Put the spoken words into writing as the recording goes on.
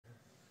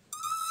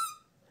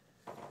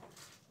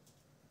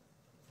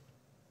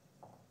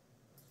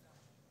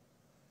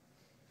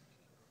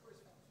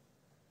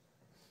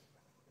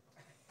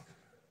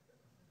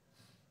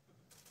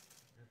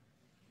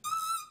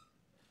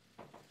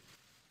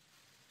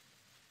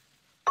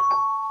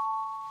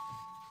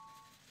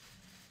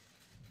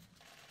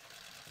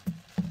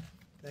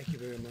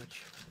very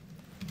much.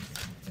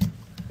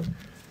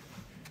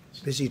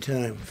 Busy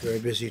time, very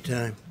busy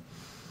time.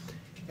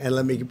 And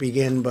let me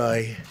begin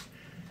by,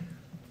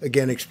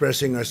 again,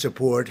 expressing our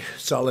support,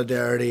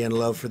 solidarity, and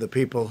love for the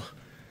people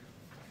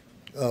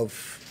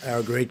of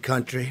our great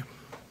country.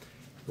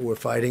 We're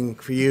fighting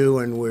for you,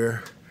 and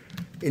we're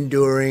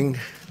enduring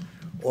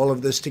all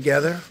of this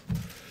together.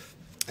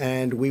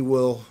 And we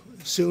will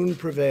soon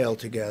prevail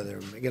together,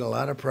 making a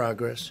lot of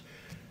progress.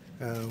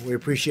 We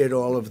appreciate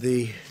all of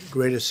the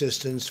great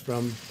assistance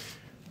from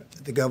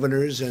the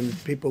governors and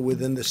people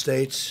within the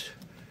states.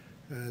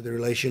 The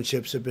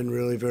relationships have been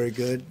really very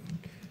good.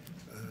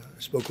 I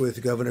spoke with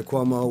Governor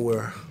Cuomo.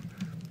 We're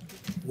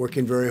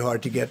working very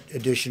hard to get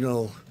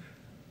additional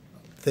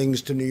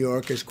things to New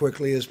York as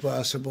quickly as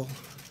possible.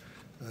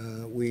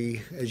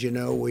 As you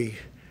know, we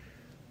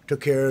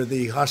took care of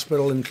the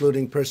hospital,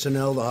 including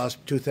personnel, the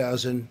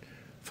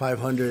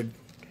 2,500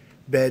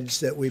 beds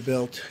that we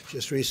built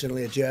just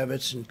recently at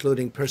Javits,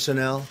 including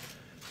personnel.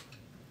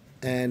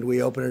 And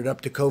we opened it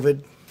up to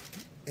COVID.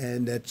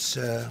 And that's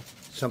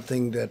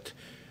something that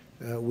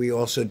we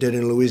also did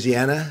in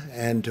Louisiana,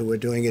 and we're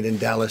doing it in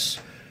Dallas.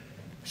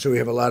 So we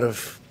have a lot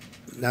of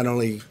not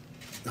only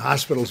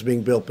hospitals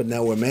being built, but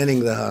now we're manning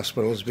the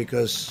hospitals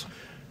because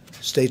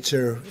states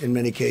are, in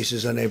many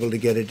cases, unable to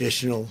get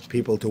additional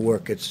people to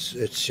work. It's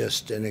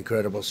just an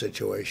incredible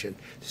situation.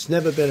 There's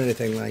never been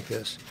anything like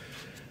this.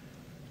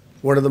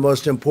 One of the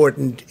most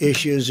important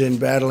issues in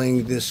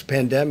battling this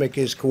pandemic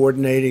is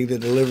coordinating the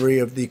delivery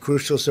of the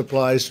crucial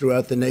supplies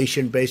throughout the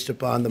nation based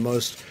upon the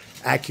most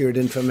accurate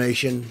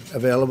information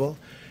available.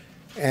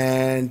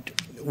 And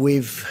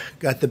we've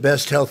got the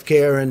best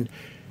healthcare and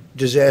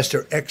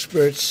disaster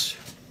experts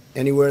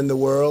anywhere in the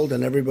world,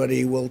 and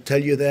everybody will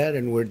tell you that.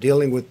 And we're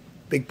dealing with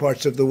big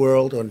parts of the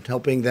world and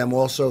helping them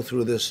also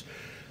through this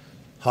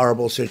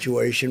horrible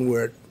situation.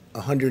 We're at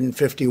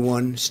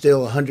 151,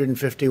 still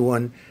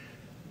 151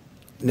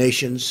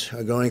 nations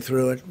are going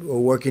through it. We're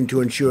working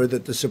to ensure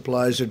that the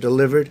supplies are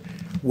delivered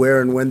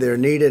where and when they're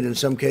needed. In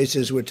some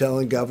cases, we're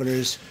telling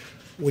governors,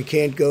 we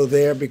can't go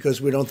there because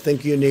we don't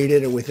think you need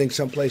it, or we think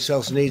someplace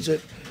else needs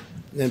it.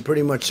 And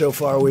pretty much so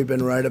far, we've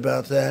been right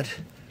about that.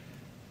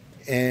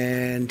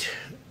 And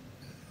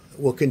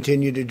we'll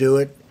continue to do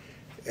it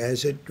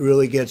as it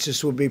really gets.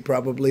 This will be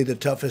probably the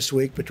toughest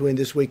week between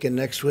this week and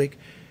next week.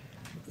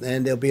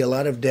 And there'll be a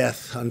lot of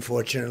death,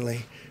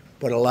 unfortunately,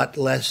 but a lot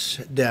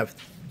less death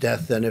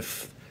than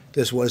if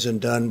this wasn't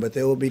done, but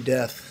there will be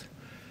death.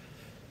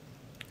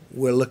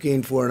 We're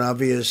looking for an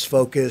obvious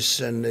focus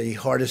in the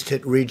hardest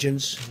hit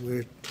regions.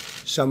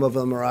 Some of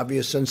them are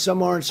obvious and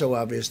some aren't so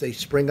obvious. They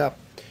spring up,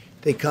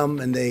 they come,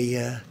 and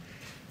they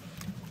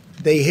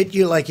hit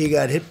you like you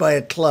got hit by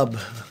a club,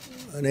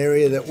 an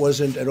area that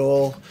wasn't at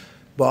all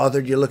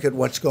bothered. You look at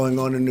what's going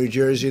on in New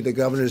Jersey. The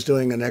governor's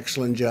doing an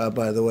excellent job,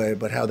 by the way,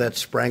 but how that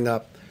sprang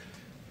up.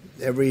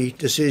 Every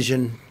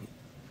decision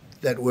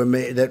that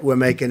we're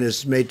making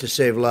is made to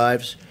save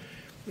lives.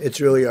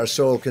 It's really our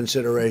sole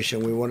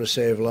consideration. We want to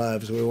save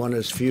lives. We want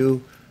as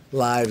few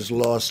lives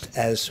lost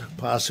as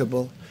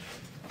possible.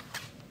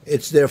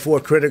 It's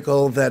therefore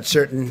critical that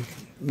certain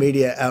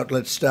media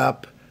outlets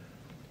stop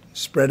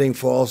spreading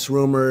false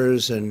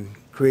rumors and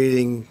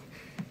creating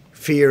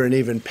fear and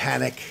even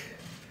panic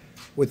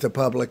with the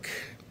public.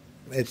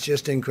 It's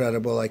just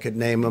incredible. I could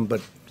name them,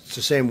 but it's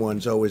the same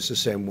ones, always the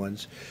same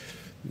ones.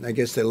 I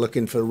guess they're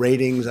looking for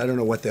ratings. I don't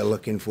know what they're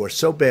looking for.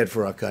 So bad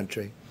for our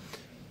country.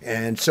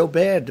 And so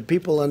bad, the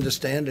people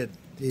understand it.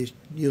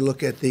 You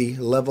look at the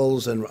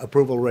levels and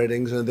approval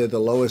ratings, and they're the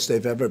lowest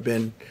they've ever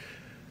been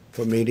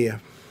for media.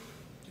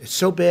 It's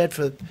so bad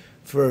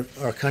for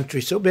our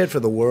country, so bad for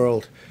the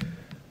world.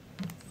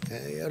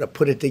 You ought to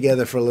put it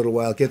together for a little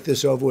while, get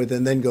this over with,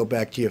 and then go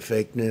back to your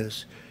fake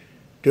news.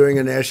 During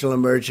a national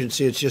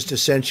emergency, it's just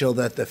essential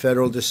that the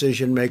federal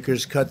decision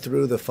makers cut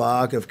through the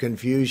fog of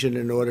confusion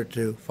in order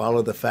to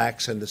follow the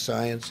facts and the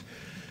science.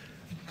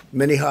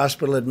 Many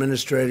hospital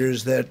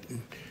administrators that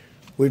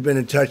we've been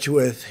in touch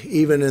with,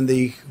 even in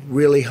the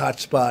really hot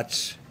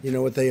spots, you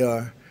know what they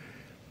are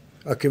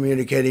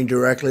communicating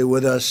directly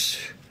with us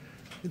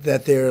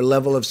that their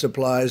level of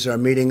supplies are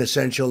meeting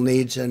essential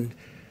needs. And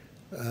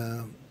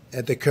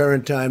at the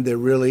current time, they're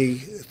really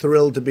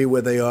thrilled to be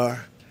where they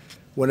are.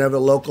 Whenever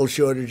local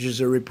shortages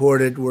are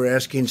reported, we're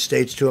asking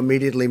states to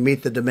immediately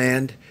meet the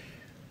demand,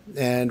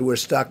 and we're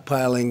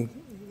stockpiling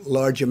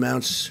large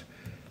amounts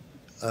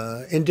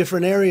in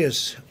different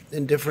areas,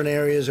 and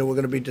we're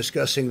going to be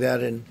discussing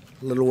that in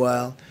a little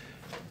while.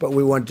 But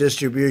we want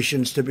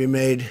distributions to be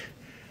made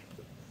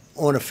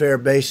on a fair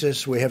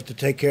basis. We have to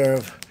take care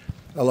of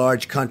a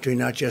large country,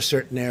 not just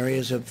certain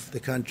areas of the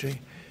country.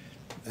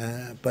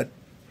 But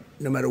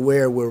no matter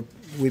where,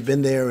 we've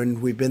been there,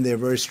 and we've been there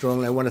very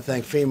strongly. I want to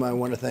thank FEMA. I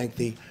want to thank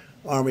the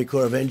Army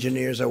Corps of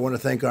Engineers. I want to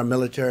thank our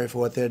military for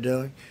what they're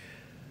doing.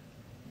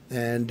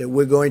 And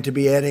we're going to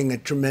be adding a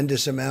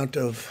tremendous amount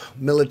of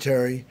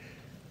military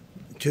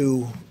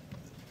to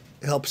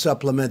help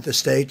supplement the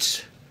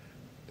states.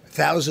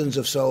 Thousands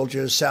of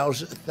soldiers,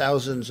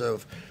 thousands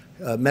of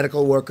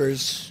medical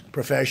workers,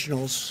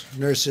 professionals,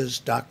 nurses,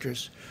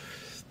 doctors.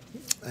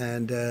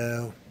 and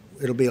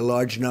it'll be a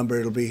large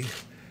number.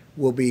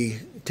 We'll be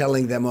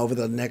telling them over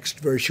the next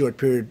very short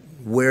period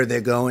where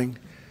they're going.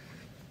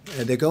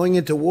 They're going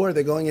into war.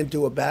 They're going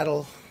into a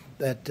battle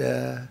that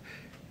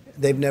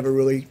they've never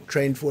really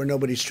trained for.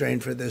 Nobody's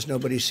trained for this.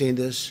 Nobody's seen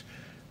this.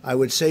 I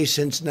would say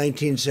since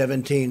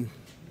 1917,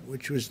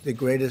 which was the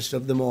greatest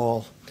of them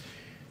all.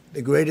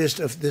 The greatest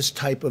of this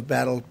type of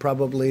battle,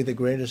 probably the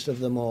greatest of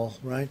them all,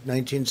 right?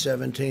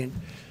 1917.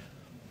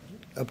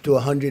 Up to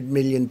 100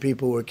 million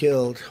people were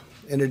killed.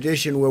 In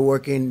addition, we're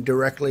working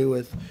directly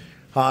with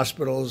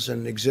hospitals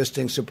and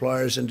existing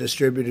suppliers and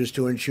distributors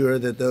to ensure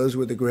that those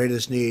with the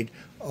greatest need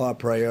are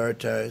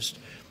prioritized.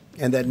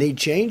 And that need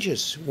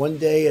changes. One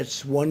day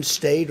it's one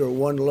state or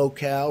one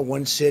locale,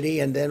 one city,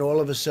 and then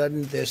all of a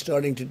sudden they're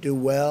starting to do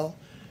well.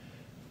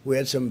 We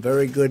had some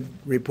very good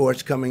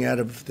reports coming out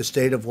of the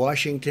state of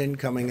Washington,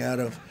 coming out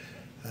of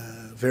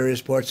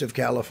various parts of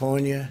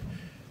California.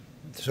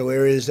 So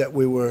areas that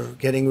we were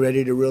getting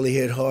ready to really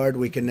hit hard,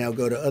 we can now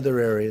go to other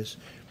areas.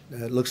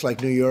 It looks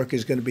like New York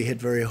is going to be hit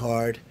very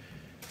hard.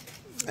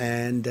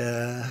 And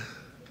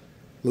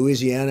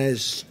Louisiana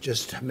is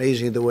just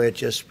amazing the way it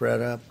just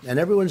spread up. And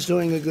everyone's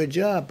doing a good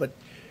job, but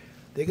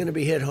they're going to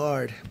be hit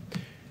hard.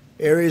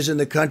 Areas in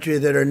the country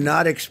that are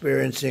not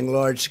experiencing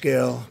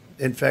large-scale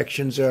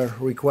infections are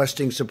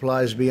requesting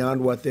supplies beyond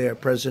what their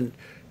present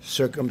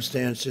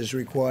circumstances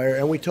require.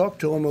 And we talk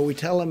to them, and we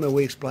tell them, and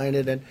we explain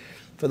it, and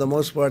for the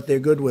most part, they're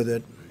good with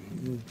it.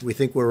 We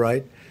think we're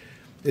right.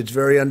 It's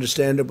very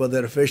understandable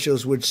that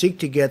officials would seek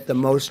to get the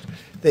most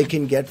they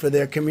can get for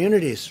their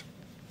communities.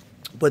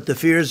 But the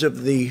fears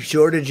of the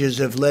shortages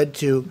have led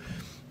to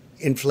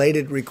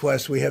inflated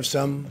requests. We have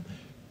some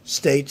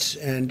states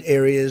and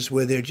areas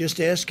where they're just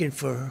asking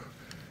for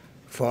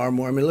far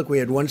more. I mean, look, we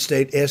had one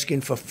state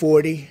asking for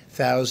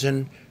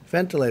 40,000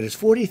 ventilators.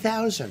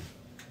 40,000.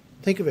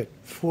 Think of it,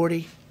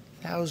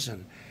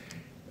 40,000.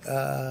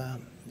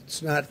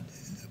 It's not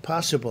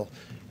possible.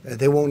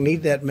 They won't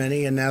need that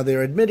many, and now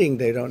they're admitting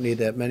they don't need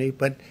that many,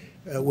 but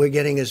we're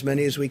getting as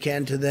many as we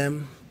can to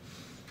them.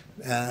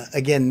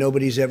 Again,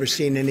 nobody's ever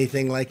seen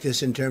anything like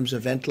this in terms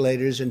of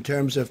ventilators, in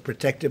terms of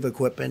protective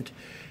equipment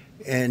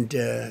and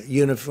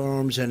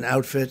uniforms and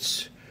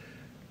outfits.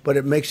 But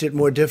it makes it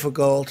more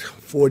difficult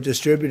for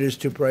distributors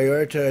to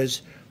prioritize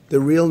the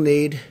real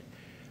need,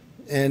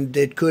 and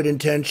it could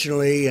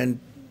intentionally, and,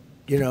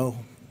 you know,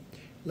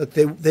 look,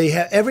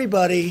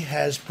 everybody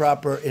has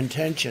proper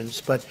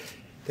intentions, but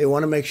they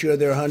want to make sure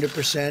they're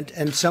 100%,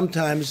 and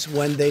sometimes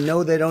when they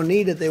know they don't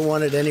need it, they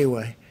want it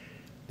anyway.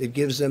 It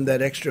gives them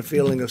that extra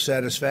feeling of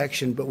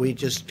satisfaction, but we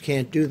just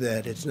can't do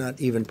that. It's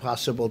not even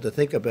possible to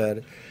think about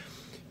it.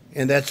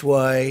 And that's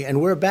why,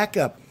 and we're a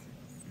backup.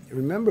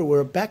 Remember,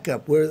 we're a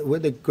backup. We're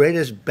the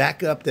greatest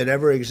backup that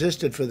ever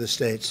existed for the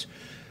states,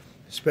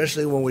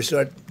 especially when we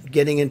start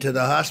getting into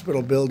the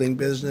hospital building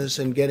business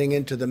and getting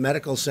into the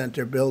medical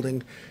center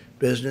building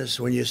business.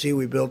 When you see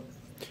we built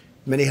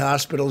many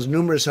hospitals,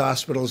 numerous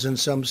hospitals in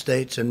some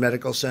states and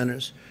medical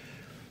centers.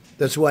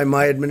 That's why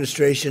my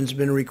administration's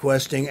been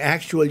requesting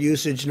actual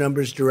usage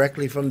numbers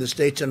directly from the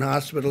states and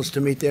hospitals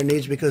to meet their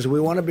needs, because we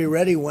want to be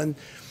ready when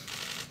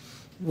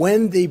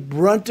the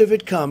brunt of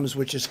it comes,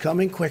 which is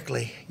coming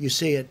quickly. You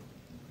see it.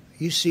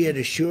 You see it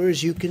as sure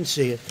as you can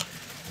see it.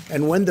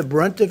 And when the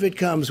brunt of it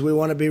comes, we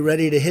want to be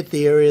ready to hit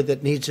the area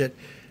that needs it.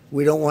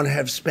 We don't want to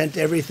have spent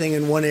everything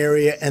in one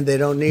area and they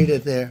don't need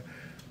it there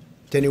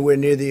to anywhere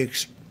near the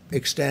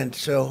extent.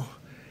 So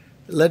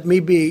let me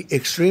be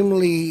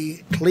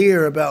extremely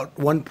clear about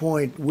one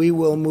point. We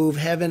will move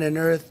heaven and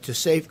earth to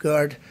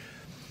safeguard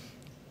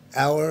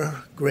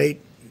our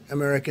great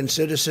American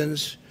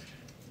citizens.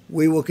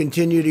 We will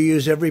continue to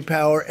use every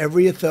power,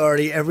 every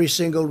authority, every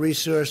single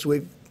resource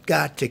we've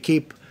got to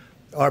keep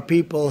our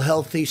people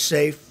healthy,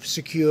 safe,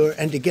 secure,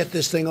 and to get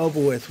this thing over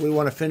with. We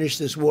want to finish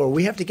this war.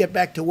 We have to get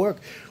back to work.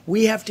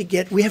 We have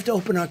to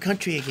open our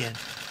country again.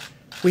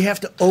 We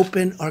have to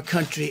open our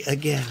country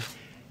again.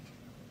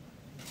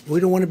 We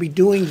don't want to be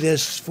doing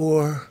this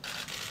for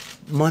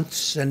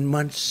months and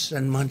months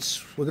and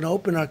months. We're going to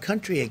open our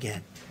country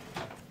again.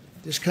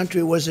 This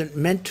country wasn't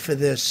meant for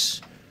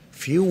this.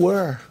 Few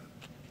were.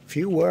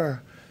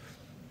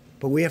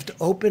 But we have to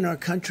open our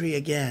country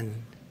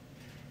again.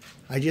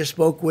 I just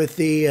spoke with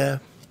the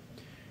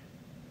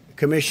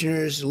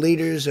commissioners,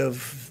 leaders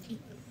of,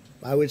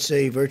 I would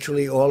say,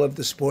 virtually all of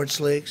the sports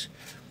leagues.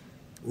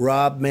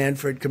 Rob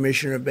Manfred,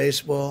 Commissioner of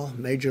Baseball,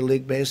 Major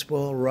League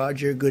Baseball.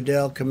 Roger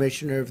Goodell,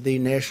 Commissioner of the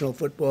National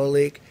Football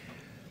League.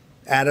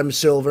 Adam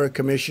Silver,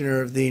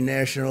 Commissioner of the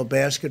National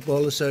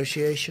Basketball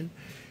Association.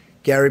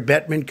 Gary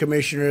Bettman,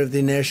 Commissioner of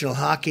the National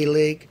Hockey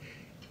League.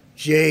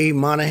 Jay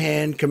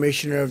Monahan,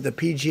 Commissioner of the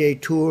PGA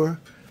Tour.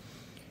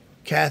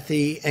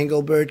 Kathy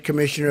Engelbert,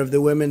 Commissioner of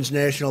the Women's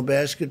National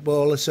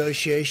Basketball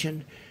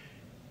Association.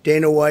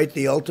 Dana White,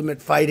 the Ultimate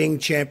Fighting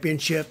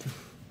Championship.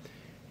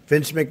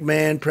 Vince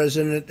McMahon,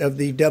 President of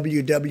the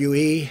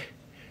WWE.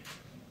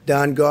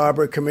 Don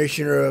Garber,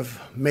 Commissioner of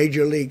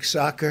Major League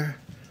Soccer.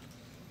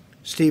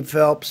 Steve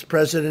Phelps,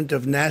 President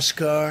of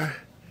NASCAR.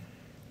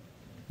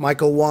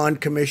 Michael Wan,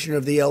 Commissioner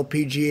of the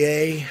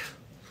LPGA.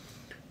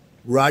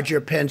 Roger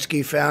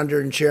Penske,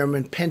 founder and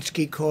chairman,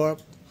 Penske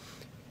Corp,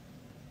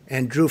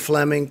 and Drew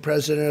Fleming,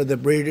 president of the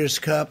Breeders'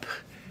 Cup.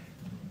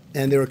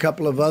 And there are a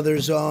couple of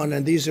others on,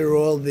 and these are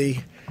all the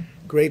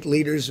great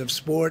leaders of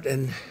sport,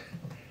 and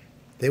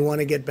they want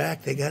to get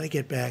back. They got to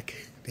get back.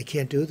 They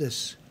can't do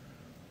this.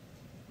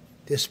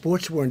 Their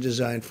sports weren't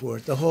designed for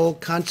it. The whole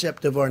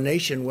concept of our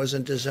nation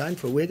wasn't designed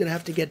for it. We're going to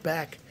have to get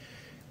back.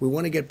 We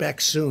want to get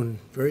back soon,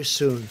 very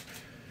soon.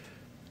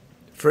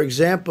 For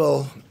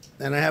example,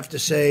 and I have to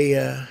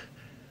say,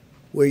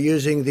 we're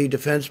using the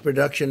Defense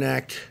Production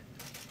Act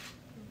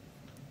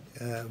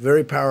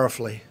very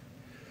powerfully.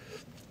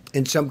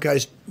 In some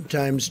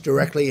times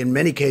directly, in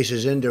many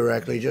cases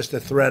indirectly, just the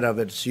threat of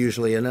it's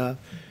usually enough.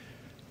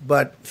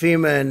 But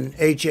FEMA and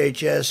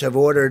HHS have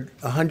ordered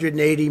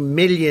 180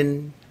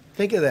 million,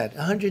 think of that,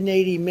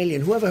 180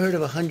 million. Who ever heard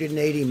of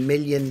 180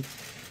 million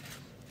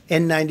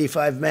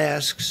N95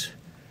 masks?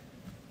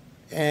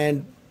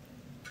 And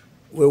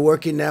we're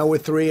working now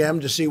with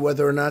 3M to see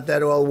whether or not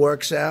that all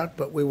works out,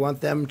 but we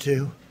want them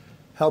to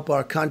help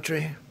our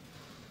country.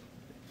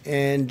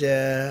 And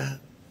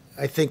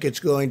I think it's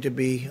going to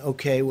be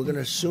okay. We're going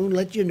to soon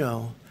let you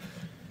know,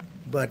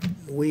 but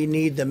we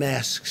need the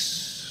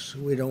masks.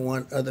 We don't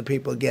want other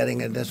people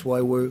getting it. That's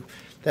why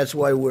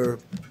we're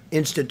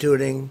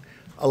instituting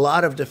a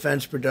lot of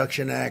Defense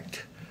Production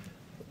Act.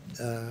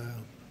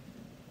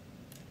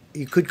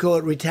 You could call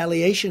it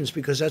retaliations,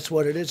 because that's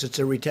what it is. It's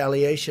a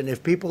retaliation.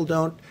 If people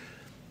don't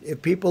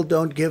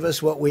give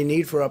us what we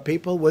need for our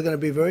people, we're going to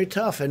be very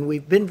tough, and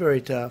we've been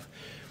very tough.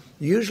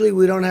 Usually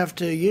we don't have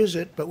to use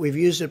it, but we've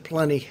used it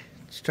plenty.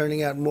 It's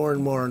turning out more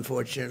and more,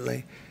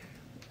 unfortunately,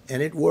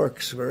 and it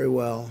works very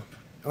well.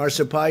 Our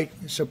supply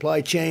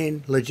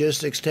chain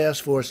logistics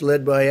task force,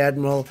 led by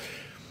Admiral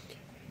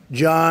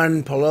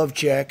John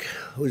Polovchek,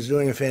 who's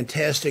doing a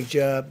fantastic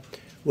job,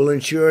 will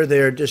ensure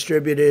they're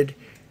distributed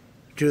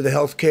to the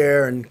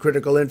healthcare and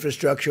critical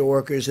infrastructure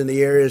workers in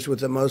the areas with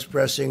the most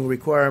pressing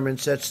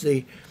requirements. That's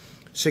the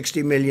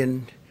 60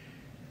 million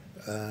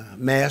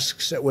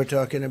masks that we're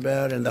talking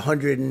about, and the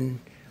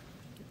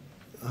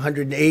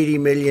 180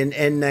 million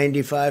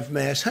N95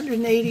 masks.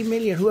 180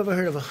 million. Who ever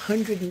heard of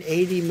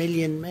 180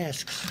 million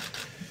masks?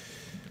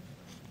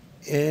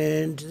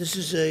 And this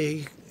is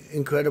a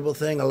incredible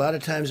thing. A lot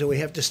of times, and we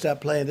have to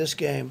stop playing this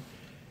game,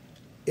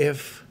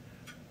 if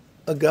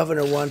a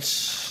governor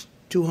wants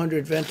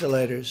 200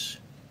 ventilators,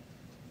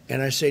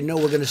 and I say, no,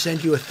 we're going to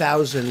send you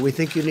 1,000. We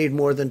think you need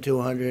more than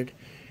 200.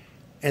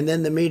 And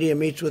then the media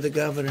meets with the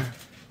governor,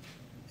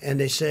 and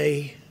they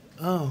say,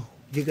 oh,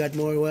 you got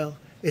more? Well,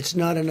 it's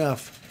not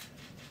enough.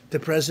 The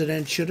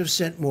president should have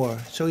sent more.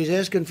 So he's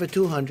asking for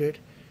 200.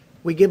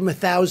 We give him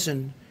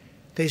 1,000.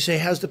 They say,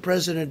 how's the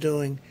president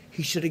doing?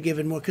 He should have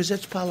given more, because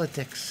that's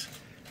politics.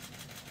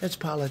 That's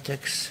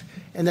politics.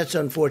 And that's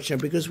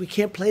unfortunate, because we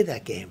can't play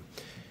that game.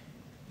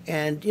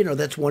 And, you know,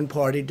 that's one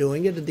party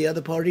doing it, and the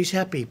other party's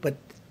happy. But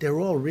they're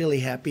all really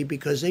happy,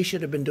 because they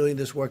should have been doing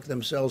this work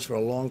themselves for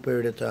a long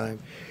period of time.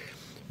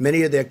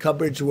 Many of their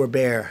cupboards were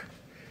bare.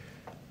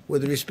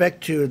 With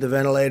respect to the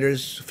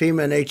ventilators,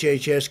 FEMA and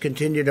HHS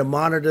continue to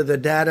monitor the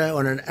data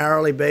on an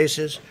hourly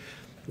basis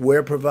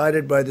where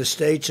provided by the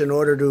states in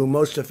order to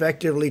most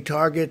effectively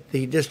target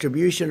the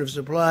distribution of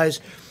supplies.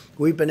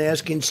 We've been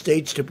asking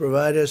states to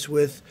provide us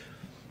with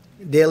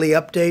daily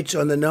updates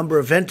on the number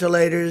of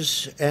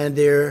ventilators and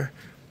their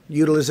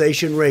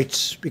utilization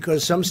rates,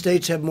 because some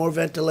states have more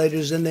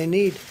ventilators than they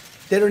need.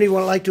 They don't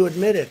even like to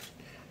admit it.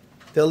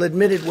 They'll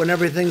admit it when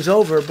everything's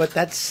over, but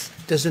that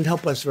doesn't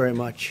help us very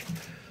much.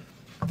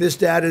 This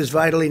data is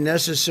vitally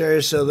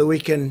necessary so that we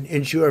can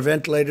ensure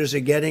ventilators are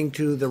getting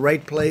to the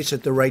right place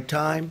at the right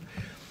time.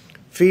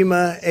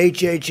 FEMA,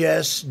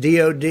 HHS,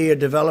 DOD are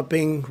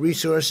developing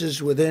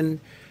resources within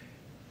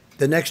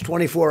the next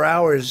 24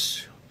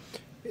 hours.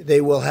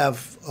 They will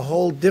have a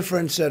whole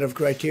different set of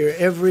criteria.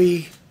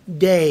 Every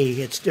day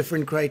it's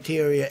different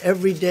criteria.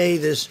 Every day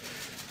this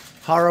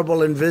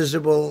horrible,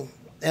 invisible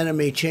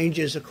enemy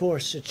changes a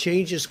course. It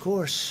changes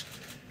course.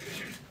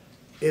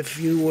 If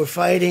you were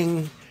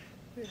fighting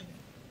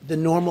the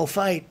normal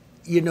fight,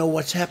 you know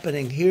what's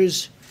happening.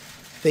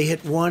 They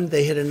hit one,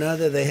 they hit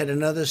another, they hit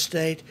another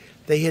state,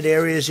 they hit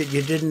areas that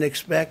you didn't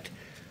expect.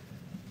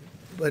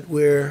 But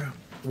we're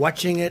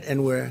watching it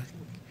and we're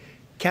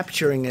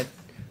capturing it.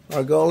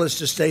 Our goal is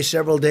to stay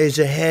several days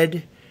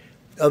ahead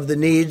of the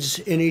needs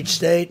in each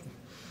state.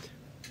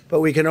 But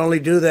we can only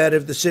do that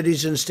if the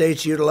cities and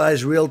states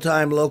utilize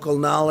real-time local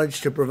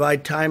knowledge to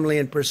provide timely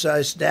and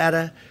precise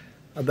data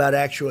about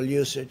actual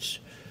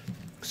usage.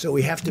 So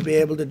we have to be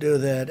able to do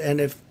that. And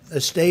if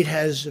a state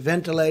has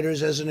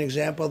ventilators, as an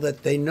example,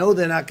 that they know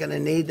they're not going to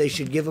need, they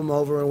should give them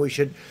over, and we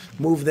should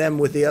move them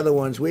with the other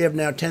ones. We have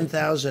now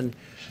 10,000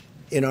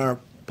 in our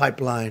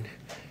pipeline,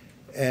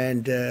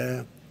 and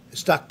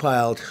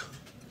stockpiled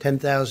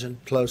 10,000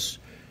 close.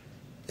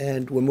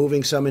 And we're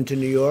moving some into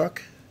New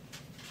York,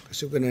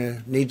 so we're going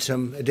to need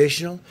some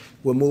additional.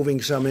 We're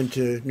moving some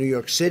into New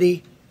York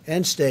City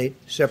and state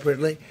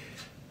separately,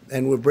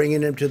 and we're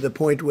bringing them to the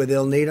point where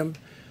they'll need them.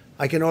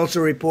 I can also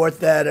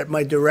report that at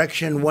my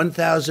direction,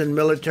 1,000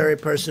 military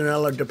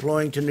personnel are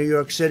deploying to New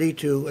York City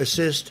to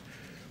assist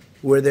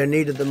where they're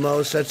needed the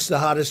most. That's the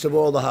hottest of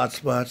all the hot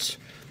spots.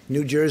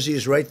 New Jersey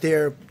is right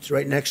there. It's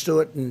right next to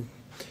it. And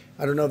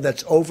I don't know if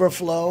that's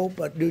overflow,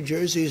 but New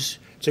Jersey's,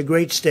 it's a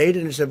great state,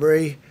 and it's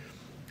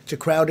a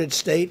crowded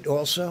state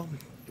also,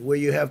 where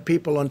you have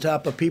people on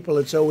top of people.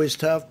 It's always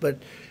tough, but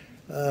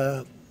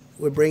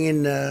we're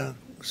bringing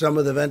some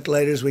of the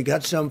ventilators. We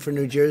got some for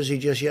New Jersey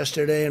just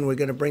yesterday, and we're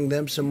going to bring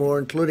them some more,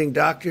 including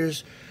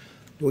doctors.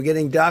 We're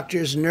getting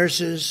doctors,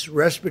 nurses,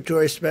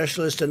 respiratory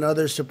specialists, and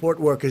other support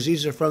workers.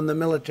 These are from the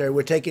military.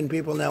 We're taking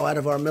people now out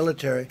of our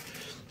military.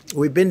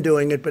 We've been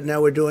doing it, but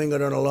now we're doing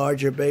it on a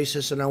larger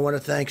basis, and I want to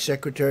thank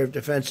Secretary of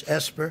Defense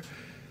Esper,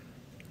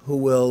 who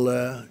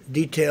will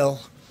detail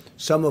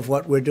some of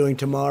what we're doing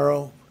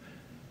tomorrow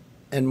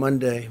and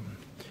Monday.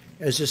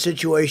 As the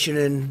situation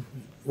in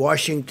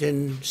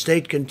Washington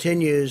State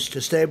continues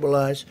to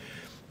stabilize,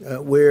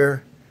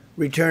 we're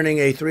returning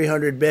a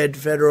 300-bed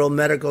federal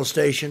medical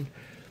station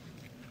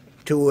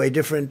to a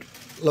different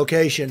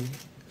location,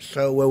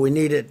 so where we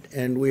need it,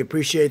 and we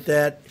appreciate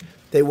that.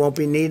 They won't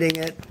be needing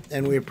it,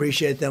 and we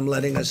appreciate them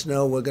letting us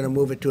know we're going to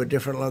move it to a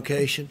different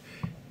location.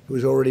 It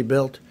was already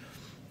built.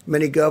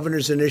 Many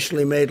governors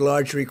initially made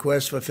large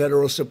requests for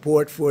federal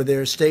support for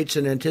their states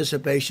in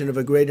anticipation of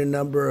a greater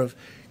number of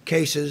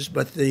cases,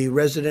 but the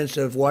residents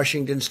of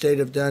Washington State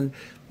have done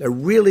a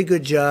really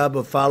good job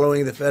of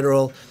following the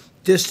federal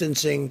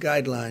distancing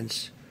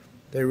guidelines.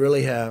 They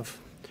really have.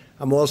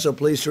 I'm also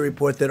pleased to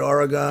report that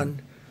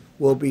Oregon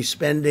will be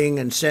spending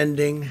and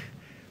sending.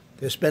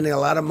 They're spending a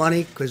lot of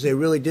money because they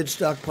really did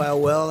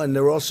stockpile well, and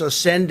they're also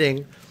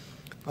sending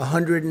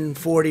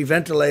 140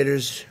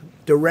 ventilators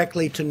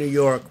directly to New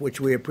York,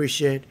 which we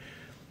appreciate.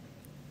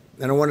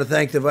 And I want to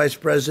thank the Vice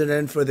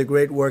President for the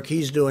great work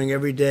he's doing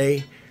every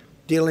day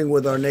dealing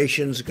with our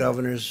nation's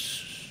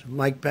governors.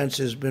 Mike Pence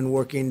has been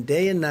working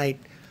day and night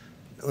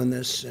on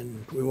this,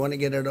 and we want to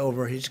get it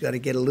over. He's got to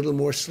get a little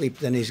more sleep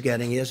than he's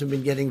getting. He hasn't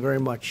been getting very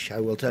much, I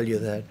will tell you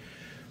that.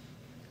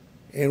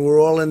 And we're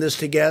all in this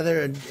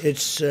together, and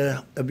it's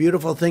a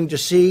beautiful thing to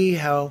see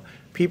how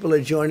people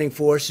are joining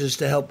forces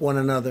to help one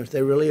another.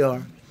 They really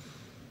are.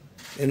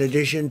 In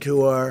addition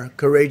to our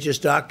courageous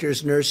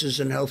doctors,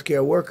 nurses, and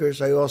healthcare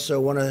workers, I also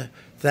want to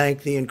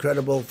thank the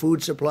incredible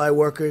food supply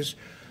workers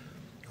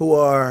who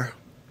are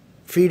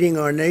feeding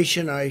our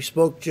nation. I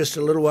spoke just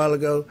a little while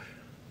ago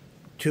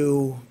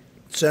to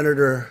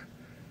Senator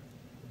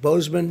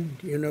Bozeman.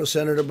 You know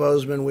Senator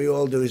Bozeman. We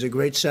all do. He's a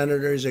great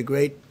senator. He's a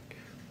great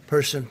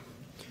person.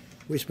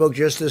 We spoke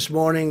just this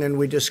morning, and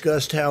we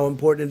discussed how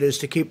important it is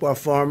to keep our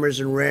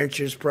farmers and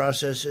ranchers,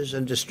 processors,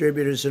 and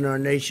distributors in our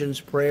nation's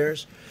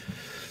prayers.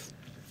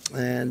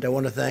 And I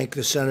want to thank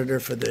the senator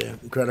for the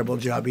incredible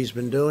job he's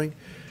been doing.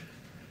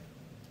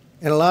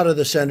 And a lot of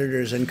the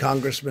senators and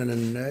congressmen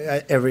and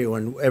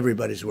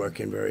everybody's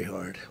working very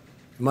hard.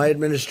 My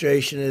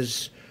administration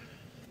is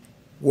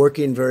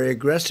working very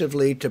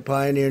aggressively to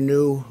pioneer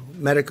new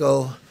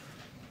medical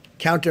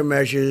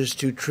countermeasures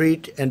to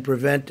treat and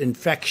prevent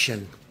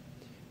infection.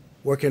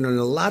 Working on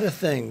a lot of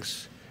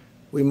things.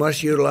 We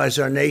must utilize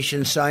our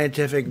nation's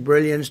scientific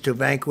brilliance to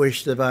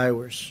vanquish the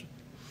virus.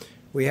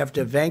 We have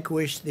to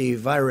vanquish the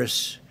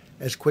virus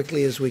as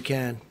quickly as we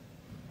can,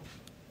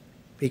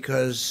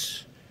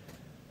 because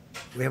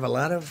we have a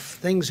lot of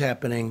things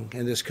happening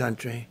in this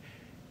country,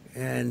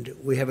 and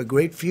we have a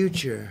great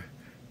future,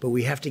 but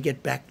we have to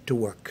get back to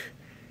work.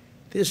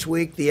 This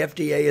week, the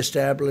FDA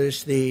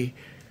established the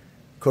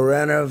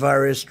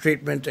Coronavirus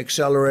Treatment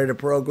Accelerator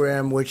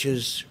Program, which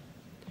is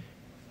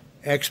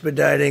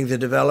expediting the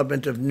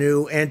development of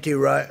new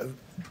antiviral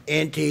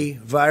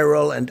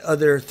and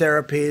other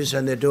therapies,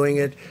 and they're doing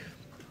it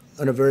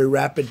on a very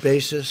rapid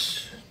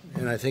basis.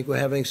 And I think we're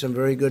having some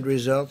very good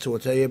results. We'll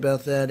tell you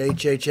about that.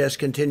 HHS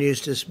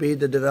continues to speed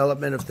the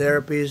development of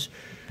therapies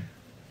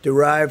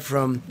derived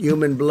from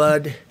human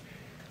blood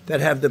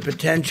that have the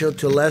potential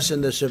to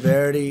lessen the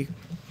severity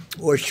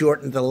or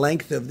shorten the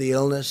length of the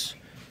illness.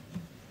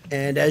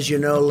 And as you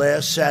know,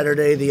 last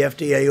Saturday, the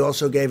FDA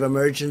also gave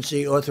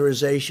emergency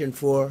authorization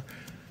for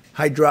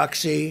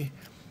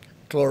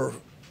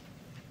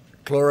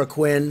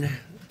hydroxychloroquine,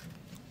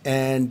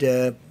 and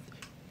the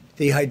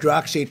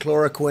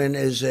hydroxychloroquine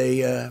is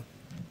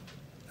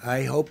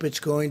I hope it's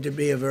going to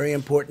be a very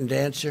important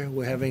answer.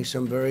 We're having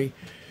some very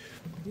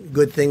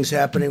good things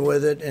happening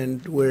with it,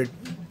 and we're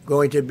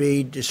going to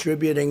be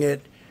distributing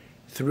it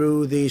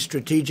through the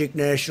Strategic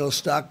National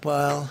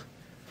Stockpile.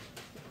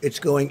 It's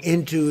going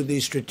into the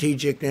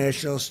Strategic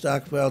National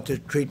Stockpile to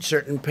treat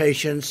certain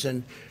patients,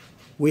 and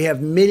we have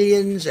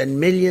millions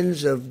and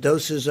millions of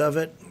doses of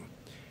it,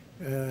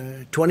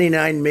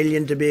 29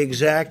 million to be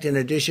exact. In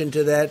addition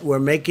to that, we're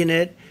making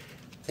it,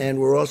 and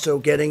we're also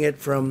getting it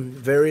from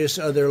various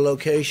other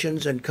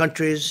locations and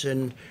countries.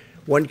 In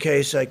one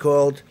case, I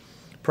called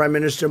Prime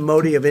Minister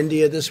Modi of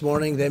India this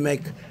morning. They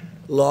make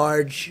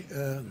large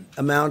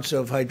amounts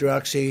of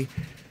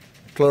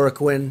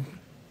hydroxychloroquine,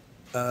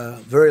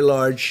 very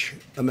large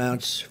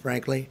amounts,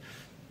 frankly.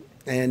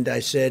 And I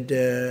said,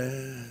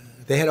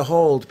 they had a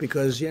hold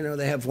because,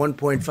 they have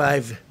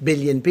 1.5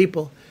 billion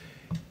people,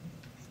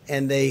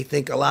 and they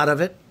think a lot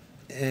of it.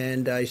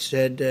 And I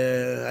said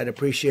I'd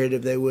appreciate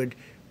if they would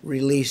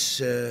release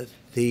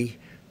the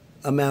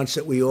amounts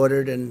that we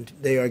ordered, and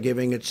they are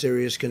giving it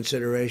serious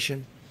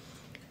consideration.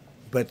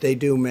 But they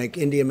do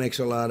India makes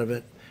a lot of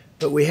it.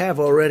 But we have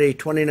already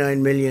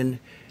 29 million,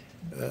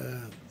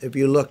 if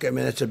you look,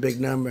 that's a big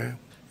number,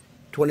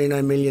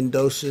 29 million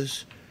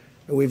doses.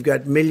 And we've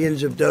got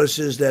millions of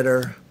doses that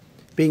are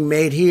being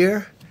made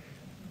here,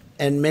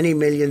 and many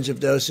millions of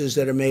doses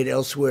that are made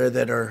elsewhere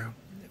that are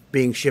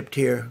being shipped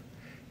here,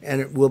 and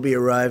it will be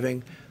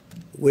arriving.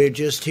 We're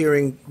just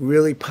hearing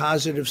really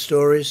positive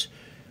stories,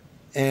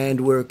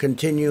 and we're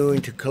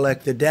continuing to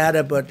collect the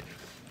data, but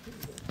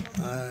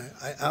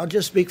I'll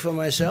just speak for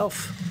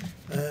myself.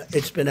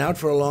 It's been out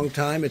for a long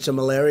time. It's a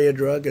malaria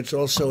drug. It's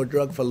also a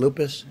drug for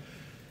lupus.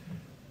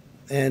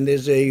 And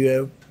there's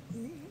a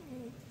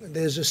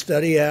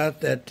study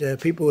out that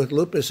people with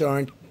lupus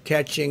aren't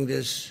catching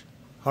this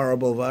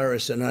horrible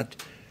virus. They're not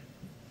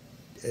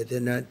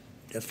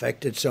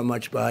affected so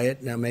much by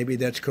it. Now, maybe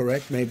that's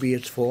correct. Maybe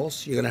it's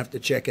false. You're going to have to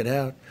check it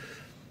out.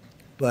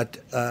 But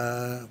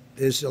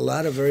there's a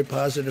lot of very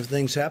positive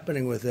things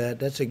happening with that.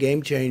 That's a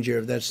game changer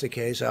if that's the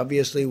case.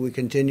 Obviously, we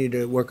continue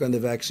to work on the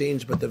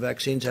vaccines, but the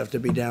vaccines have to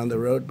be down the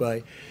road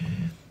by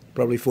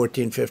probably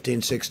 14,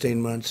 15,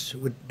 16 months.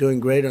 We're doing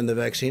great on the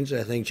vaccines.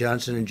 I think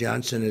Johnson &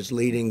 Johnson is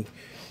leading,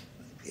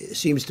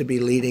 seems to be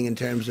leading in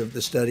terms of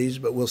the studies,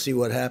 but we'll see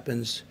what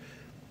happens.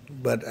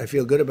 But I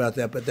feel good about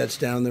that, but that's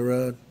down the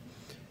road.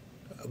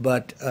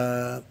 But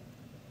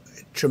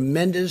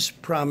tremendous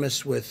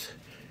promise with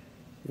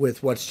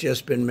what's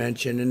just been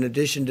mentioned. In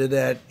addition to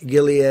that,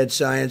 Gilead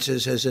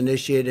Sciences has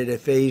initiated a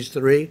phase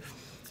 3.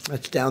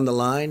 That's down the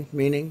line,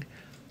 meaning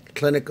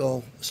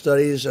clinical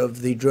studies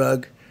of the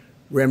drug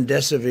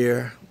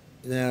remdesivir.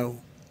 Now,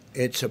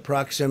 it's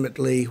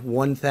approximately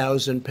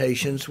 1,000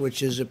 patients,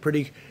 which is a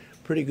pretty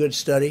good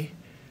study.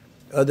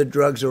 Other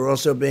drugs are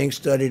also being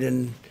studied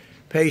in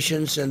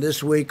patients. And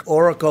this week,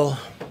 Oracle,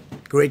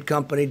 great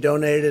company,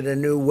 donated a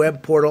new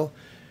web portal.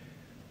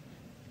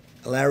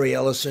 Larry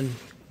Ellison,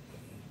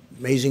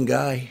 amazing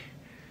guy,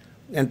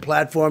 and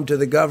platform to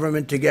the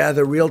government to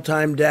gather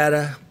real-time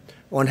data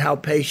on how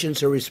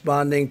patients are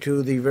responding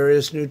to the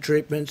various new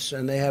treatments.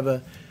 And they have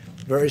a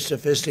very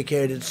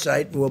sophisticated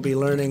site, and we'll be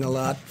learning a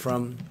lot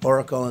from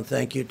Oracle, and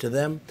thank you to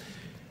them.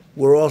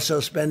 We're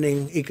also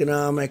spending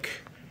economic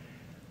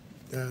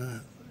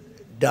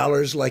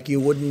dollars like you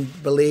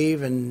wouldn't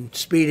believe, and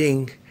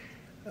speeding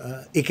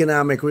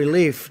economic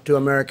relief to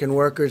American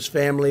workers,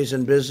 families,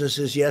 and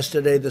businesses.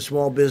 Yesterday, the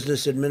Small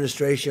Business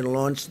Administration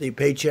launched the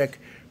Paycheck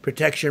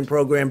Protection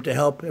Program to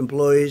help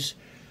employees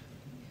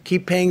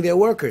keep paying their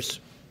workers.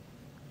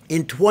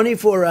 In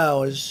 24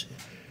 hours,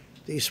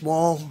 the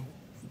Small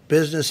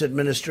Business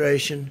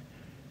Administration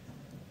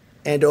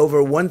and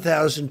over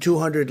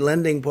 1,200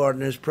 lending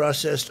partners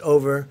processed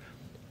over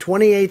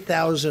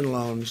 28,000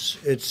 loans.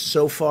 It's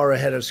so far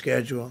ahead of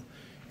schedule,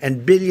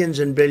 and billions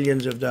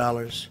of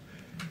dollars.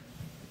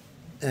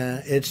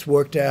 It's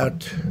worked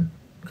out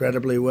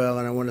incredibly well,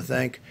 and I want to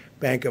thank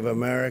Bank of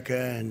America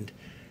and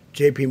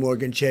J.P.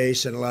 Morgan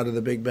Chase and a lot of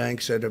the big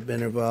banks that have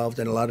been involved,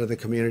 and a lot of the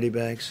community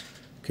banks.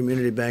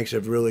 Community banks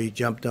have really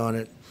jumped on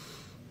it,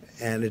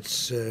 and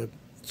it's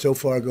so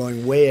far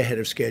going way ahead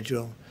of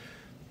schedule.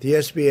 The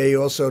SBA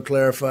also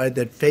clarified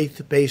that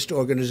faith-based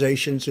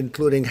organizations,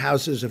 including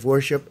houses of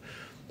worship,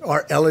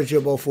 are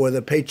eligible for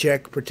the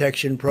Paycheck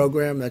Protection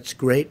Program. That's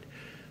great.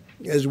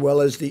 As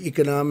well as the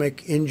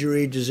Economic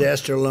Injury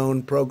Disaster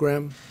Loan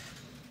Program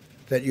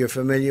that you're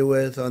familiar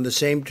with, on the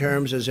same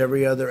terms as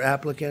every other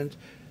applicant.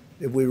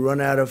 If we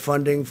run out of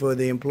funding for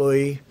the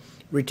Employee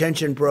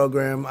Retention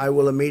Program, I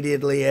will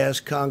immediately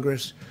ask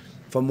Congress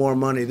for more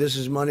money. This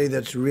is money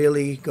that's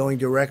really going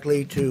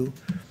directly to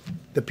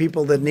the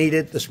people that need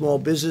it, the small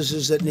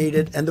businesses that need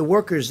it, and the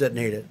workers that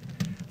need it.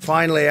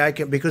 Finally,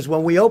 because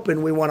when we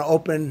open, we want to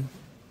open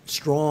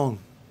strong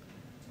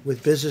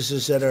with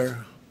businesses that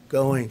are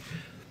going.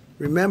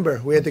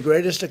 Remember, we had the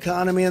greatest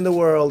economy in the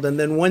world, and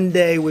then one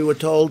day we were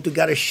told, you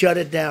got to shut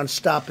it down,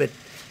 stop it,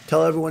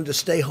 tell everyone to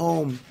stay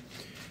home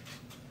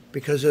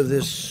because of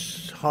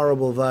this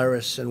horrible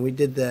virus, and we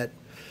did that.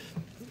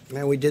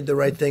 And we did the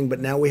right thing,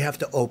 but now we have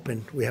to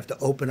open. We have to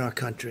open our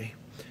country.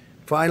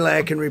 Finally,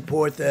 I can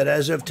report that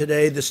as of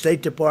today, the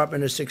State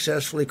Department has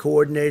successfully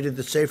coordinated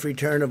the safe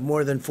return of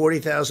more than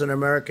 40,000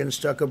 Americans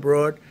stuck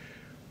abroad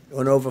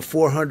on over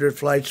 400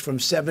 flights from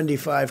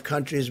 75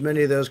 countries.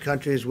 Many of those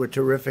countries were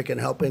terrific in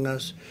helping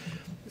us,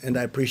 and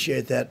I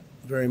appreciate that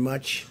very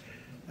much.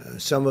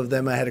 Some of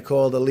them I had to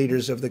call the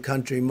leaders of the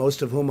country,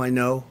 most of whom I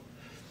know.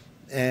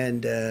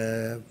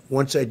 And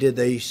once I did,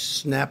 they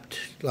snapped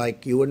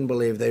like you wouldn't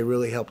believe. They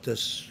really helped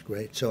us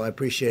great, so I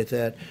appreciate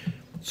that.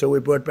 So we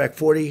brought back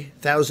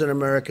 40,000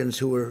 Americans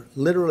who were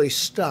literally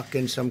stuck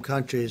in some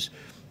countries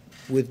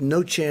with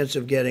no chance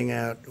of getting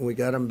out. We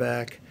got them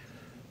back.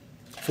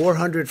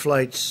 400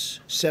 flights,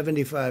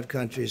 75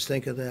 countries.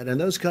 Think of that. And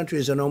those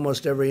countries, in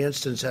almost every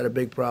instance, had a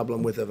big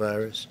problem with the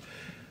virus.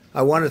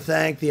 I want to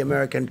thank the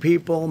American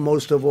people,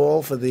 most of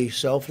all, for the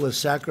selfless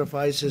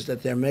sacrifices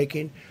that they're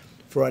making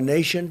for our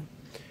nation.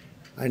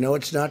 I know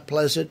it's not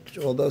pleasant,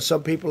 although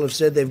some people have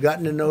said they've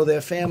gotten to know their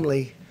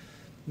family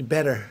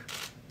better,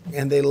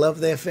 and they love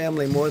their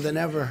family more than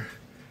ever.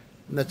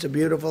 And that's a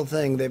beautiful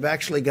thing. They've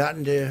actually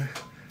gotten to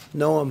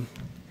know them.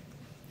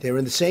 They're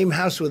in the same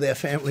house with their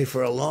family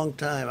for a long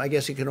time. I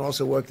guess it can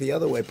also work the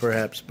other way,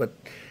 perhaps, but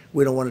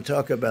we don't want to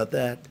talk about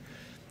that.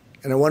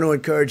 And I want to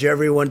encourage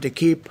everyone to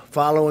keep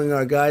following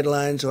our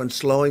guidelines on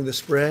slowing the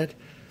spread.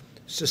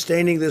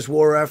 Sustaining this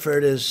war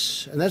effort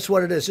is, and that's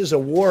what it is a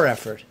war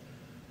effort,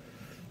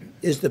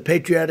 is the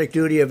patriotic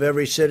duty of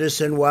every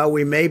citizen. While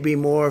we may be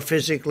more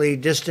physically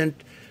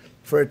distant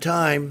for a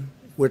time,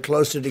 we're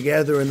closer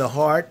together in the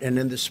heart and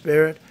in the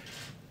spirit.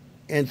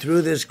 And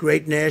through this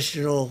great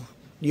national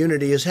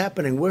unity is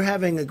happening. We're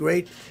having a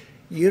great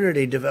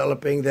unity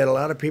developing that a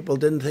lot of people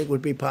didn't think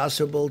would be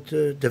possible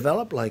to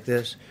develop like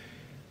this.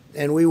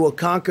 And we will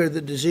conquer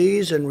the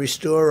disease and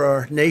restore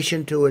our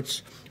nation to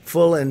its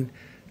full and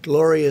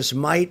glorious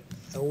might.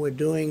 We're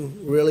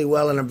doing really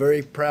well, and I'm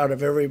very proud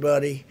of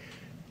everybody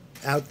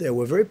out there.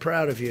 We're very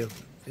proud of you.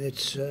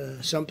 It's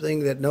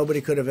something that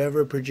nobody could have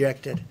ever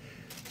projected.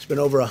 It's been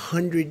over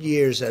 100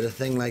 years that a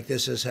thing like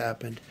this has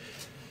happened.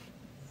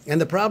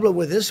 And the problem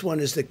with this one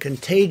is the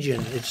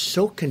contagion. It's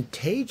so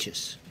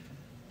contagious.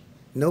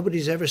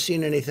 Nobody's ever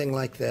seen anything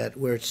like that,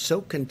 where it's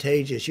so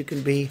contagious. You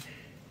can be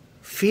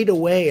feet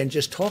away and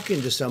just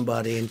talking to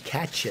somebody and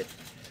catch it.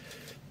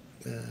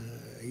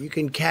 You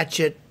can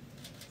catch it.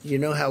 You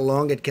know how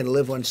long it can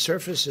live on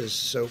surfaces.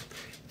 So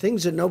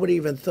things that nobody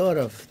even thought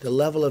of, the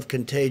level of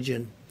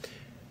contagion.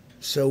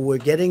 So we're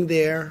getting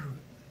there.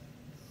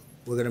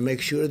 We're going to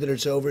make sure that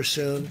it's over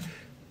soon.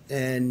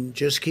 And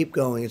just keep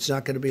going. It's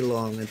not going to be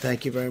long. And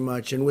thank you very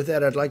much. And with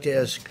that, I'd like to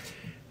ask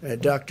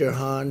Dr.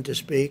 Hahn to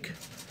speak.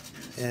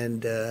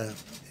 And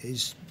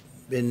he's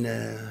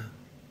been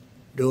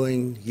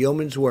doing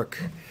yeoman's work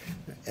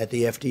at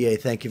the FDA.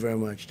 Thank you very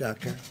much,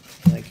 Doctor.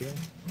 Thank you.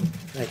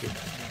 Thank you.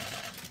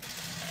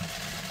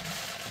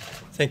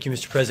 Thank you,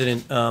 Mr.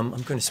 President. I'm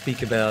going to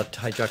speak about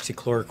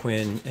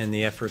hydroxychloroquine and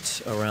the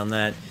efforts around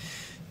that.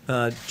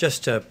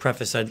 Just to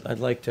preface, I'd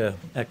like to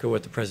echo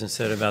what the President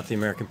said about the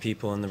American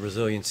people and the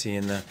resiliency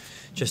and the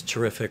just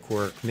terrific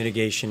work.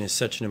 Mitigation is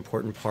such an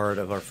important part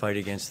of our fight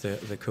against the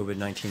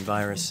COVID-19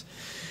 virus.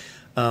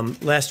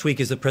 Last week,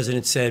 as the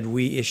President said,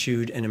 we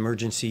issued an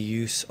emergency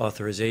use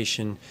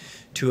authorization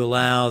to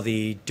allow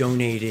the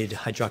donated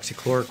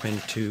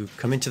hydroxychloroquine to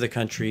come into the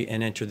country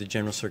and enter the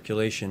general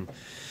circulation.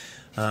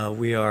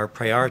 We are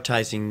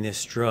prioritizing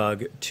this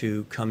drug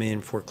to come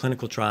in for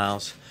clinical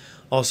trials,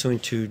 also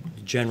into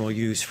general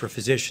use for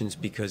physicians,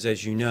 because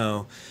as you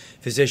know,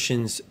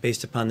 physicians,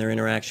 based upon their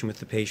interaction with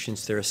the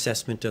patients, their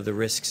assessment of the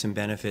risks and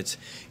benefits,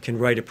 can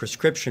write a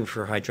prescription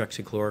for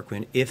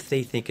hydroxychloroquine if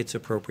they think it's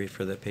appropriate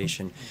for the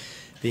patient.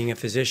 Being a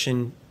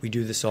physician, we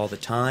do this all the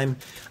time,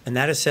 and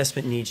that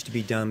assessment needs to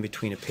be done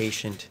between a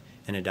patient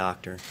and a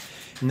doctor.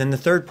 And then the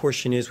third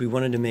portion is we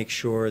wanted to make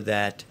sure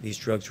that these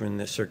drugs were in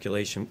the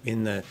circulation,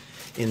 in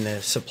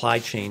the supply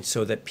chain,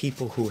 so that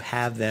people who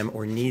have them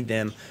or need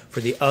them for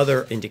the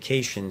other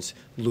indications,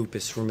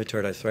 lupus,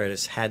 rheumatoid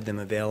arthritis, had them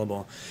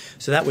available.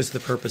 So that was the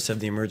purpose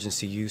of the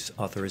emergency use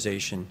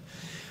authorization.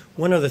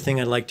 One other thing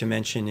I'd like to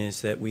mention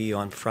is that we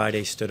on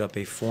Friday stood up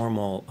a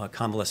formal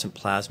convalescent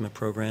plasma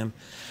program.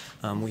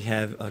 We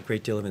have a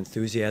great deal of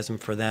enthusiasm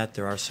for that.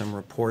 There are some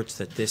reports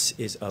that this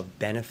is of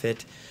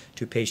benefit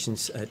to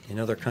patients in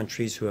other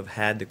countries who have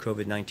had the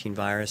COVID-19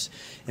 virus.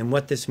 And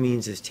what this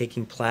means is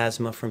taking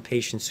plasma from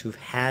patients who've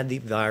had the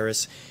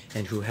virus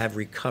and who have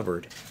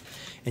recovered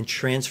and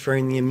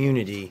transferring the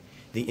immunity,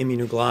 the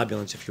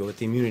immunoglobulins, if you will,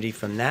 the immunity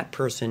from that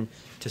person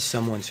to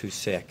someone who's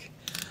sick.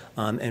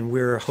 And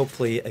we're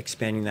hopefully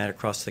expanding that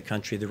across the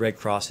country. The Red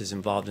Cross is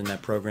involved in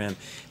that program,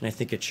 and I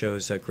think it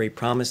shows a great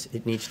promise.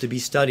 It needs to be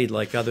studied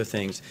like other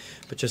things,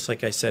 but just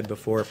like I said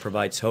before, it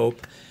provides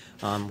hope.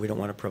 We don't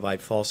want to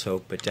provide false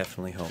hope, but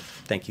definitely hope.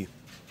 Thank you.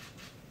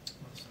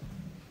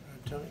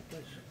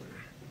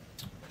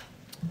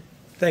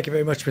 Thank you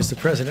very much, Mr.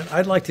 President.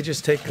 I'd like to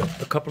just take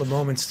a couple of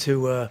moments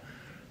to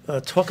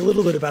talk a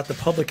little bit about the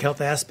public health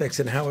aspects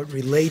and how it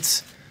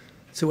relates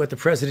to what the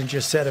President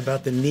just said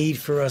about the need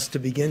for us to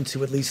begin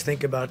to at least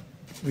think about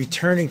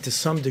returning to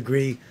some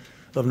degree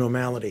of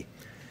normality.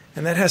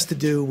 And that has to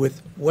do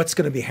with what's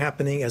going to be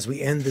happening as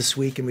we end this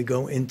week and we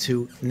go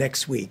into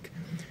next week.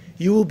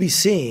 You will be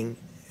seeing,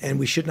 and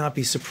we should not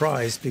be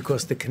surprised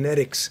because the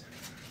kinetics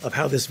of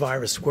how this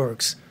virus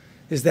works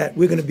is that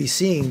we're going to be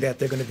seeing that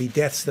there are going to be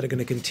deaths that are going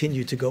to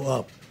continue to go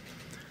up.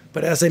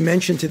 But as I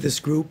mentioned to this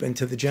group and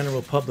to the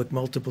general public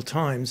multiple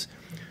times,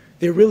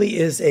 there really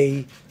is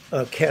a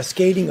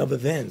cascading of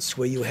events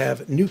where you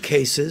have new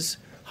cases,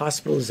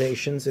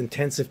 hospitalizations,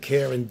 intensive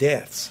care, and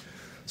deaths.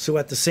 So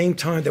at the same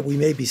time that we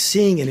may be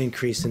seeing an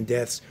increase in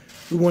deaths,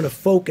 we want to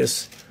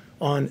focus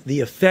on the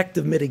effect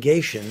of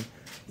mitigation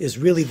is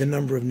really the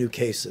number of new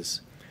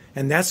cases.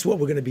 And that's what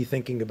we're going to be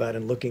thinking about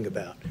and looking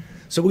about.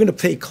 So we're going to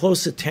pay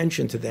close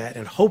attention to that,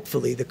 and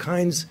hopefully the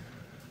kinds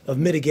of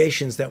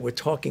mitigations that we're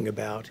talking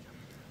about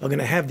are going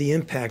to have the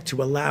impact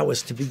to allow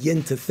us to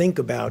begin to think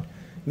about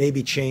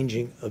maybe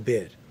changing a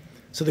bit.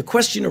 So the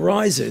question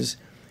arises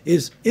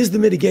is the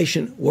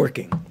mitigation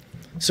working?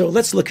 So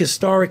let's look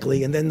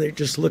historically and then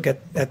just look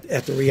at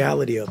the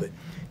reality of it.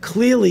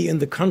 Clearly in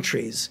the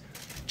countries,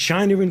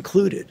 China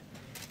included,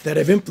 that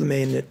have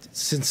implemented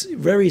since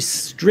very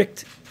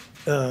strict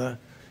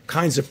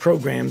kinds of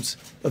programs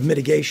of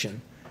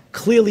mitigation,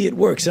 clearly it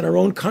works. In our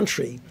own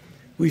country,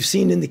 we've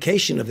seen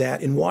indication of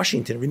that in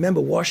Washington.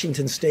 Remember,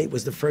 Washington State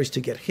was the first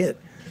to get hit,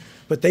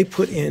 but they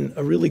put in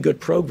a really good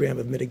program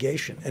of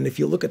mitigation. And if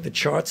you look at the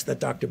charts that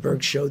Dr.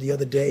 Birx showed the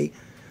other day,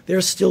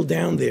 they're still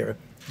down there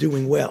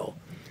doing well.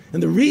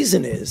 And the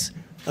reason is,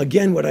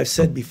 again, what I've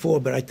said before,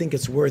 but I think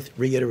it's worth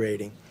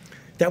reiterating,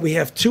 that we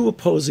have two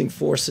opposing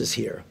forces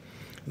here.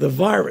 The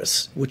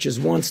virus, which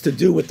wants to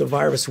do what the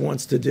virus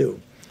wants to do.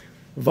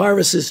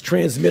 Viruses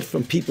transmit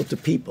from people to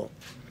people.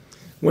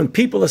 When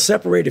people are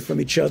separated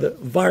from each other,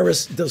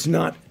 virus does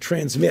not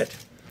transmit.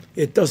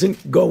 It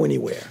doesn't go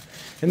anywhere.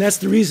 And that's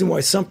the reason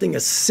why something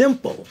as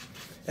simple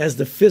as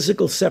the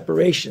physical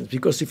separations,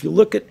 because if you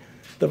look at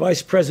the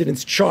Vice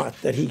President's chart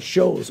that he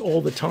shows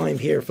all the time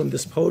here from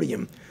this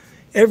podium,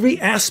 every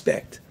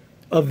aspect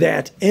of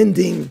that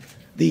ending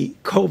the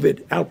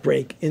COVID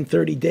outbreak in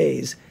 30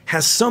 days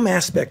has some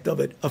aspect of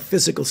it of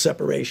physical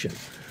separation,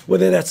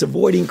 whether that's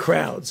avoiding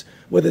crowds,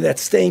 whether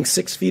that's staying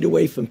 6 feet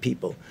away from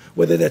people,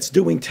 whether that's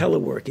doing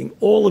teleworking.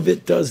 All of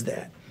it does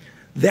that.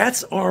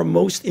 That's our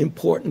most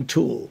important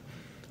tool.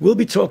 We'll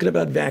be talking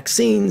about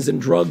vaccines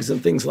and drugs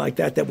and things like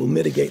that that will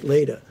mitigate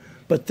later.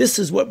 But this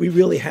is what we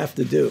really have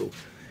to do.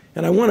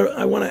 And I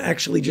want to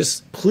actually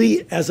just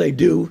plead, as I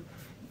do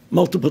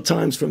multiple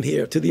times from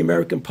here, to the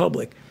American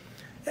public.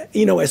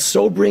 You know, as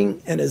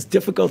sobering and as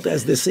difficult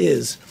as this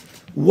is,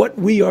 what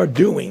we are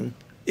doing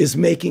is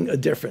making a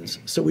difference.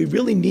 So we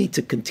really need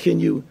to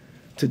continue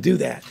to do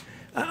that.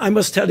 I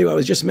must tell you, I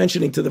was just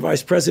mentioning to the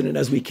Vice President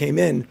as we came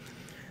in,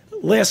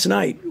 last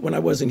night when I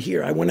wasn't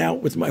here, I went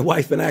out with my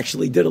wife and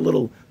actually did a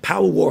little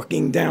power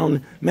walking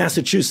down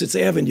Massachusetts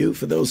Avenue.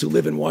 For those who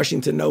live in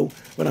Washington know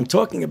what I'm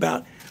talking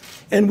about.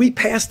 And we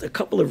passed a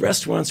couple of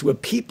restaurants where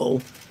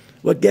people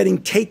were getting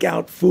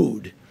takeout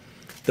food.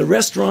 The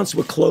restaurants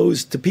were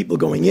closed to people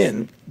going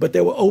in, but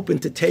they were open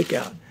to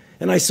takeout.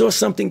 And I saw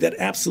something that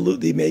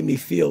absolutely made me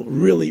feel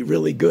really,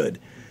 really good.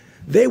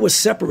 They were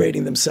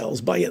separating themselves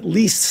by at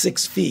least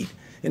 6 feet.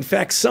 In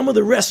fact, some of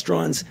the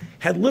restaurants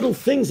had little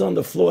things on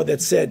the floor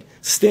that said,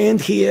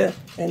 stand here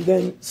and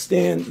then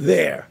stand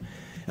there.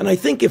 And I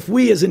think if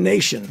we as a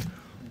nation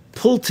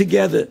pull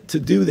together to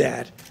do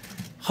that,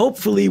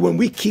 hopefully when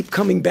we keep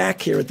coming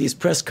back here at these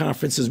press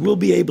conferences, we'll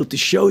be able to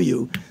show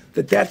you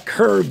that that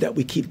curve that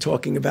we keep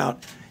talking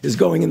about is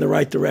going in the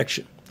right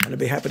direction. And I'd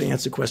be happy to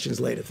answer questions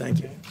later.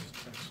 Thank you.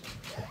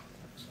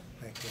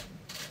 Thank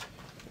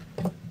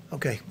you.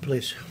 Okay,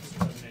 please.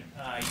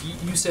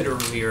 You said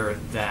earlier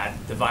that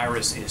the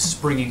virus is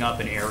springing up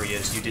in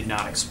areas you did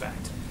not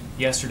expect.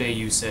 Yesterday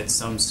you said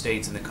some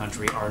states in the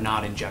country are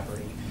not in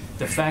jeopardy.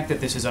 The fact that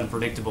this is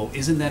unpredictable,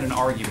 isn't that an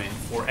argument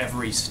for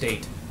every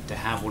state to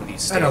have one of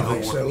these stay-at-home I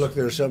don't think so. Look,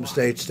 there are some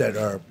states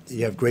that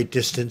you have great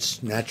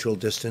distance, natural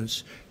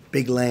distance,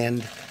 big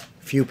land,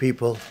 few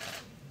people,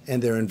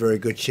 and they're in very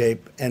good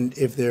shape. And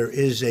if there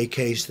is a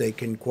case, they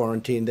can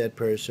quarantine that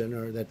person,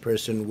 or that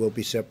person will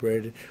be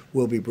separated,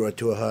 will be brought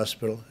to a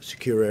hospital, a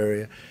secure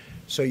area.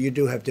 So you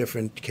do have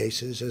different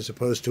cases as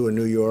opposed to a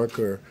New York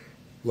or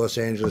Los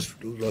Angeles.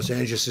 Los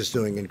Angeles is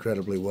doing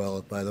incredibly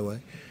well, by the way.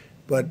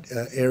 But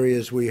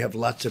areas where you have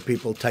lots of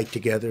people tight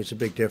together, it's a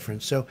big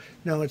difference. So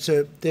no,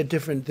 they're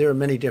different. There are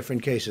many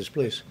different cases.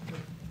 Please.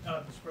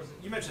 Mr.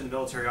 President, you mentioned the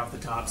military off the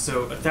top.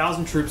 So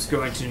 1,000 troops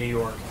going to New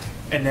York,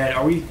 and then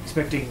are we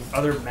expecting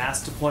other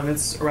mass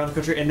deployments around the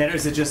country? And then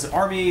is it just the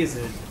Army? Is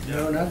it?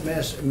 No, not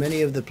mass.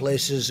 Many of the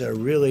places are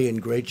really in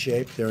great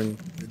shape.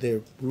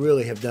 They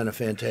really have done a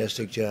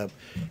fantastic job,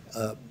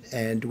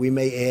 and we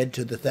may add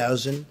to the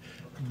 1,000,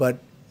 but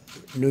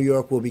New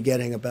York will be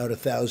getting about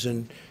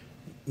 1,000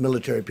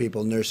 military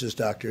people, nurses,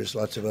 doctors,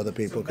 lots of other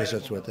people, because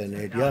that's what they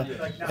need. Yeah,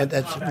 and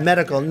that's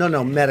medical.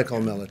 No, medical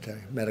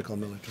military.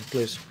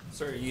 Please.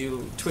 Sir,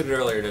 you tweeted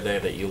earlier today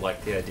that you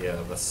liked the idea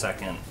of a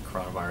second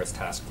coronavirus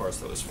task force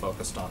that was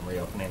focused on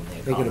reopening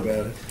the economy.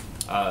 Thinking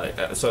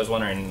about it. So I was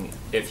wondering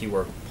if you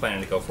were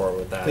planning to go forward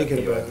with that.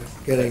 Thinking about it.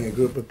 Getting a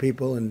group of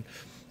people, and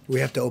we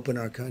have to open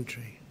our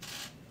country.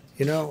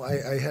 You know,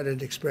 I had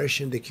an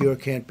expression: the cure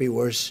can't be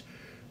worse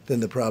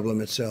than the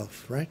problem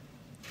itself. Right?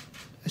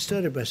 I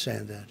started by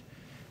saying that.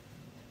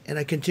 And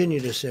I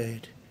continue to say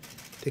it.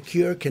 The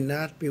cure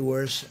cannot be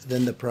worse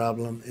than the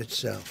problem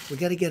itself. We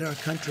got to get our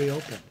country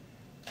open.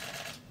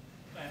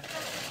 In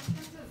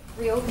terms of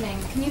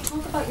reopening, can you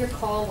talk about your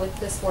call with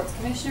the sports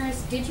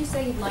commissioners? Did you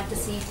say you'd like to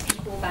see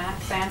people back,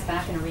 fans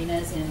back in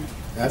arenas in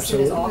as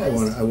soon as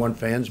August? I want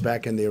fans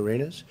back in the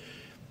arenas.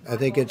 I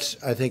think it's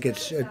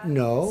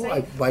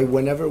by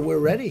whenever we're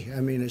ready.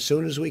 I mean, as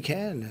soon as we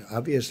can,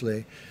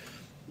 obviously.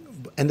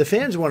 And the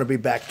fans want to be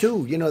back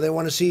too. You know, they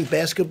want to see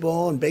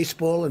basketball and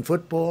baseball and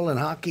football and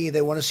hockey.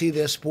 They want to see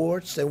their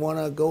sports. They want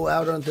to go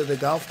out onto the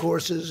golf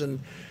courses and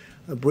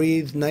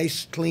breathe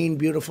nice, clean,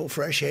 beautiful,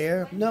 fresh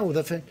air. No,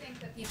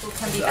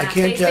 I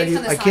can't tell you.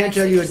 I can't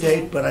tell you a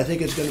date, but I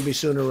think it's going to be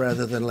sooner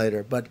rather than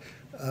later. But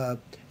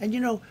and you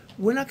know,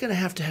 we're not going to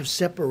have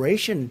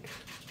separation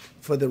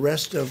for the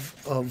rest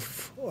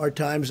of our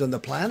times on the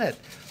planet.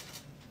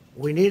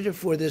 We need it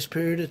for this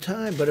period of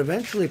time, but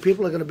eventually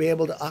people are going to be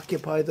able to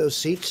occupy those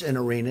seats in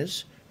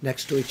arenas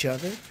next to each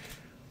other,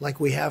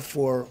 like we have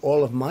for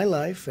all of my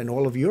life and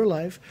all of your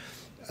life.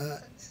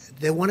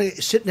 They want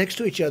to sit next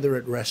to each other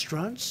at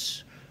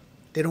restaurants.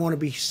 They don't want to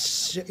be,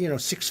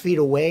 6 feet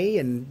away.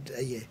 And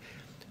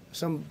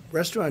some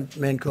restaurant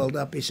man called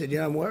up. He said,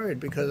 I'm worried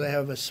because I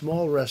have a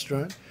small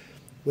restaurant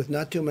with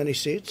not too many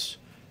seats.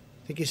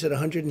 I think he said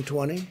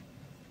 120.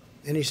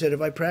 And he said, if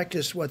I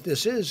practice what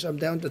this is, I'm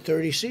down to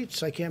 30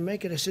 seats. I can't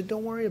make it. I said,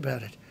 don't worry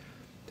about it.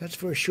 That's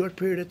for a short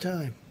period of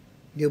time.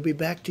 You'll be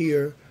back to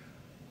your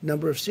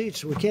number of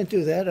seats. We can't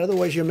do that.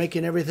 Otherwise, you're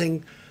making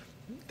everything.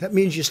 That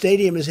means your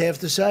stadium is half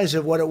the size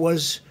of what it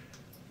was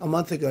a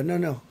month ago.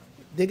 No.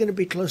 They're going to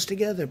be close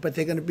together, but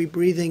they're going to be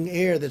breathing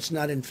air that's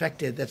not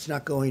infected, that's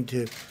not going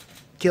to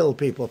kill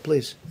people.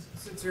 Please.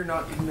 Since you're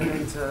not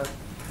committing to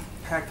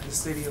pack the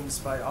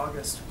stadiums by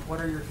August,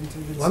 what are your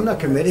contingency Well, I'm not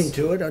committing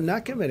to it. I'm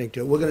not committing to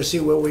it. We're going to see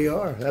where we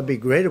are. That'd be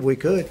great if we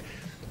could.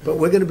 But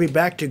we're going to be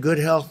back to good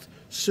health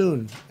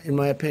soon, in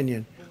my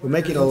opinion. We're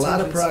making a lot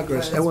of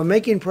progress. And we're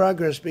making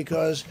progress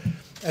because,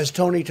 as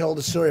Tony told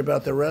the story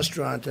about the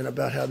restaurant and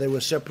about how they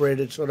were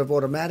separated sort of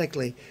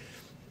automatically,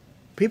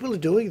 people are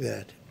doing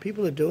that.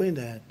 People are doing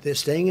that. They're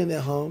staying in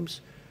their homes.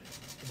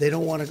 They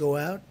don't want to go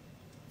out.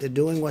 They're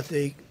doing what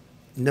they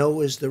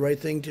know is the right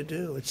thing to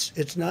do.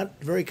 It's not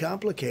very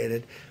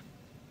complicated.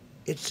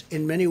 It's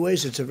in many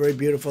ways it's a very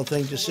beautiful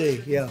thing to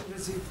see. Yeah.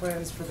 Contingency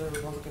plans for the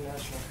Republican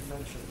National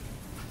Convention?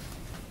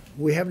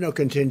 We have no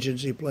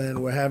contingency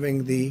plan. We're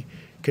having the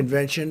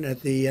convention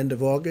at the end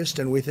of August,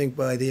 and we think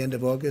by the end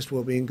of August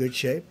we'll be in good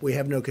shape. We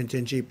have no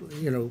contingency.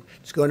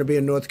 It's going to be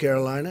in North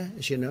Carolina,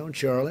 as you know, in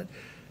Charlotte,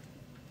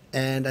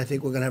 and I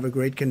think we're going to have a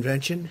gregreat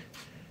convention.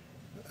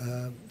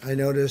 I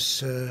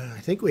notice. I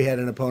think we had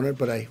an opponent,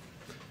 but I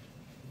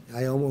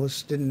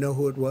almost didn't know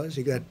who it was.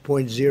 He got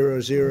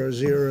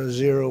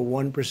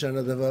 0.00001%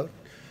 of the vote.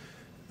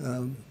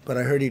 But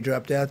I heard he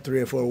dropped out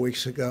 3 or 4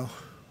 weeks ago.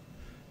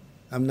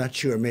 I'm not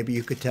sure. Maybe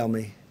you could tell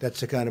me.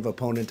 That's the kind of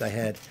opponent I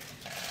had.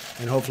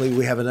 And hopefully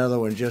we have another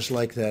one just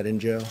like that in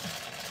Joe.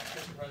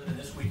 Mr. President,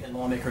 this weekend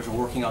lawmakers are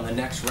working on the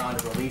next round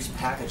of relief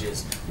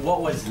packages.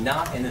 What was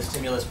not in the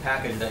stimulus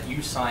package that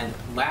you signed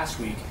last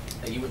week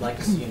that you would like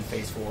to see in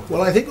phase 4?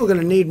 Well, I think we're going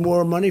to need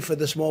more money for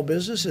the small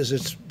businesses.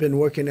 It's been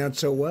working out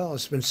so well.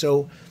 It's been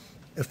so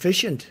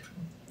efficient.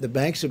 The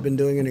banks have been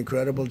doing an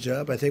incredible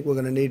job. I think we're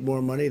going to need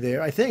more money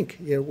there. I think.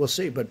 We'll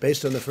see. But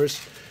based on the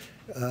first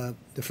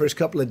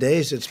couple of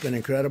days, it's been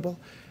incredible.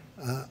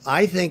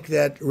 I think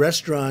that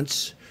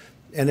restaurants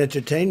and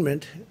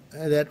entertainment,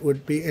 that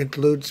would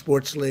include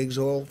sports leagues,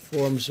 all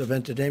forms of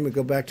entertainment,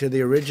 go back to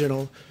the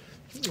original,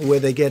 where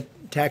they get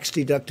tax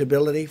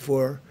deductibility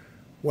for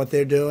what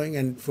they're doing,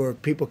 and for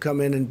people come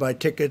in and buy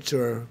tickets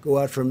or go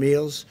out for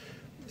meals,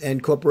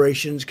 and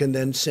corporations can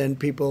then send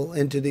people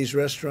into these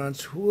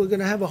restaurants who are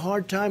going to have a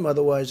hard time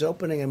otherwise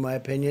opening, in my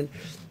opinion,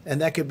 and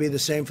that could be the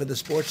same for the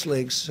sports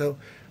leagues. So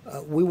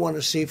we want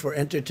to see for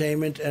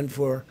entertainment and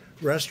for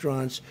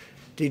restaurants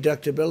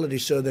deductibility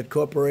so that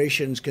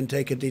corporations can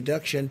take a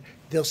deduction.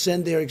 They'll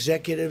send their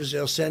executives,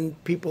 they'll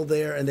send people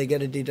there, and they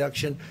get a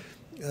deduction.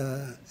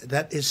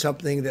 That is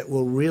something that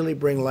will really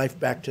bring life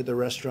back to the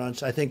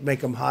restaurants. I think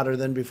make them hotter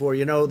than before.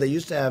 They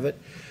used to have it.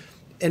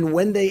 And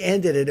when they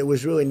ended it, it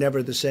was really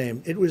never the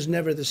same. It was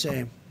never the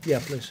same. Yeah,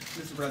 please.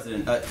 Mr.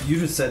 President, you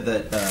just said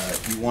that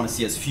you want to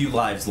see as few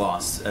lives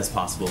lost as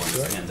possible in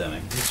this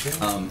pandemic. That's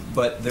right.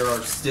 But there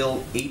are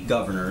still 8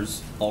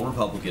 governors, all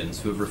Republicans,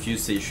 who have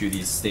refused to issue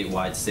these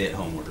statewide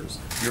stay-at-home orders.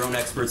 Your own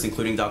experts,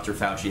 including Dr.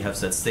 Fauci, have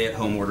said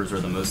stay-at-home orders are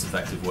the most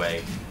effective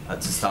way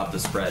to stop the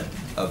spread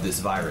of this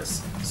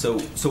virus. So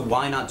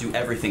why not do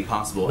everything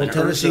possible and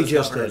urge those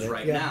governors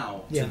right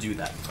now to do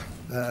that?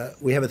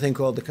 We have a thing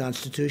called the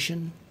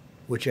Constitution,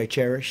 which I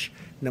cherish,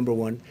 number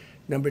one.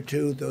 Number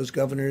two, those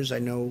governors, I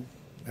know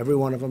every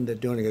one of them, they're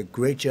doing a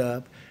great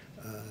job.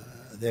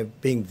 They're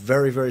being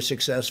very, very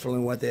successful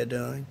in what they're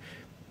doing.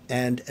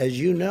 And as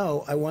you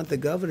know, I want the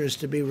governors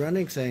to be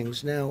running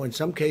things. Now, in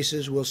some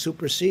cases, we'll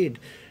supersede.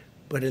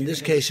 But in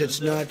this case, it's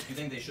not. Do you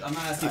think they should? I'm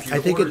not asking if you I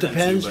think it order them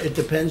depends. to, It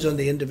depends on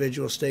the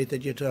individual state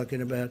that you're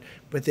talking about.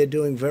 But they're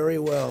doing very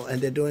well, and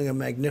they're doing a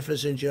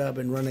magnificent job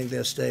in running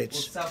their Well,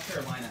 states. South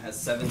Carolina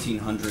has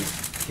 1,700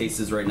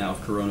 cases right now of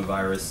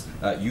coronavirus.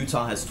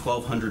 Utah has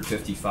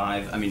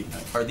 1,255. I mean,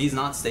 are these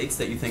not states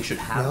that you think should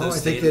have No, those I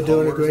think stay-at-home they're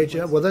doing a orders in great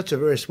place? job. Well, that's a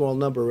very small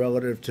number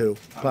relative to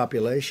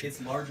population.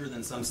 It's larger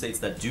than some states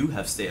that do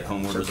have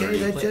stay-at-home orders Okay,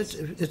 already in place.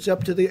 it's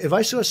up to the. If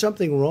I saw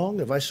something wrong,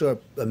 if I saw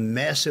a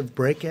massive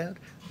breakout,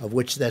 of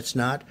which that's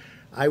not,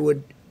 I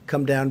would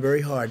come down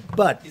very hard.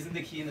 But Isn't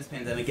the key in this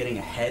pandemic getting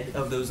ahead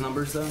of those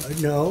numbers, though?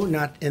 no,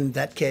 not in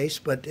that case,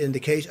 but in the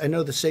case, I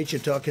know the states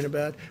you're talking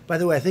about. By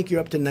the way, I think you're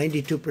up to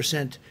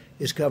 92%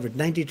 is covered.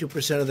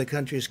 92% of the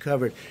country is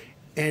covered.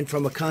 And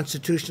from a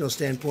constitutional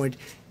standpoint,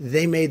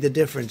 they made the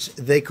difference.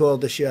 They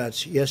called the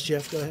shots. Yes,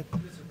 Jeff, go ahead.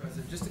 Mr.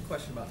 President, just a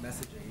question about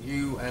messaging.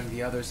 You and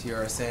the others here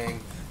are saying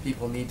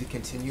people need to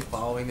continue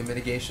following the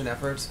mitigation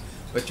efforts,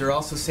 but you're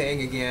also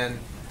saying again,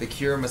 the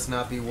cure must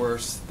not be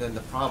worse than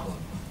the problem.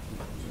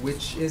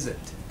 Which is it?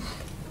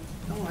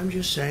 No, I'm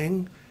just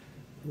saying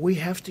we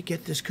have to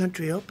get this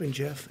country open,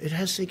 Jeff. It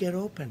has to get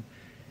open.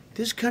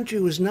 This country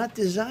was not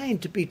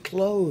designed to be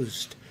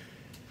closed.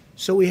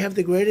 So we have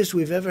the greatest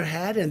we've ever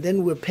had, and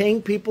then we're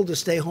paying people to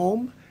stay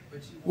home?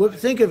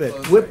 Think of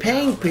it. We're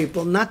paying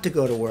people not to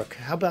go to work.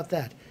 How about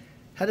that?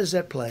 How does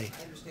that play?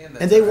 I understand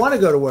that. And they want to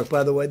go to work,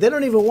 by the way. They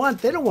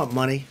don't want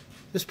money.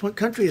 This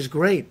country is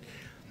great.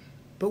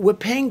 But we're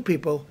paying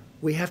people.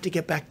 We have to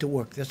get back to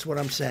work. That's what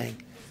I'm saying.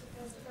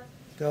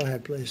 Go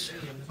ahead, please.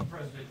 Mr.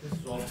 President, this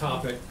is off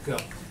topic.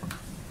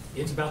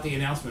 It's about the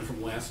announcement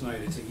from last night.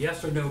 It's a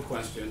yes or no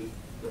question.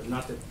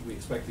 Not that we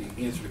expect the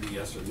answer to be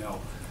yes or no.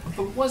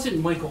 But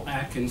wasn't Michael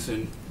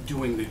Atkinson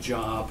doing the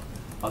job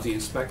of the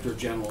Inspector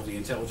General of the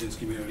intelligence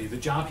community, the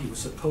job he was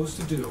supposed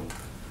to do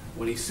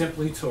when he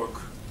simply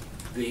took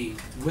the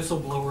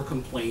whistleblower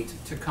complaint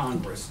to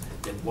Congress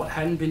that what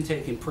hadn't been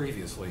taken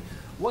previously?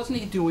 Wasn't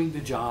he doing the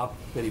job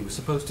that he was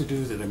supposed to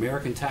do, that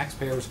American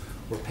taxpayers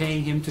were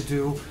paying him to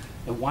do?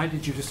 And why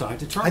did you decide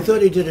to terminate? I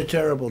thought he did a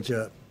terrible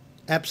job.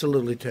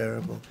 Absolutely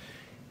terrible.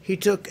 He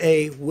took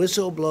a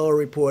whistleblower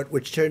report,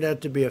 which turned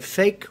out to be a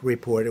fake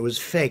report. It was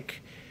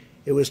fake.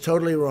 It was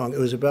totally wrong. It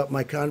was about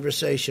my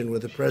conversation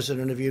with the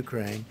president of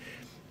Ukraine.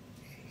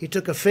 He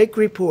took a fake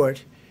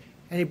report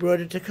and he brought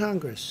it to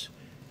Congress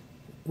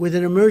with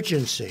an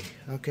emergency,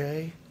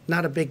 okay?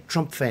 Not a big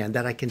Trump fan,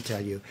 that I can tell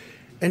you.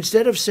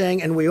 Instead of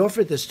saying, and we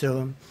offered this to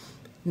him,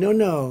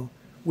 no,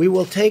 we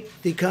will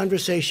take the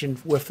conversation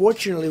where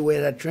fortunately we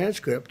had a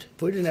transcript.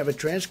 If we didn't have a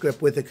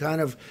transcript with the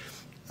kind of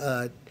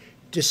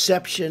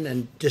deception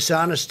and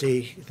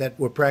dishonesty that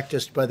were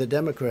practiced by the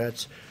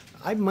Democrats,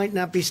 I might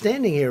not be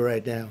standing here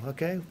right now,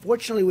 okay?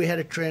 Fortunately, we had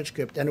a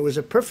transcript, and it was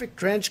a perfect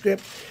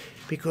transcript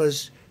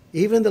because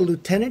even the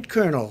lieutenant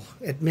colonel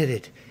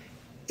admitted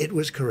it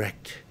was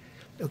correct.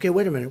 Okay,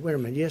 wait a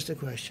minute, you asked a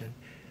question.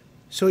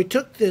 So he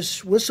took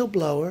this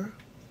whistleblower,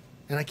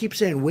 and I keep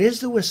saying, where's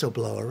the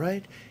whistleblower,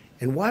 right?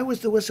 And why was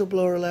the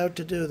whistleblower allowed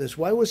to do this?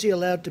 Why was he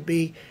allowed to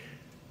be,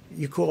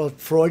 you call it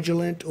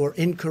fraudulent or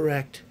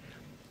incorrect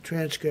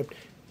transcript?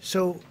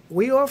 So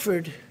we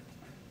offered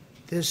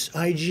this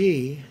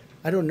IG,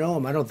 I don't know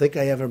him, I don't think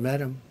I ever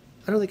met him.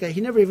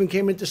 He never even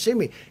came in to see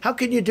me. How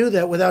can you do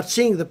that without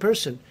seeing the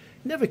person?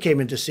 He never came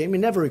in to see me,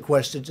 never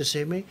requested to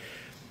see me.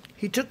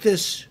 He took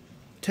this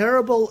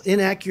terrible,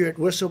 inaccurate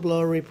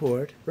whistleblower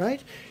report,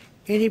 right?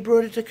 And he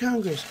brought it to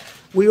Congress.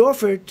 We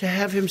offered to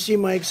have him see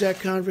my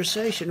exact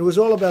conversation. It was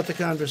all about the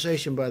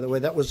conversation, by the way.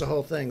 That was the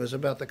whole thing. It was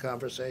about the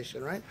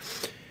conversation, right?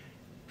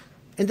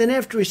 And then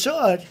after he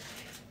saw it,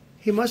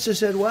 he must have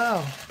said,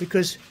 wow,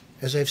 because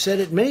as I've said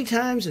it many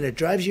times, and it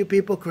drives you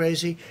people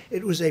crazy,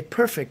 it was a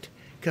perfect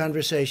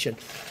conversation.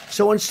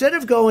 So instead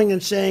of going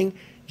and saying,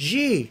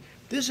 gee,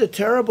 this is a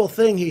terrible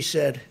thing he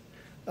said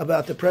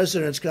about the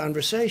president's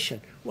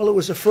conversation. Well, it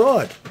was a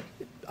fraud.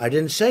 I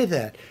didn't say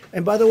that.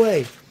 And by the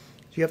way,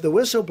 you have the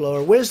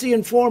whistleblower. Where's the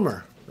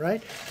informer,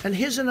 right? And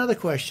here's another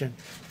question.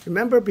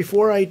 Remember,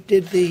 before I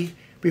gave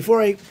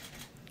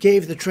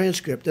the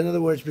transcript, in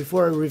other words,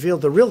 before I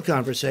revealed the real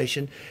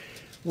conversation,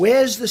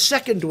 where's the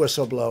second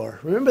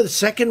whistleblower? Remember the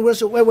second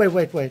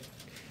wait.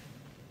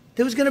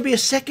 There was going to be a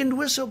second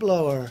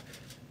whistleblower.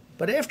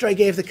 But after I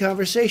gave the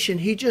conversation,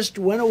 he just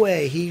went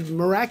away. He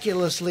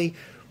miraculously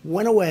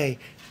went away.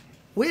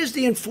 Where's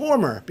the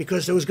informer?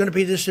 Because there was going to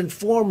be this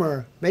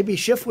informer. Maybe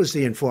Schiff was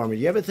the informer.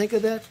 You ever think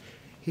of that?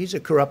 He's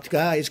a corrupt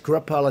guy. He's a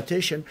corrupt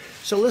politician.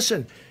 So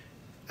listen,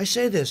 I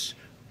say this.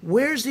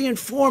 Where's the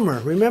informer?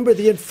 Remember,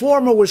 the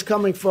informer was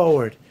coming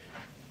forward.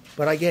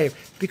 But I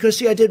gave. Because,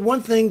 see, I did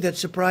one thing that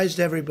surprised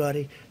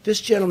everybody.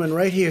 This gentleman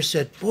right here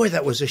said, boy,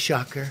 that was a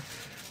shocker.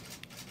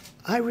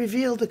 I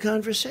revealed the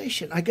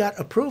conversation. I got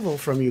approval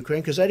from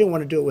Ukraine because I didn't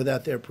want to do it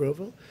without their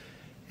approval.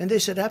 And they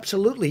said,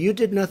 absolutely, you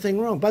did nothing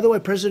wrong. By the way,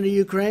 President of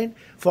Ukraine,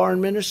 foreign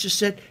minister,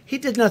 said he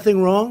did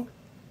nothing wrong.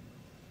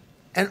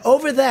 And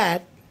over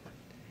that,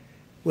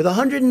 with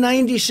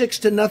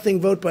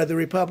 196-0 vote by the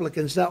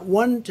Republicans, not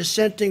one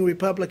dissenting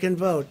Republican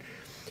vote,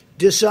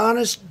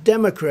 dishonest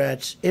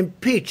Democrats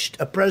impeached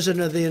a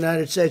president of the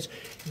United States.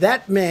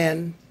 That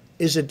man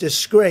is a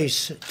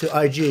disgrace to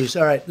IGs.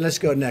 All right, let's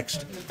go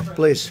next,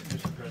 please.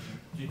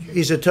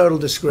 He's a total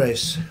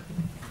disgrace.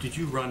 Did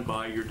you run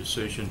by your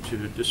decision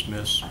to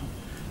dismiss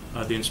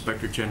the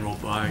Inspector General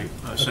by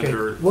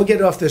Senator? We'll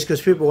get off this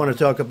because people want to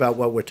talk about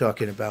what we're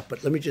talking about.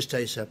 But let me just tell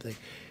you something.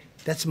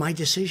 That's my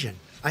decision.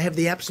 I have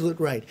the absolute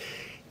right.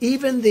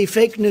 Even the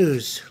fake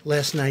news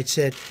last night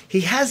said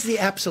he has the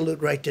absolute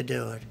right to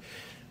do it.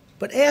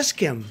 But ask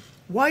him,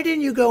 Why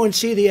didn't you go and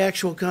see the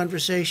actual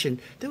conversation?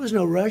 There was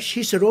no rush.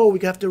 He said, oh, we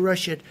have to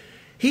rush it.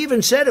 He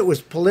even said it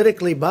was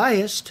politically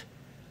biased.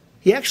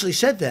 He actually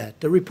said that.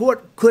 The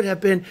report could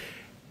have been,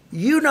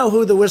 you know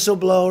who the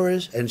whistleblower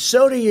is, and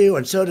so do you,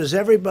 and so does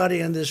everybody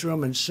in this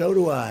room, and so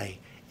do I.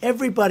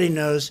 Everybody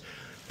knows,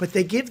 but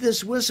they give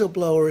this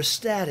whistleblower a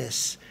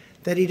status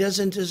that he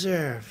doesn't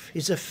deserve.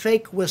 He's a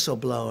fake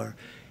whistleblower.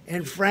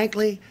 And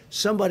frankly,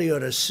 somebody ought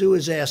to sue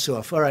his ass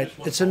off. All right,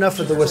 it's enough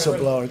of the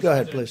whistleblower. Go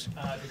ahead, please.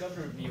 The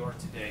governor of New York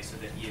today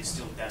said that he is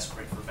still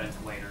desperate for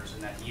ventilators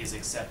and that he has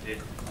accepted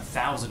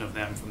 1,000 of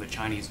them from the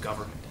Chinese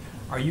government.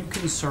 Are you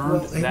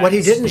concerned that what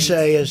he didn't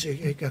say is,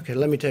 okay,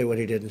 let me tell you what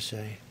he didn't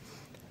say.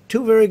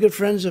 Two very good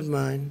friends of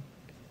mine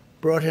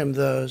brought him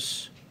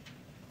those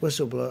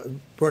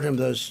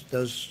ventilators,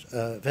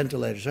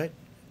 right?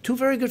 Two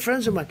very good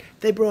friends of mine.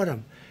 They brought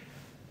them.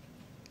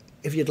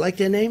 If you'd like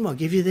their name, I'll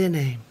give you their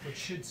name. But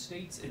should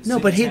states No,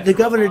 but the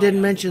governor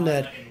didn't mention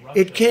that.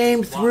 It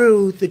came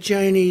through the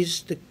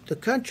Chinese, the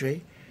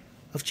country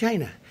of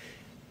China.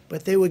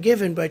 But they were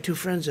given by two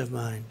friends of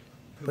mine.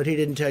 But he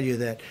didn't tell you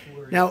that.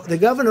 Now, the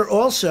governor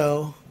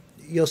also,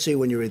 you'll see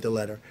when you read the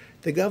letter,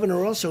 the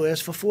governor also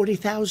asked for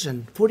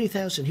 40,000.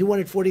 40,000. He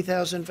wanted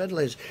 40,000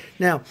 ventilators.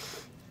 Now,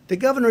 the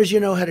governor, as you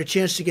know, had a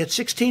chance to get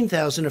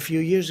 16,000 a few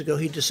years ago.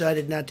 He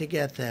decided not to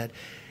get that.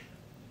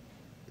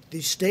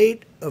 The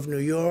state of New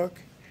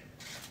York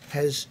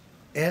has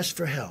asked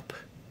for help.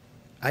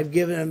 I've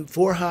given them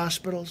 4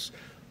 hospitals,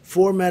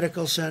 4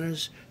 medical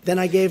centers. Then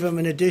I gave them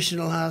an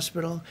additional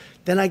hospital.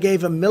 Then I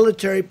gave them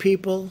military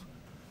people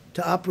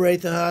to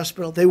operate the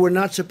hospital. They were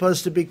not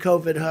supposed to be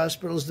COVID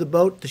hospitals.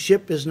 The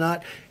ship is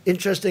not.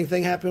 Interesting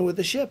thing happened with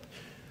the ship.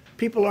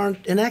 People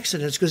aren't in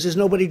accidents because there's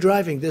nobody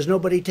driving. There's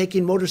nobody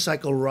taking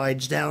motorcycle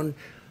rides down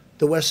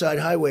the West Side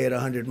Highway at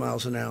 100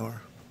 miles an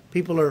hour.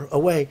 People are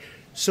away.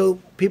 So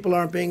people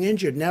aren't being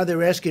injured. Now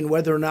they're asking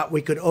whether or not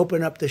we could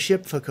open up the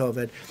ship for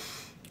COVID.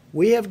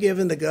 We have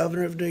given the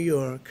governor of New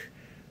York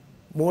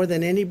more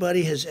than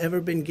anybody has ever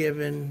been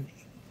given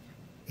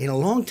in a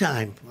long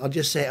time. I'll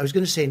just say, I was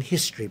going to say in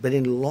history, but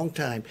in a long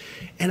time.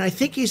 And I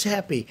think he's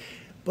happy.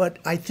 But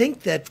I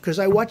think that, because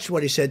I watched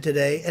what he said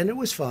today, and it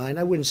was fine.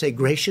 I wouldn't say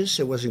gracious.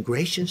 It wasn't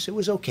gracious. It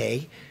was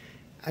okay.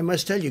 I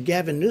must tell you,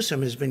 Gavin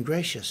Newsom has been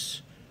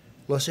gracious.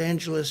 Los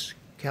Angeles,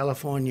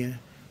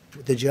 California,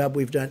 the job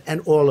we've done,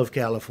 and all of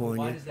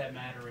California. Why does that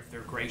matter if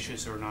they're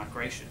gracious or not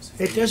gracious?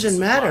 It doesn't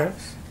matter.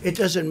 It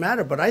doesn't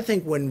matter. But I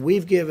think when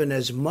we've given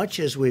as much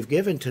as we've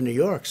given to New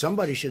York,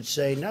 somebody should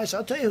say nice.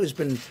 I'll tell you who's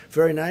been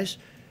very nice.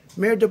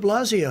 Mayor de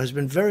Blasio has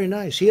been very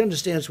nice. He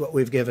understands what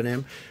we've given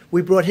him.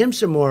 We brought him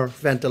some more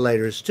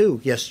ventilators,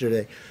 too,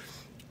 yesterday.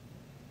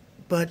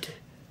 But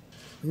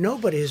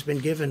nobody has been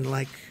given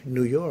like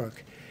New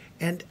York.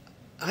 And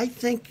I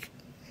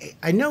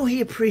know he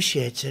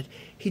appreciates it.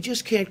 He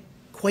just can't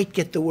quite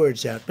get the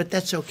words out, but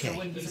that's okay. So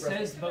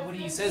when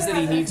he says that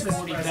he needs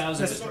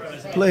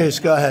 40,000, Please,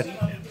 go ahead.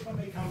 Let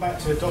me come back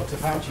to Dr.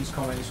 Fauci's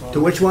comments on...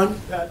 To which one?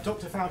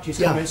 Dr.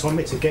 Fauci's comments on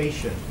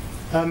mitigation.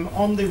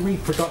 On the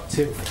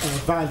reproductive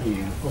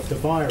value of the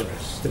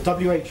virus, the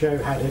WHO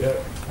had it at,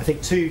 I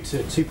think, 2 to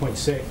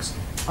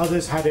 2.6.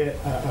 Others had it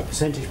a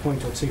percentage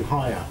point or 2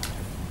 higher.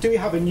 Do we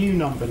have a new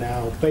number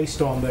now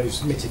based on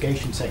those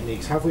mitigation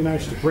techniques? Have we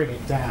managed to bring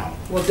it down?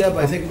 Well, Deb,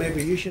 I think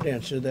maybe you should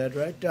answer that,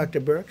 right?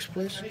 Dr. Birx,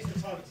 please.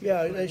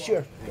 Yeah,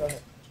 sure. Go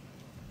ahead.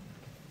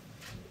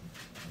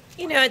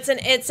 You know, it's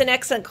an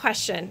excellent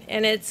question,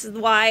 and it's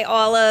why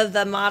all of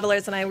the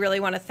modelers, and I really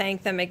want to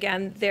thank them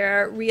again,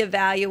 they're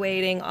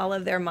reevaluating all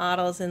of their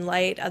models in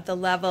light of the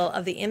level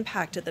of the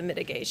impact of the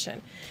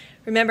mitigation.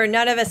 Remember,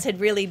 none of us had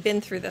really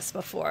been through this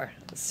before.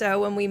 So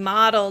when we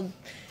modeled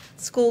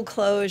school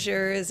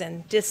closures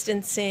and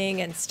distancing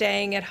and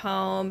staying at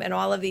home and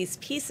all of these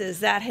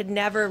pieces, that had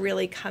never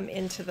really come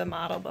into the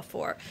model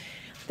before.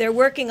 They're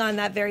working on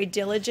that very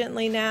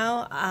diligently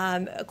now.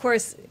 Of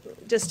course,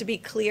 just to be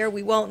clear,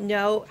 we won't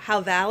know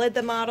how valid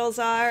the models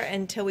are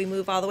until we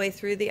move all the way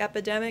through the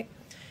epidemic.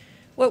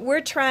 What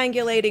we're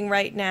triangulating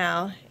right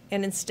now,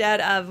 and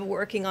instead of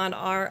working on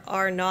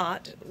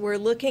R0, we're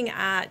looking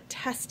at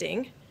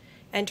testing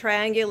and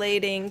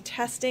triangulating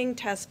testing,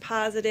 test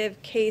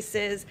positive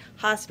cases,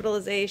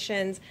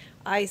 hospitalizations,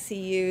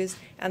 ICUs,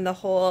 and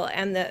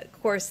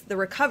of course, the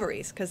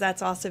recoveries, because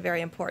that's also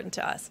very important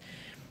to us.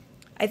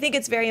 I think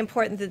it's very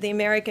important that the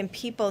American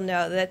people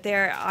know that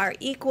there are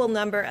equal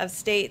number of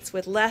states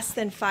with less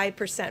than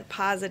 5%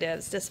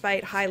 positives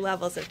despite high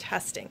levels of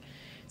testing.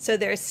 So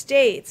there are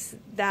states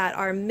that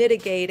are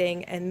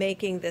mitigating and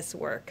making this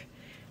work.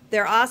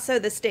 There are also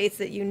the states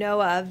that you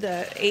know of,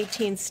 the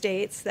 18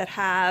 states that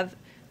have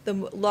the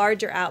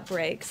larger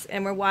outbreaks,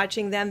 and we're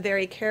watching them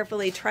very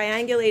carefully,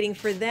 triangulating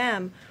for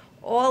them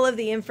all of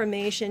the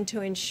information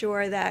to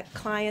ensure that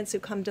clients who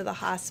come to the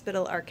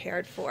hospital are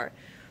cared for.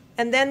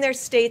 And then there's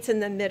states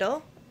in the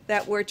middle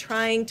that we're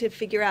trying to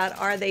figure out,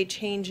 are they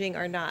changing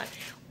or not?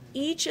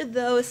 Each of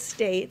those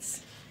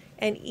states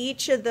And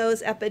each of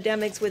those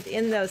epidemics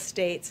within those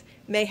states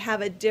may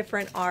have a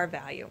different R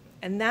value.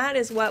 And that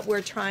is what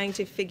we're trying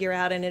to figure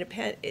out. And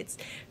it's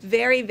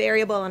very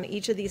variable on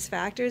each of these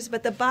factors.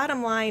 But the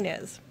bottom line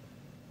is,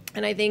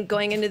 and I think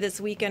going into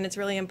this weekend, it's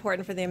really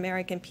important for the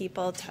American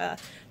people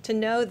to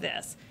know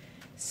this.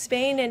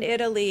 Spain and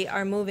Italy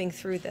are moving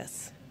through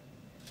this.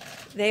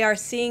 They are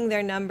seeing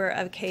their number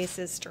of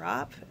cases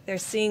drop. They're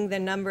seeing the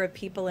number of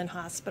people in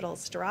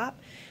hospitals drop.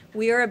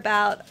 We are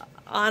about,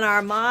 on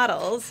our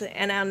models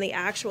and on the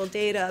actual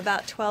data,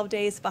 about 12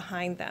 days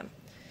behind them.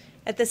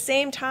 At the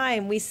same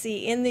time, we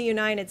see in the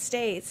United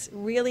States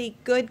really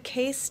good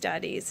case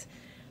studies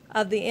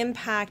of the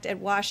impact at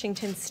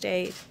Washington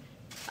State,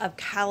 of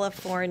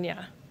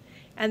California,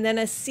 and then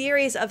a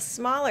series of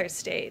smaller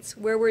states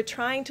where we're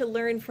trying to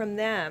learn from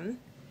them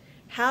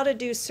how to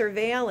do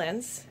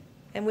surveillance.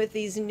 And with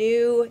these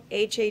new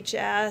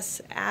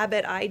HHS,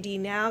 Abbott ID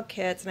Now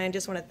kits, and I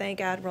just want to thank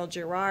Admiral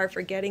Giroir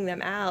for getting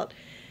them out,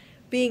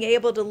 being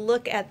able to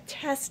look at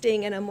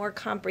testing in a more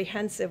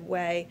comprehensive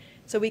way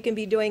so we can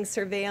be doing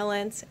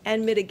surveillance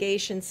and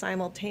mitigation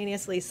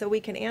simultaneously so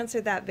we can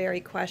answer that very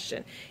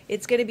question.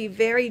 It's going to be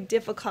very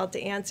difficult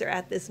to answer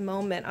at this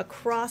moment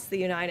across the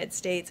United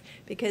States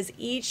because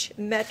each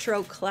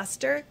metro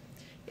cluster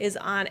is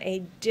on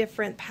a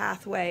different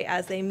pathway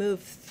as they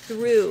move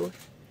through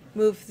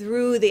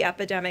the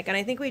epidemic. And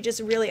I think we just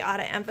really ought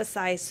to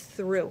emphasize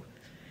through,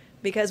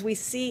 because we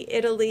see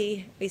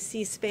Italy, we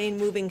see Spain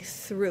moving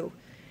through,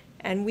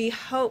 and we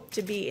hope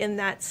to be in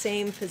that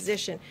same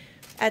position.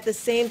 At the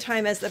same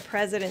time, as the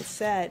president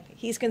said,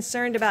 he's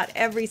concerned about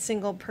every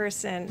single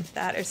person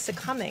that is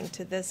succumbing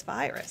to this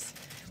virus.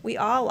 We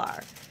all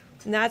are.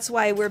 And that's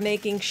why we're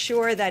making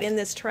sure that in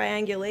this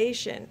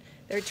triangulation,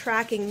 they're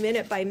tracking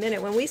minute by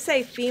minute. When we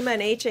say FEMA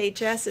and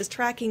HHS is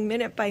tracking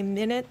minute by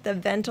minute the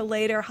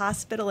ventilator,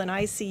 hospital, and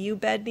ICU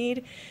bed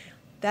need,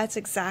 that's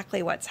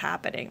exactly what's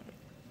happening.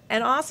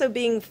 And also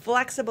being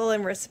flexible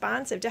and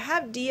responsive. To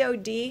have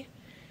DOD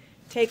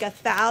take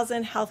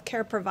 1,000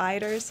 healthcare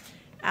providers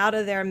out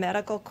of their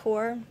medical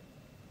corps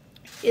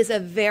is a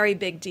very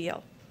big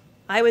deal.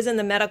 I was in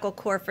the medical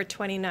corps for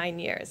 29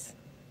 years.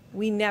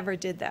 We never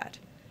did that.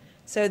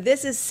 So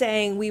this is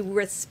saying we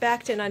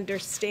respect and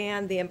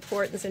understand the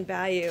importance and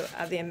value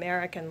of the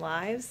American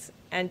lives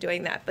and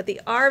doing that. But the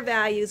R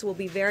values will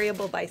be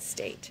variable by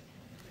state.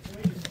 Can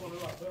we just follow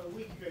up? A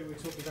week ago we were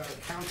talking about a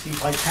county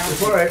by county.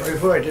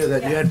 Before I do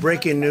that, you had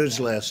breaking news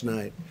last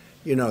night.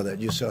 You know that,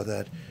 you saw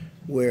that,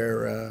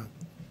 where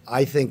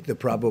I think the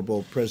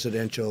probable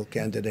presidential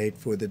candidate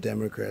for the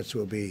Democrats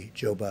will be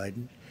Joe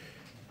Biden.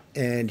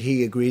 And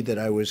he agreed that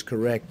I was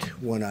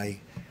correct when I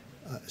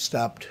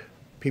stopped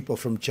people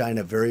from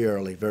China very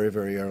early, very,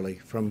 very early,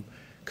 from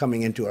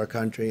coming into our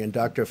country. And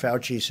Dr.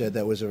 Fauci said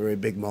that was a very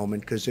big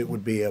moment because it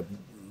would be a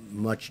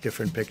much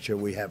different picture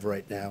we have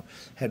right now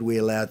had we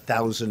allowed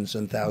thousands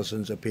and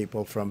thousands of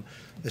people from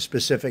a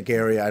specific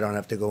area, I don't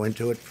have to go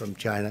into it, from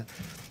China,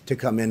 to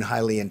come in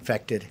highly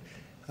infected.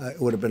 It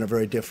would have been a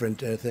very different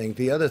thing.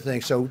 The other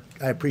thing, so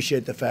I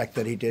appreciate the fact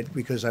that he did,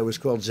 because I was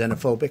called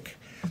xenophobic,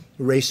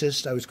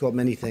 racist. I was called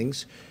many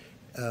things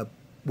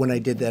when I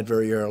did that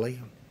very early.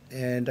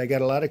 And I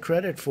got a lot of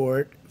credit for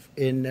it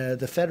in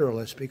the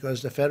Federalist,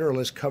 because the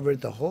Federalist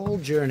covered the whole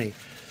journey.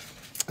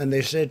 And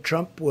they said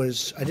Trump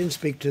was, I didn't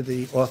speak to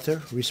the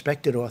author,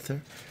 respected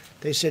author.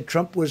 They said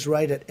Trump was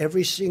right at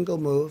every single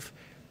move.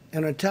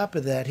 And on top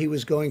of that, he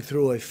was going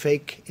through a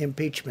fake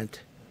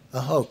impeachment,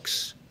 a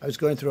hoax. I was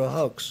going through a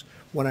hoax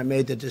when I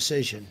made the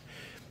decision.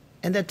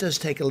 And that does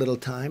take a little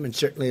time, and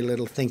certainly a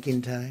little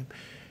thinking time.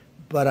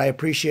 But I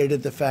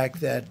appreciated the fact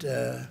that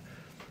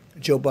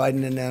Joe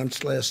Biden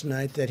announced last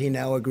night that he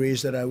now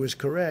agrees that I was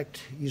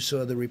correct. You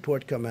saw the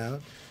report come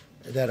out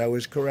that I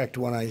was correct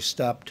when I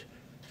stopped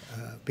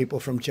people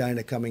from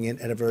China coming in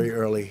at a very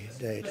early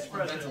date.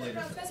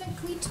 President,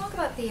 can we talk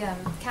about the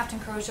Captain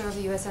Crozier of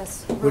the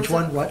USS Roosevelt? Which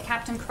one? What?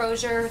 Captain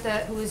Crozier,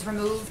 who was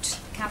removed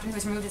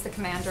as the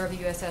commander of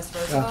the USS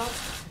Roosevelt.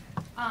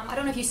 I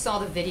don't know if you saw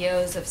the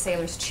videos of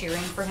sailors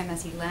cheering for him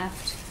as he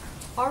left.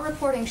 Our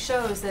reporting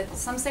shows that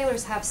some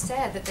sailors have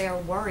said that they are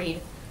worried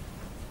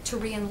to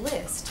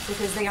re-enlist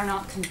because they are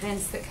not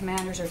convinced that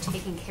commanders are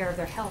taking care of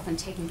their health and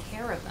taking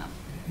care of them.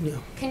 No.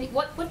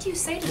 What do you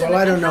say to them? Well,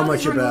 I don't know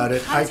much about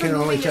it. I can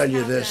only tell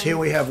you this. Here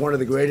we have one of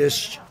the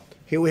greatest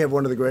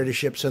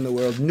ships in the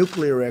world,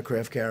 nuclear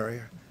aircraft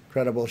carrier,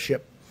 incredible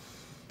ship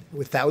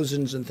with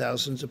thousands and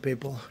thousands of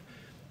people.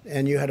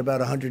 And you had about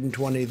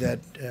 120 that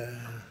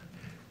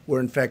were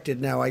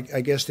infected. Now, I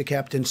guess the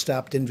captain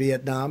stopped in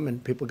Vietnam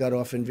and people got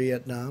off in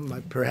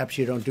Vietnam. Perhaps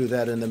you don't do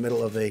that in the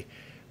middle of a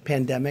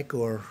pandemic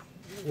or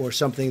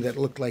something that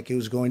looked like it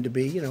was going to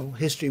be. You know,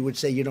 history would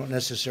say you don't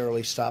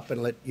necessarily stop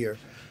and let your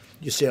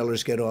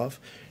sailors get off,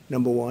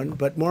 number one.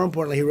 But more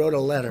importantly, he wrote a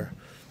letter.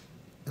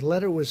 The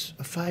letter was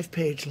a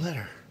 5-page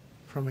letter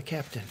from a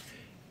captain.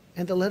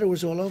 And the letter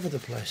was all over the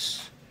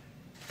place.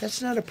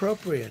 That's not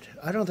appropriate.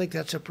 I don't think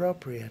that's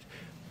appropriate.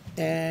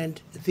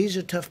 And these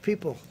are tough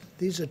people.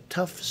 These are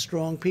tough,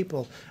 strong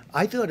people.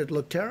 I thought it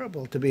looked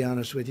terrible, to be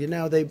honest with you.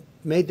 Now, they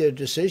made their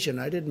decision.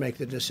 I didn't make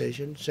the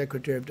decision.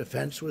 Secretary of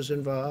Defense was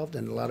involved,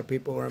 and a lot of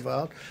people were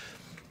involved.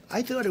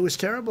 I thought it was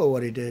terrible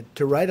what he did.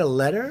 To write a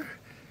letter?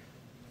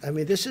 I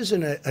mean, this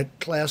isn't a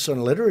class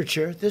on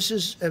literature. This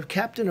is a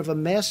captain of a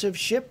massive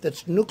ship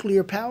that's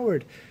nuclear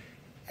powered.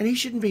 And he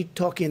shouldn't be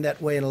talking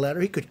that way in a letter.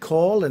 He could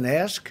call and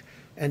ask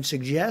and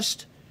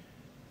suggest.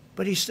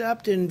 But he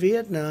stopped in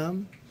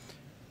Vietnam.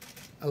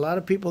 A lot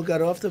of people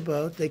got off the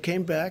boat. They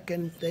came back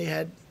and they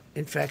had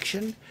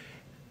infection.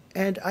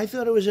 And I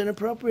thought it was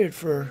inappropriate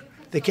for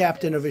the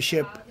captain of a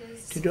ship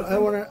to do.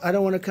 I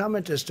don't want to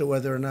comment as to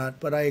whether or not,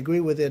 but I agree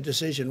with their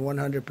decision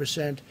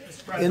 100%.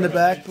 In the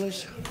back,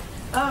 please.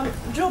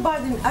 Joe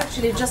Biden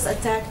actually just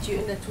attacked you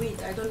in a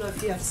tweet. I don't know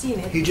if you have seen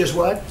it. He just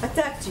what?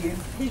 Attacked you.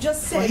 He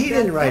just said. Well, he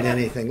didn't write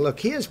anything.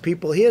 Look, he has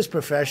people, he has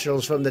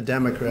professionals from the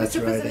Democrats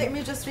Mr. President, writing. let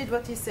me just read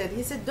what he said.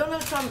 He said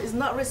Donald Trump is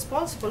not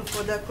responsible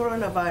for the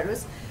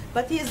coronavirus,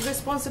 but he is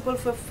responsible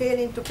for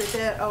failing to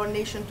prepare our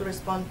nation to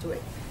respond to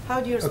it. How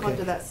do you respond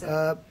to that,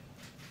 sir?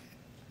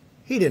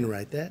 He didn't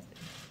write that.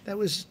 That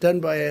was done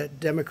by a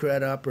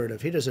Democrat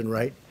operative. He doesn't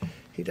write.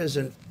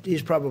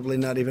 He's probably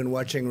not even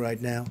watching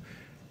right now.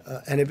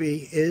 And if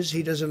he is,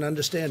 he doesn't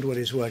understand what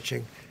he's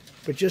watching.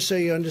 But just so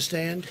you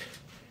understand,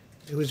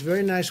 it was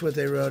very nice what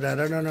they wrote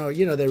out. I don't know,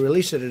 they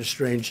released it at a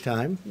strange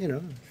time,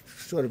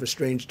 sort of a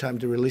strange time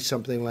to release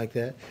something like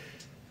that.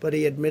 But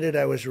he admitted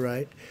I was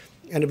right.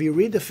 And if you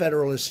read the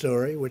Federalist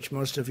story, which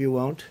most of you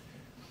won't,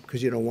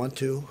 because you don't want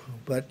to,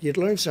 but you'd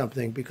learn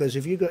something, because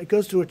if you go, it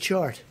goes through a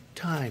chart,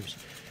 times.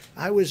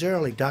 I was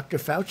early. Dr.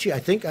 Fauci,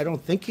 I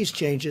don't think he's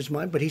changed his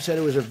mind, but he said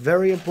it was a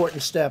very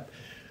important step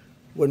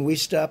when we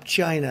stopped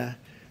China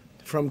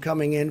from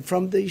coming in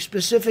from the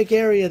specific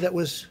area that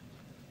was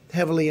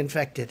heavily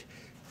infected.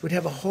 We'd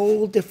have a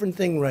whole different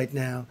thing right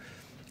now.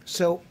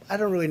 So I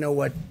don't really know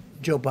what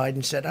Joe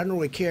Biden said. I don't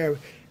really care.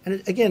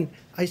 And again,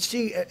 I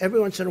see every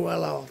once in a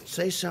while I'll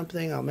say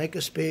something, I'll make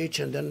a speech,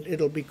 and then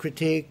it'll be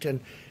critiqued, and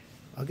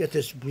I'll get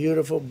this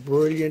beautiful,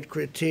 brilliant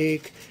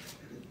critique.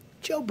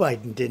 Joe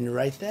Biden didn't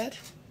write that.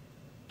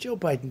 Joe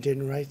Biden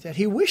didn't write that.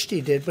 He wished he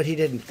did, but he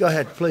didn't. Go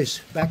ahead,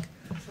 please. Back.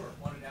 Sure.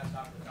 Wanted to ask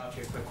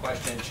Dr. Fauci a quick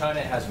question.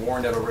 China has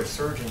warned of a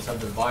resurgence of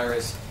the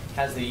virus.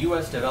 Has the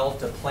U.S.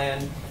 developed a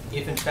plan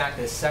if, in fact,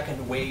 a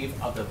second wave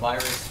of the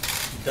virus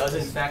does,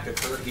 in fact,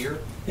 occur here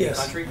in the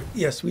country?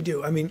 Yes, we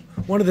do. I mean,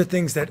 one of the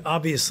things that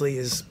obviously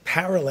is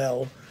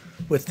parallel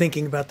with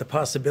thinking about the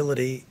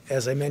possibility,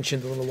 as I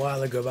mentioned a little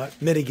while ago, about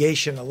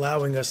mitigation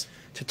allowing us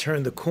to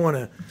turn the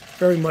corner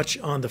very much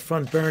on the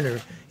front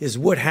burner, is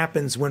what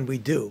happens when we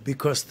do,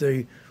 because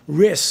the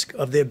risk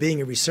of there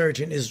being a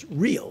resurgence is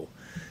real.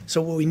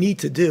 So what we need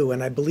to do,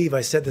 and I believe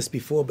I said this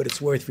before, but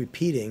it's worth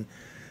repeating,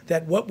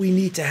 that what we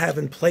need to have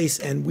in place,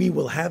 and we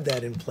will have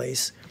that in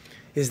place,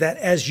 is that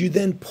as you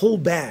then pull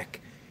back,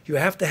 you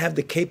have to have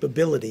the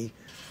capability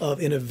of,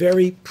 in a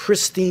very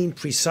pristine,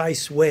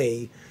 precise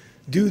way,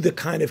 do the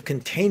kind of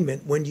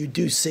containment when you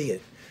do see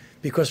it.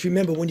 Because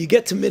remember, when you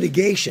get to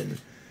mitigation,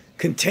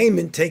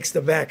 containment takes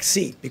the back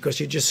seat because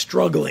you're just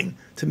struggling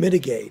to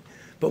mitigate.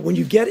 But when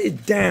you get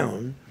it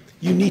down,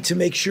 you need to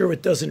make sure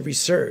it doesn't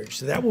resurge.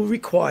 So that will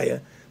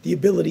require the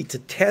ability to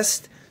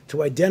test,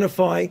 to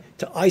identify,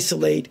 to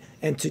isolate,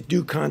 and to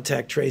do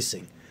contact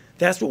tracing.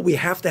 That's what we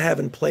have to have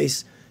in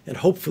place, and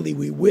hopefully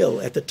we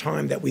will at the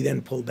time that we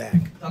then pull back.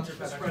 Dr.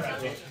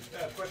 President,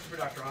 question for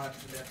Dr. Ott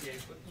from the FDA.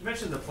 You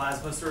mentioned the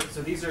plasma, sir.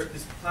 So these are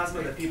this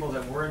plasma that people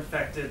that were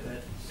infected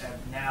that have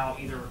now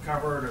either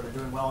recovered or they're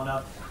doing well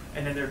enough,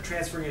 and then they're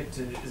transferring it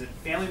to, is it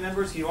family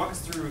members? Can you walk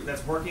us through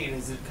that's working, and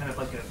is it kind of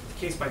like a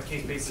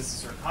case-by-case basis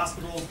in certain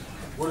hospitals?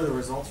 What are the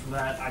results from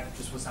that? I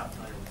just was not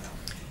familiar with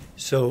that.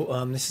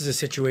 So this is a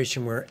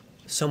situation where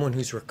someone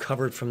who's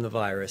recovered from the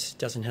virus,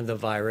 doesn't have the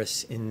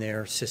virus in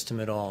their system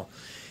at all,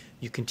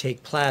 you can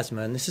take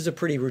plasma, and this is a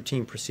pretty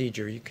routine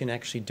procedure. You can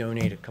actually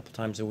donate a couple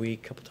times a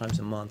week, a couple times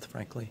a month,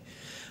 frankly,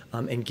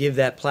 and give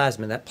that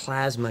plasma. That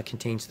plasma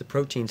contains the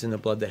proteins in the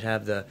blood that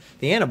have the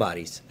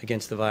antibodies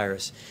against the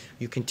virus.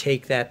 You can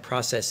take that,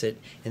 process it,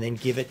 and then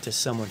give it to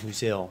someone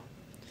who's ill.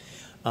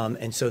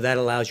 And so that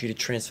allows you to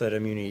transfer that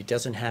immunity. It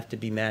doesn't have to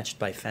be matched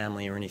by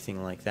family or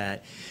anything like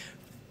that.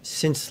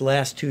 Since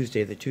last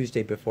Tuesday, the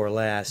Tuesday before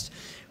last,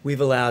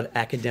 we've allowed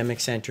academic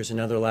centers and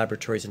other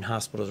laboratories and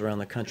hospitals around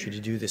the country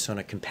to do this on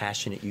a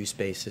compassionate use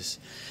basis.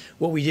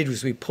 What we did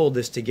was we pulled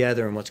this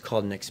together in what's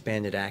called an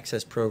expanded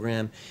access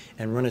program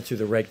and run it through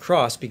the Red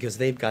Cross because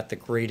they've got the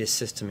greatest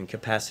system and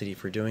capacity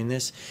for doing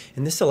this.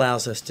 And this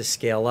allows us to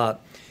scale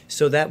up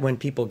so that when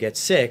people get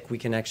sick, we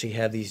can actually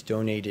have these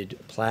donated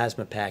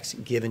plasma packs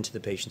given to the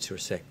patients who are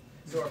sick.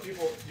 So do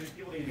people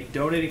need to be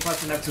donating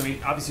plasma enough? So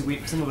obviously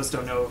some of us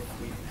don't know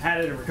if we've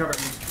had it or recovered.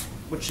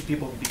 What should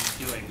people be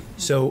doing?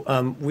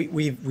 So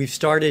we've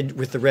started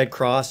with the Red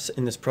Cross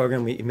in this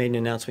program. We made an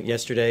announcement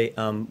yesterday.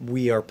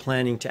 We are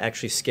planning to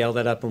actually scale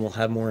that up, and we'll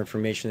have more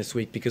information this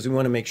week because we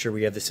want to make sure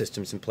we have the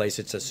systems in place.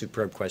 It's a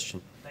superb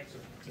question. Thanks, sir.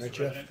 Right,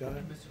 Jeff, go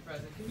ahead. Mr.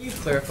 President, can you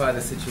clarify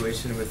the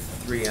situation with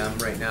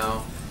 3M right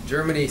now?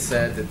 Germany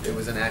said that it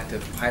was an act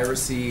of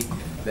piracy,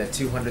 that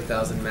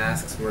 200,000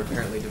 masks were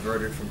apparently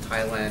diverted from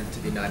Thailand to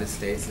the United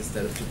States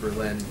instead of to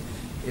Berlin.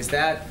 Is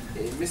that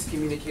a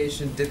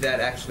miscommunication? Did that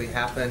actually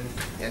happen?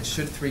 And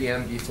should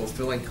 3M be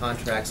fulfilling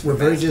contracts for We're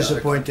very masks to other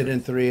disappointed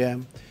in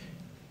 3M.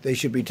 They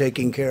should be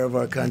taking care of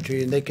our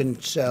country, and they can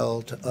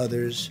sell to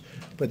others,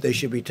 but they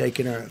should be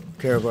taking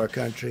care of our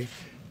country.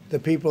 The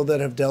people that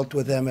have dealt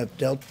with them have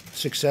dealt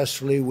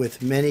successfully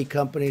with many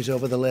companies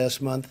over the last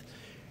month.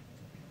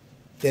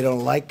 They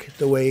don't like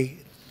the way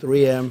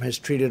 3M has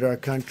treated our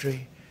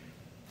country.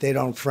 They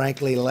don't,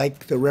 frankly,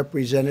 like the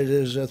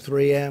representatives of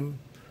 3M.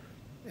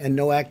 And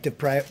no act of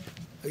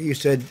you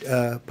said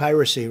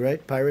piracy,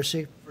 right?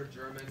 Piracy? For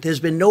German.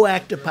 There's been no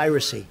act of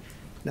piracy.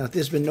 No,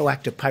 there's been no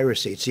act of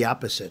piracy. It's the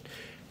opposite.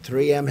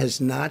 3M has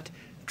not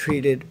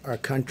treated our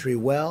country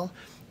well.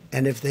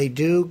 And if they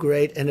do,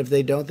 great. And if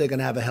they don't, they're going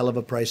to have a hell of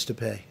a price to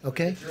pay.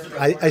 Okay?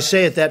 I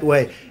say it that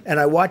way. And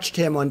I watched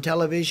him on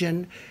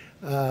television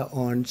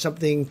on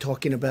something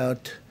talking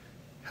about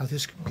how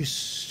this is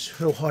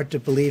so hard to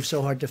believe,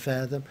 so hard to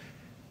fathom.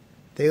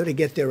 They ought to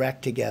get their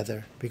act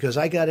together, because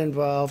I got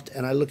involved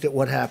and I looked at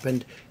what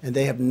happened, and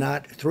they have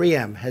not,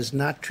 3M has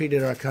not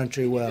treated our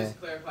country well. Can you just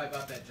clarify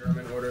about that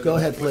German order? Go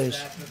ahead, please.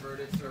 Was that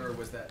diverted, sir, or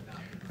was that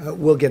not?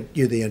 We'll get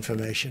you the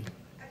information.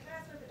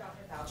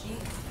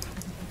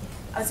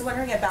 I was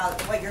wondering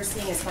about what you're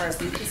seeing as far as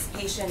lupus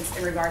patients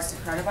in regards to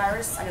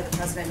coronavirus. I know the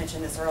president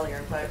mentioned this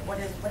earlier, but what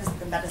does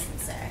the medicine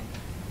say?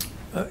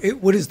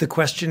 What is the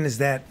question? Is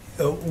that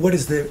what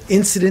is the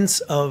incidence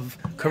of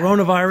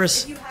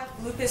coronavirus? If you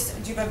have lupus,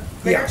 do you have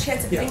a greater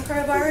chance of getting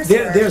coronavirus?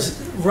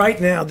 There's right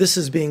now. This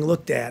is being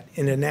looked at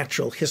in a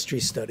natural history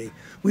study.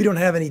 We don't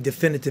have any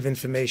definitive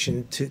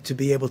information to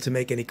be able to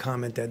make any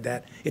comment on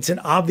that. It's an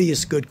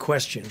obvious good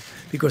question,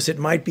 because it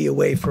might be a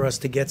way for us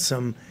to get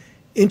some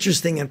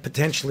interesting and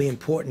potentially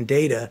important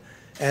data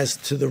as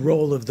to the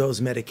role of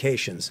those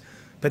medications.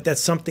 But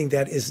that's something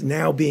that is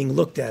now being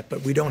looked at,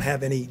 but we don't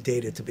have any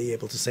data to be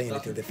able to say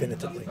anything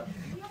definitively.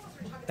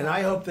 And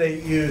I hope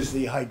they use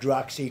the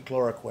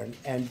hydroxychloroquine,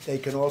 and they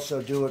can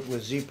also do it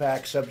with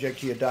Z-Pak, subject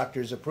to your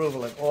doctor's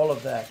approval and all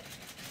of that.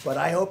 But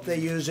I hope they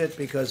use it,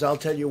 because I'll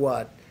tell you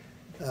what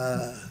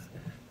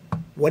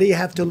do you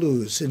have to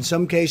lose? In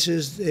some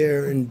cases,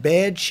 they're in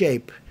bad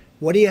shape.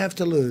 What do you have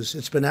to lose?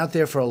 It's been out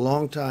there for a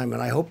long time,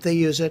 and I hope they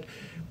use it.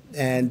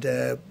 And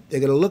they're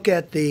going to look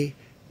at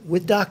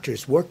with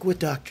doctors, work with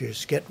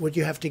doctors, get what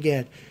you have to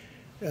get.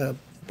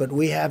 But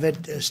we have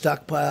it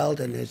stockpiled,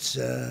 and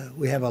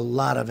we have a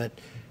lot of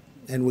it,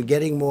 and we're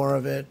getting more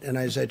of it. And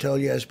as I told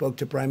you, I spoke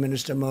to Prime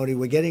Minister Modi.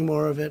 We're getting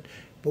more of it,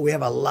 but we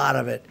have a lot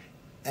of it.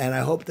 And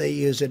I hope they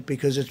use it,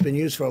 because it's been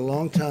used for a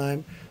long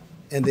time,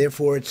 and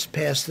therefore it's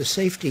passed the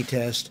safety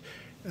test.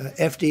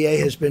 FDA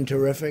has been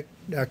terrific.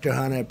 Dr.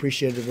 Hahn, I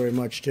appreciate it very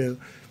much, too.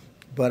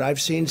 But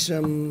I've seen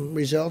some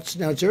results.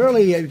 Now, it's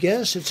early, I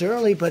guess. It's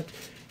early, but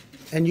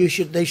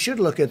they should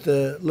look at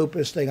the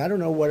lupus thing. I don't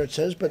know what it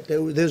says, but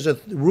there's a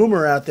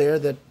rumor out there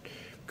that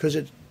because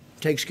it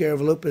takes care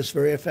of lupus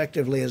very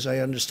effectively, as I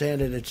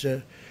understand it, it's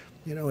a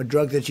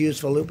drug that's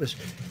used for lupus.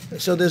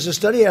 So there's a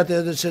study out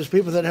there that says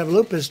people that have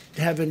lupus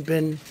haven't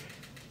been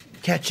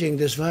catching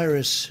this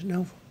virus.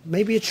 No,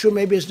 maybe it's true,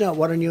 maybe it's not.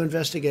 Why don't you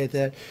investigate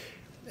that?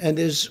 And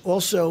there's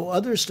also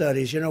other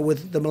studies,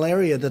 with the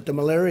malaria, that the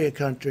malaria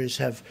countries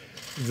have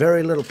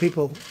very little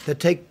people that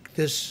take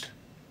this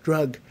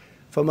drug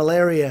for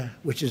malaria,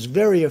 which is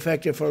very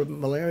effective for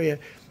malaria,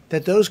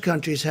 that those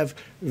countries have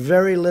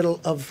very little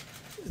of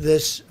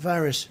this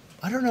virus.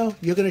 I don't know.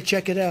 You're going to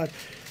check it out.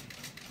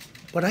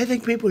 But I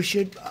think people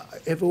should,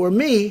 if it were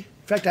me, in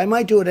fact, I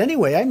might do it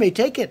anyway. I may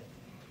take it.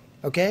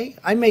 Okay?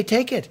 I may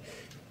take it.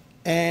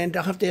 And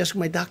I'll have to ask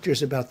my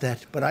doctors about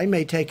that, but I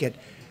may take it.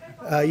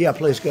 Yeah,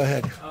 please, go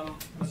ahead.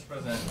 Mr.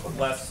 President,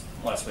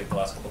 last week, the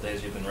last couple of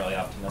days, you've been really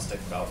optimistic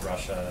about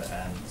Russia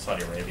and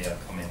Saudi Arabia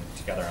coming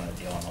together on the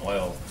deal on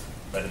oil.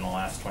 But in the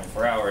last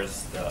 24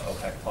 hours, the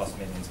OPEC Plus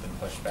meeting's been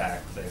pushed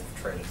back. They've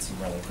traded some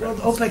really critical...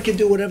 Well, OPEC can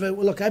do whatever.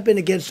 Look, I've been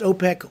against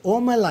OPEC all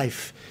my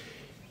life.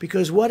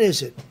 Because what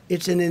is it?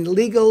 It's an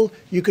illegal,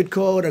 you could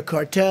call it a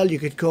cartel, you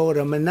could call it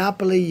a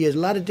monopoly, there's a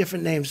lot of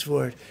different names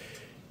for it.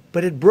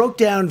 But it broke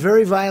down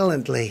very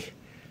violently.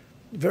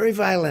 Very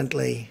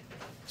violently.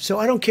 So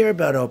I don't care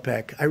about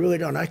OPEC. I really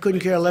don't. I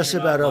couldn't care less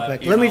about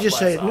OPEC. Let me just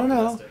say,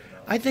 no.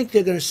 I think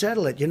they're going to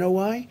settle it. You know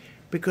why?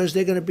 Because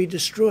they're going to be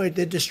destroyed.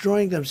 They're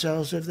destroying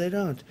themselves if they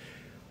don't.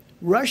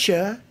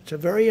 Russia, it's a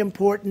very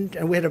important,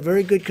 and we had a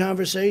very good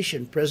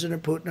conversation,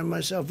 President Putin and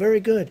myself, very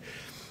good.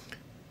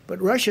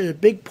 But Russia, a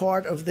big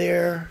part of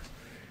their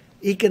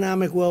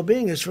economic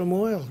well-being is from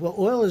oil. Well,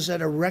 oil is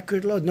at a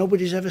record low.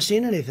 Nobody's ever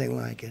seen anything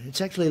like it.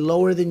 It's actually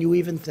lower than you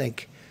even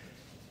think.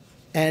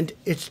 And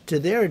it's to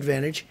their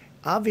advantage.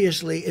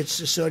 Obviously, it's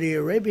to Saudi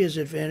Arabia's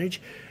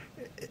advantage.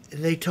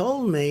 They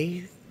told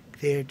me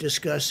they're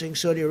discussing,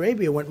 Saudi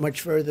Arabia went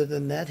much further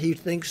than that. He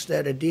thinks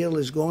that a deal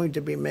is going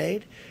to be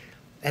made.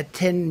 at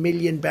 10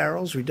 million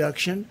barrels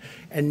reduction,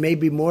 and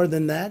maybe more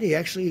than that. He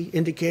actually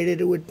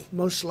indicated it would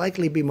most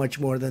likely be much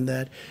more than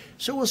that.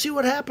 So we'll see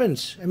what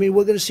happens. I mean,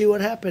 we're going to see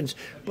what happens.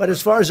 But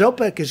as far as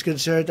OPEC is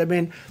concerned, I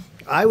mean,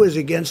 I was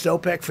against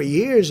OPEC for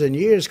years and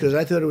years because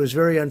I thought it was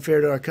very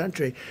unfair to our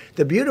country.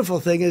 The beautiful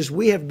thing is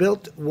we have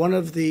built one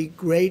of the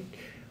great,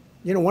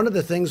 one of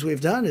the things we've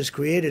done is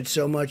created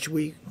so much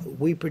we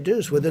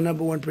produce. We're the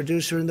 #1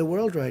 producer in the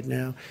world right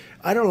now.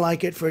 I don't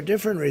like it for a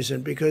different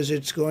reason, because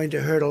it's going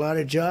to hurt a lot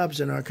of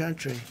jobs in our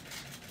country,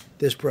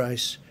 this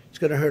price. It's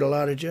going to hurt a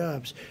lot of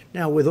jobs.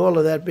 Now, with all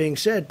of that being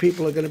said,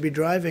 people are going to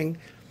be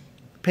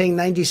paying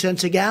 90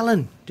 cents a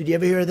gallon. Did you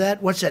ever hear of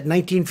that? What's that,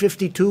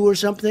 1952 or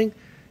something?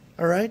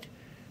 All right?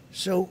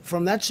 So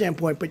from that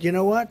standpoint, but you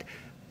know what?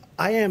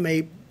 I am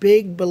a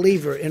big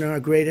believer in our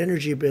great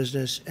energy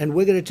business, and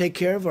we're going to take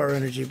care of our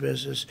energy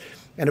business.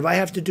 And if I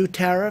have to do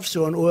tariffs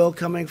on oil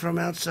coming from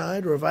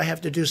outside, or if I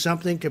have to do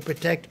something to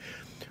protect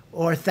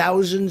our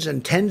thousands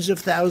and tens of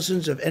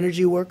thousands of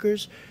energy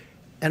workers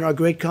and our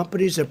great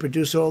companies that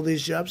produce all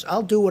these jobs,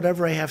 I'll do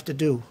whatever I have to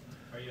do.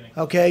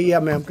 Okay? Yeah,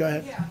 ma'am, go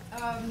ahead.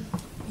 Yeah.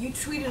 You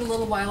tweeted a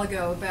little while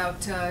ago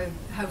about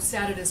how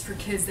sad it is for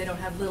kids they don't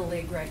have Little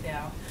League right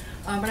now.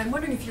 But I'm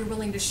wondering if you're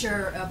willing to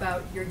share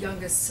about your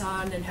youngest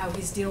son and how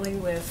he's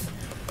dealing with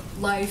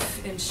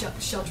life and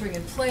sheltering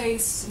in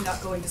place,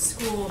 not going to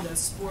school, no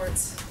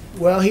sports.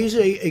 Well, he's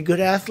a good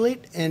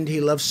athlete, and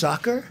he loves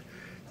soccer,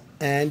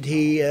 and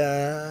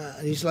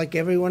he's like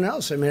everyone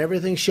else. I mean,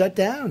 everything's shut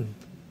down.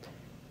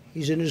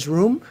 He's in his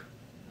room.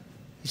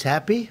 He's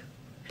happy,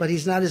 but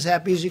he's not as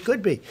happy as he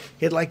could be.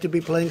 He'd like to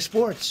be playing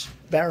sports,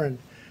 Barron.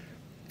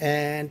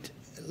 And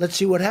let's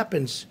see what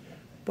happens.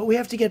 But we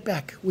have to get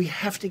back. We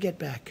have to get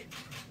back.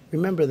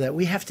 Remember that.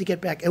 We have to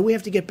get back, and we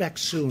have to get back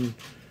soon.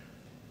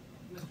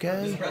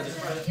 Okay?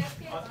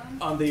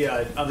 On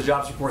the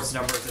jobs reports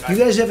numbers. Do you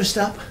guys ever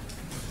stop?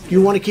 Do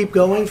you want to keep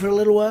going for a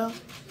little while?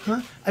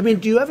 Huh? I mean,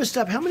 do you ever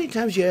stop? How many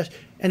times you ask?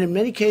 And in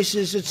many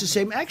cases, it's the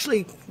same.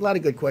 Actually, a lot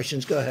of good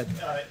questions. Go ahead.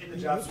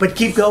 But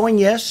keep going,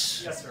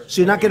 yes? Yes, sir.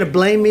 So you're not going to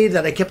blame me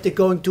that I kept it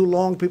going too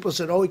long? People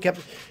said, oh, he kept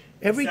it.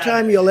 Every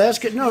time you'll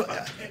ask it. No,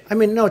 I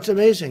mean, no, it's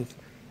amazing.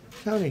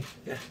 Tony,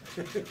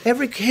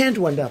 every hand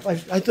went up. I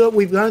thought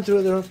we've gone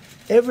through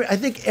I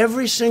think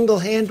every single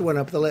hand went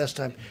up the last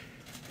time.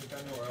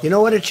 You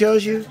know what it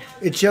shows you?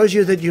 It shows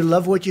you that you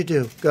love what you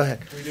do. Go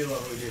ahead. We do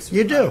love what we do.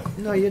 You do.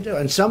 No, you do.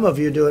 And some of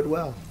you do it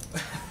well.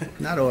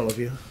 Not all of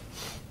you.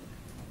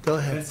 Go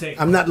ahead.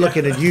 I'm not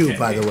looking at you,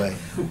 by the way.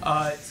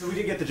 So we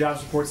did get the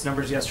jobs reports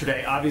numbers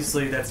yesterday.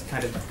 Obviously, that's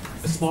kind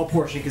of a small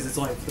portion because it's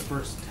only the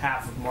first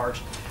half of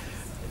March.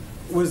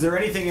 Was there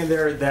anything in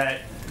there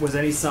that was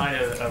any sign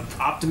of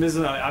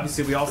optimism?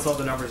 Obviously, we all saw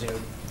the numbers,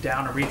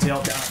 down in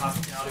retail, down in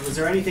hospitality. Was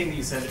there anything that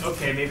you said,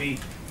 okay, maybe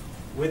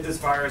with this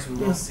virus we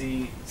will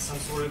see some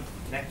sort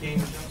of net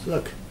gain?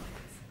 Look,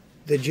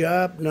 the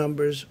job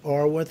numbers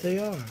are what they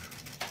are.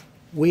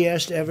 We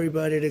asked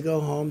everybody to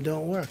go home,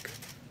 don't work.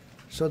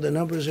 So the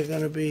numbers are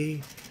going to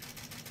be,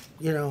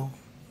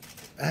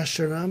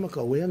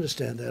 astronomical. We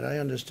understand that. I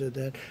understood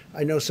that.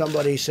 I know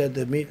somebody said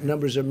the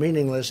numbers are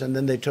meaningless, and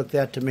then they took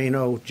that to mean,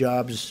 oh,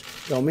 jobs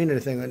don't mean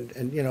anything.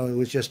 And it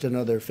was just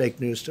another fake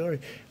news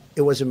story.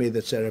 It wasn't me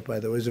that said it, by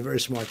the way. It was a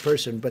very smart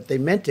person. But they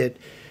meant it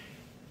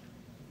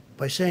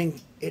by saying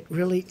it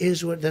really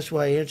is what, that's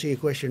why I answer your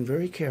question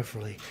very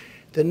carefully.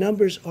 The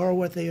numbers are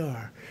what they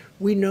are.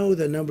 We know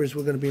the numbers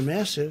were going to be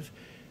massive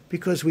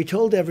because we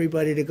told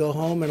everybody to go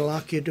home and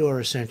lock your door,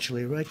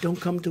 essentially, right?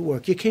 Don't come to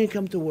work. You can't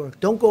come to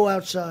work. Don't go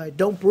outside.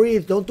 Don't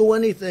breathe. Don't do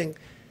anything.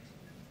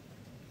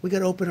 We got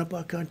to open up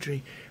our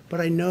country. But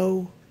I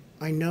know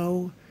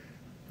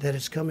that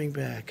it's coming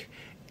back.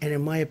 And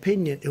in my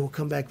opinion, it will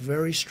come back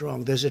very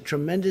strong. There's a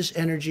tremendous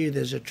energy.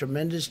 There's a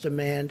tremendous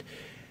demand.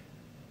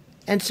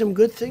 And some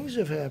good things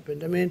have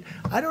happened. I mean,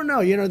 I don't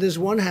know. There's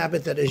one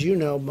habit that, as you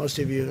know, most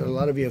of you, a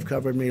lot of you have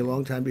covered me a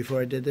long time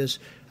before I did this.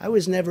 I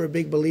was never a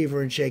big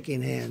believer in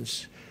shaking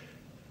hands.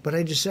 But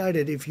I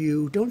decided if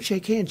you don't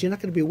shake hands, you're not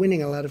going to be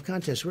winning a lot of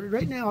contests.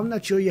 Right now, I'm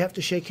not sure you have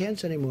to shake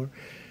hands anymore.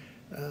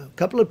 A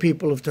couple of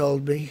people have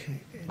told me,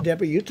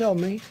 Deborah, you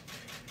told me,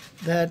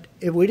 that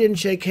if we didn't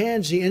shake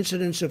hands, the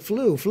incidence of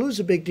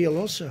flu's a big deal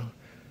also.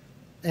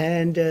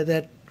 And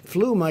that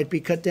flu might be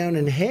cut down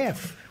in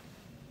half.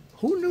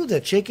 Who knew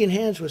that shaking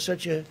hands was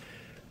such a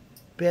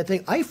bad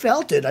thing? I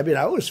felt it. I mean,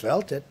 I always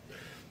felt it.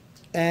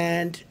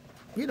 And,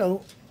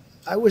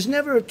 I was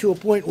never to a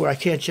point where I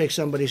can't shake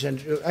somebody's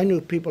hand. I knew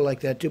people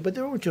like that too, but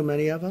there weren't too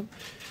many of them.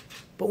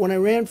 But when I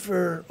ran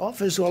for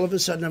office, all of a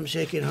sudden I'm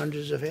shaking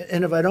hundreds of hands.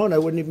 And if I don't, I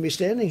wouldn't even be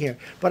standing here.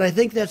 But I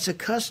think that's a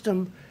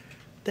custom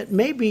that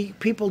maybe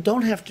people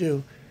don't have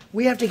to.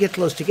 We have to get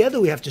close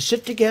together. We have to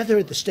sit together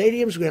at the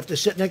stadiums. We have to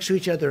sit next to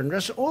each other and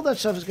wrestle. All that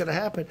stuff is going to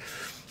happen.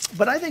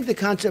 But I think the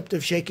concept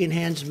of shaking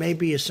hands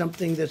maybe is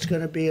something that's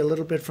going to be a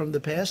little bit from the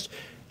past.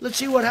 let's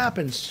see what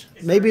happens.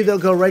 Maybe they'll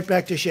go right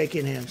back to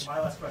shaking hands.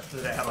 My last question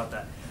today, how about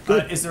that?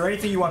 Good. Is there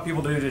anything you want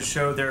people to do to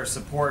show their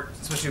support,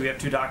 especially we have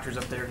 2 doctors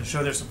up there, to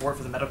show their support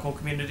for the medical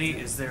community?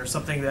 Is there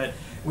something that,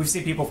 we've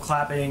seen people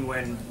clapping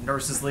when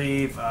nurses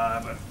leave,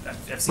 I've seen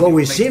Well, people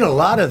we've make- seen a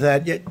lot of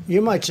that.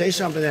 You might say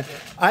something that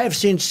I have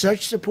seen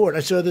such support.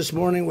 I saw this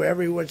morning where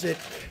everyone's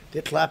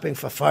they're clapping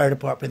for fire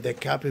department, they're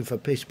clapping for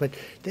peace, but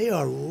they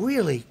are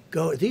really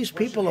these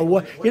people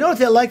are you know what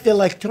they're like? They're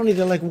like Tony.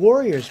 They're like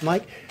warriors,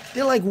 Mike.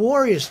 They're like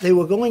warriors. They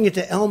were going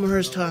into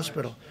Elmhurst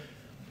Hospital,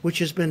 which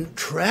has been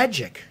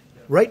tragic,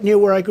 right near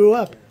where I grew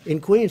up in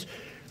Queens.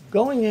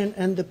 Going in,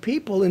 and the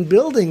people in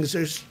buildings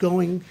are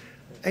going.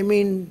 I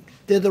mean,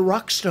 they're the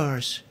rock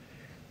stars.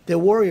 They're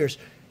warriors.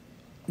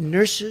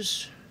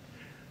 Nurses,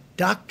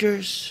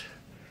 doctors,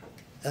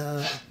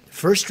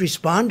 first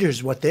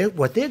responders, what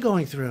they're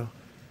going through.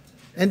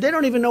 And they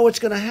don't even know what's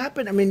going to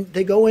happen. I mean,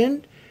 they go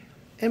in,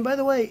 and by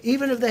the way,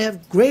 even if they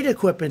have great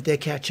equipment, they're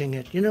catching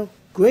it. You know,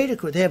 great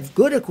equipment. They have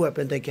good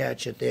equipment, they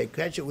catch it. They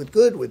catch it with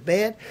good, with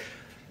bad.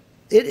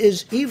 It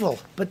is evil.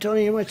 But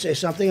Tony, you might say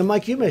something, and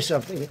Mike, you may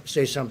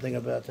say something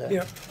about that.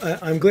 Yeah,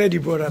 I'm glad you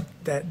brought up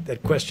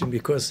that question,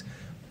 because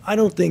I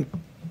don't think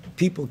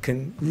people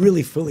can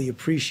really fully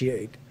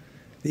appreciate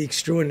the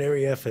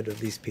extraordinary effort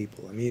of these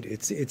people. I mean,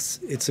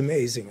 it's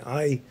amazing.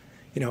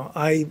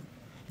 I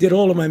did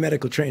all of my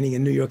medical training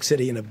in New York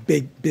City in a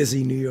big,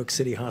 busy New York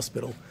City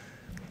hospital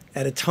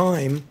at a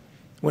time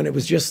when it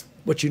was just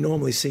what you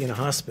normally see in a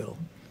hospital.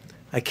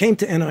 I came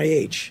to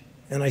NIH,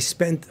 and I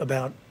spent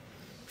about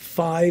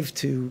 5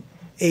 to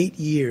 8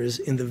 years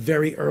in the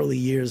very early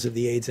years of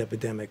the AIDS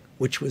epidemic,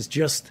 which was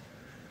just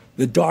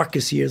the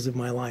darkest years of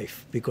my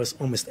life, because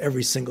almost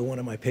every single one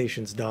of my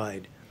patients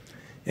died.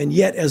 And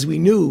yet, as we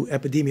knew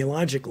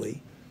epidemiologically,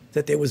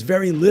 that there was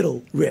very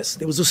little risk.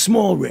 There was a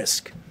small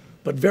risk,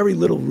 but very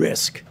little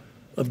risk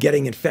of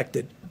getting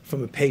infected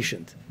from a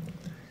patient.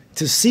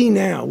 To see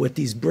now what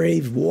these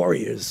brave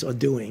warriors are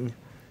doing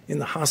in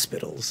the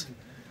hospitals,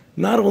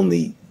 not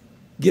only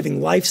giving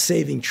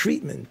life-saving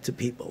treatment to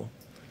people,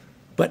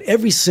 but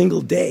every single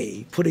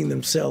day putting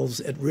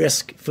themselves at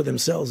risk for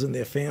themselves and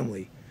their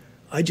family,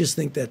 I just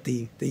think that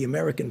the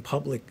American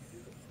public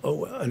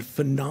owe a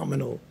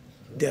phenomenal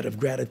debt of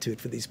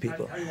gratitude for these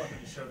people. How do you want them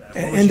to show that?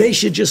 And they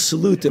should just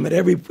salute them at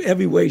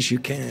every ways you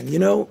can. You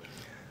know,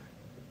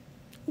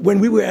 when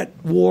we were at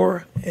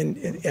war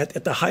and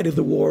at the height of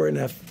the war in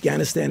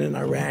Afghanistan and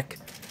Iraq,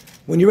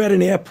 when you're at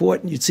an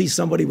airport and you'd see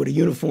somebody with a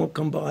uniform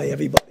come by,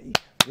 everybody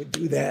would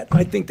do that.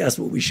 I think that's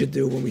what we should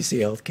do when we see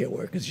healthcare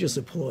workers, just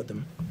applaud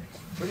them.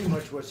 Pretty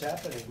much what's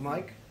happening.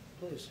 Mike,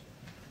 please.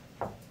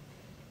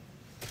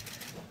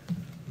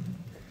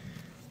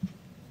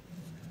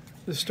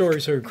 The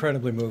stories are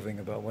incredibly moving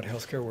about what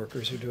healthcare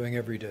workers are doing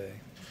every day.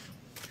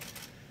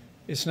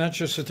 It's not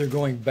just that they're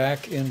going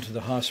back into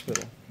the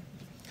hospital.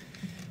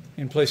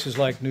 In places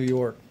like New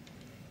York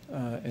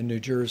and New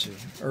Jersey,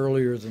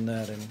 earlier than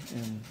that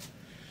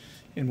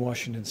in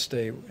Washington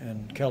State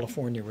and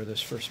California where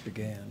this first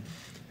began.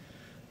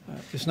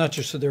 It's not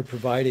just that they're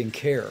providing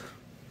care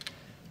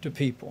to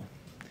people,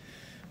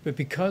 but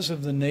because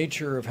of the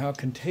nature of how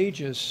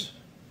contagious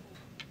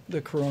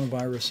the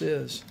coronavirus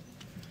is,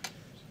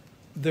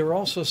 they're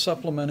also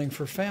supplementing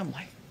for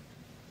family.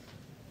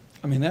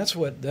 I mean, that's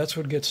what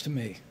gets to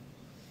me.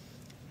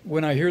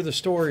 When I hear the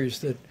stories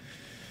that,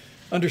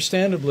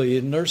 understandably,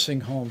 in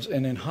nursing homes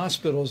and in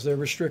hospitals, they're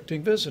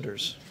restricting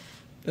visitors,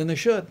 and they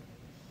should,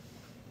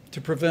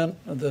 to prevent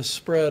the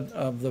spread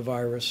of the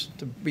virus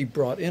to be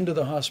brought into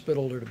the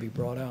hospital or to be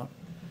brought out.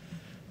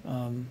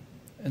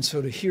 And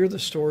so to hear the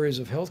stories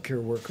of healthcare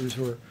workers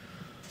who are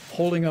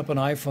holding up an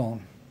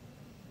iPhone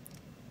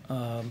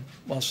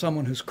while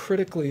someone who's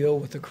critically ill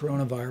with the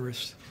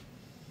coronavirus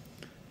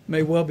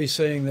may well be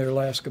saying their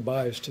last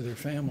goodbyes to their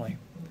family,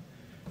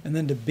 and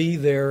then to be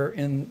there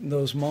in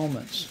those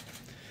moments.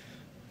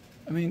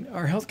 I mean,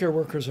 our healthcare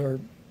workers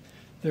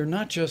they're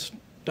not just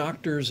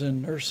doctors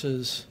and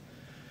nurses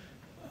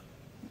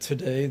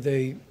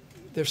today,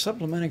 they're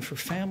supplementing for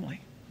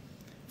family,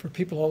 for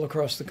people all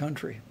across the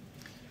country.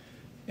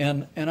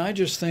 And I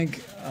just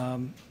think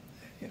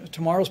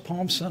tomorrow's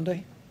Palm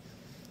Sunday.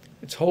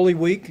 It's Holy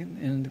Week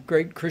in the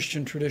great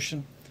Christian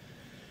tradition.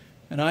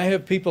 And I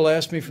have people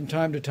ask me from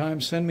time to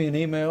time, send me an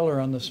email or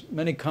on the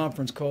many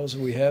conference calls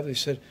that we have, they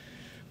said,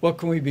 what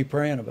can we be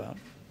praying about?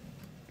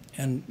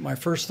 And my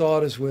first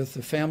thought is with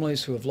the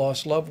families who have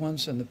lost loved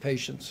ones and the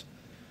patients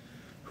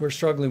who are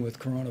struggling with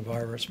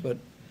coronavirus. But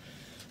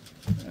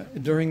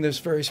during this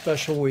very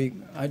special week,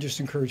 I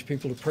just encourage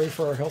people to pray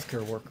for our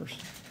healthcare workers.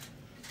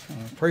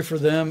 Pray for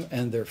them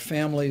and their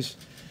families.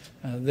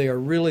 They are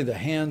really the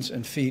hands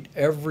and feet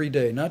every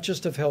day, not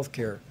just of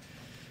healthcare,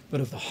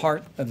 but of the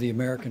heart of the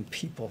American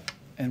people.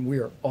 And we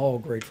are all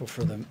grateful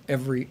for them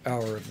every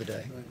hour of the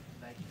day.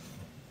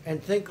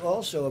 And think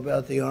also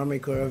about the Army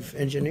Corps of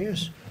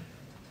Engineers.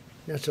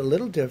 That's a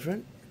little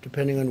different,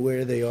 depending on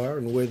where they are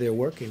and where they're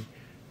working.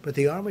 But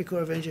the Army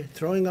Corps of Engineers,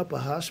 throwing up a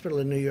hospital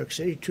in New York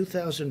City,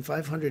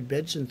 2,500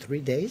 beds in 3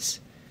 days?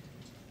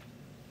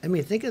 I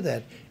mean, think of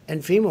that.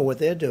 And FEMA, what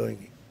they're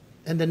doing.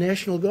 And the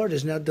National Guard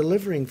is now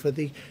delivering for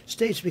the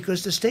states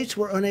because the states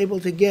were unable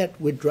to get,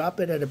 would drop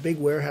it at a big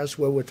warehouse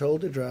where we're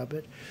told to drop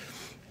it.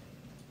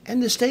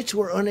 And the states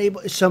were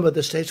unable, some of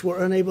the states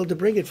were unable to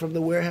bring it from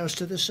the warehouse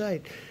to the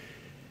site.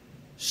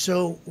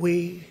 So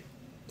we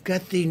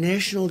got the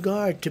National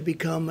Guard to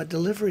become a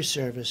delivery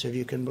service, if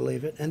you can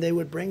believe it, and they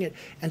would bring it.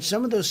 And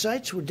some of those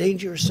sites were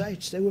dangerous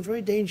sites. They were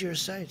very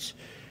dangerous sites.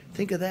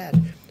 Think of that.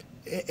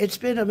 It's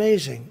been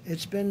amazing.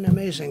 It's been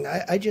amazing.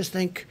 I just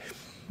think,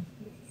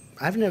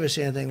 I've never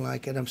seen anything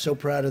like it. I'm so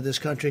proud of this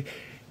country.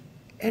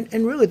 And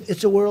really,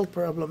 it's a world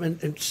problem,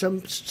 and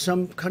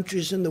some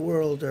countries in the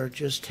world are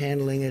just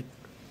handling it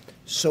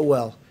so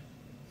well.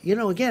 You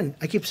know, again,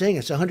 I keep saying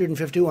it's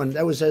 151.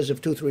 That was as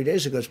of 2-3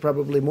 days ago. It's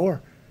probably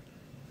more.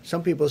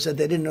 Some people said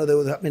they didn't know there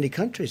were that many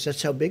countries.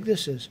 That's how big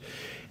this is.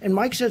 And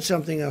Mike said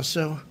something else.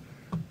 So,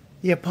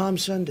 yeah, Palm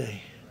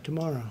Sunday,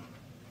 tomorrow.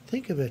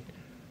 Think of it.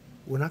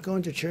 We're not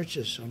going to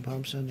churches on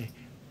Palm Sunday.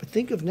 But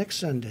think of next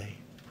Sunday,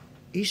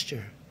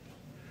 Easter.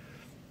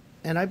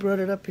 And I brought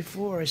it up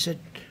before. I said,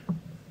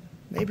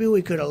 maybe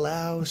we could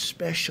allow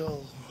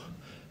special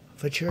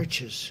for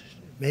churches.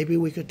 Maybe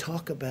we could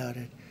talk about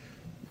it.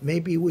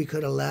 Maybe we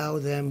could allow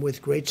them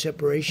with great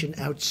separation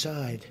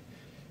outside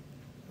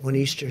on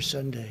Easter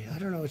Sunday. I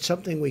don't know. It's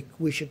something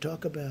we should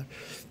talk about.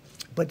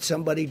 But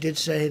somebody did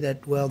say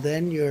that, well,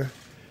 then you're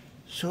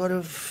sort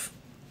of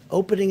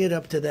opening it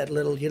up to that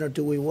little, you know,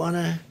 do we want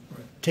to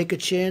take a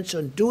chance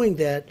on doing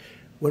that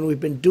when we've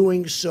been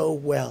doing so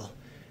well?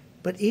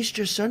 But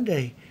Easter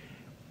Sunday,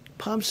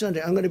 Palm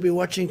Sunday, I'm going to be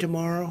watching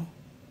tomorrow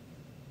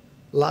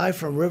live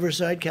from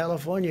Riverside,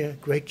 California,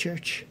 great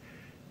church.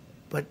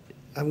 But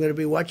I'm going to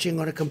be watching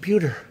on a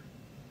computer,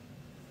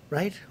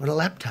 right, on a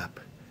laptop.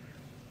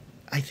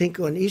 I think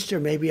on Easter,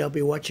 maybe I'll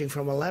be watching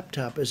from a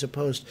laptop as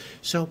opposed.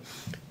 So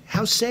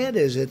how sad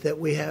is it that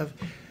we have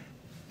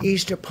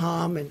Easter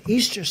Palm and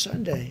Easter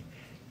Sunday,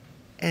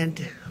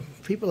 and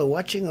people are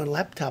watching on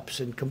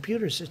laptops and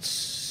computers? It's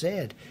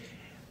sad.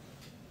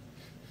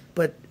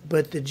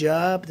 But the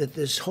job that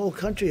this whole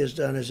country has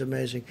done is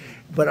amazing.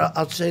 But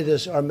I'll say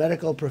this, our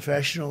medical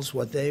professionals,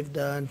 what they've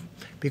done,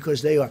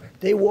 because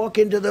they walk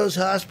into those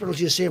hospitals,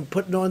 you see them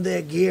putting on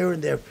their gear,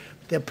 and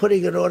they're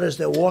putting in orders,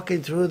 they're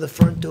walking through the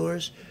front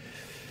doors.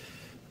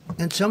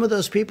 And some of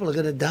those people are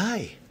going to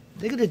die.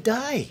 They're going to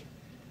die.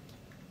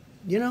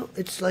 You know,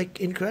 it's like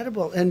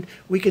incredible. And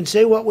we can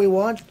say what we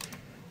want,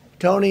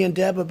 Tony and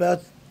Deb,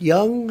 about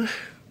young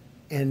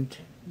and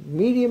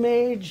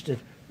medium-aged, and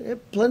there are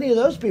plenty of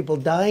those people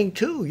dying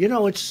too. You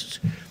know,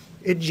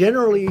 it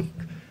generally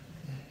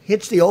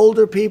hits the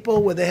older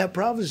people where they have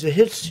problems. It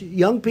hits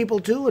young people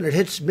too, and it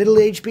hits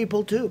middle-aged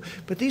people too.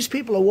 But these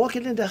people are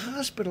walking into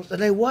hospitals,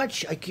 and I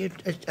watch. I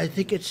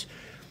think it's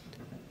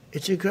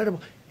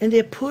incredible. And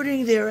they're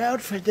putting their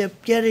outfit. They're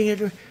getting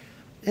it,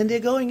 and they're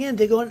going in.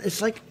 They're going. It's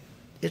like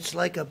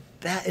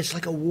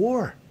a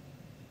war.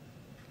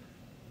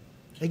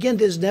 Again,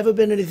 there's never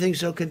been anything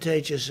so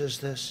contagious as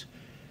this.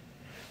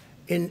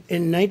 In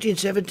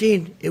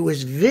 1917, it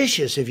was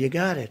vicious if you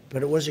got it,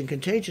 but it wasn't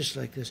contagious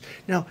like this.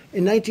 Now,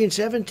 in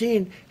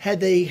 1917, had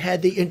they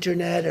had the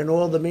internet and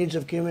all the means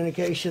of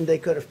communication, they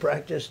could have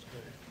practiced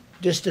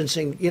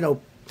distancing. You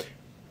know,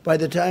 by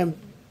the time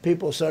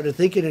people started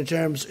thinking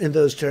in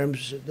those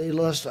terms, they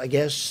lost, I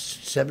guess,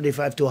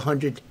 75 to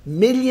 100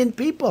 million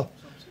people.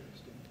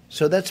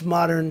 So that's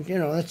modern, you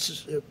know,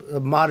 that's a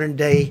modern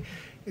day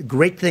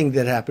great thing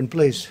that happened.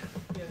 Please.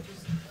 Yeah,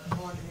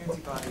 just on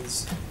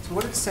antibodies. To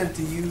what extent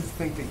do you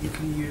think that you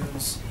can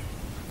use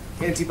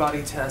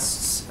antibody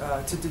tests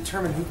to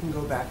determine who can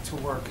go back to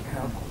work and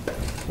how?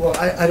 Well,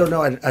 I don't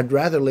know. I'd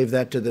rather leave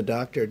that to the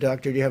doctor.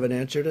 Doctor, do you have an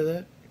answer to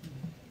that?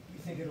 You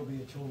think it'll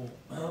be a tool?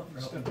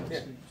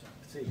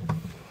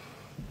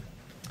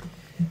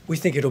 We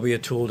think it'll be a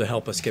tool to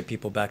help us get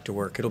people back to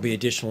work. It'll be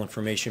additional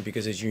information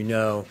because, as you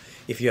know,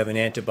 if you have an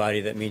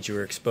antibody, that means you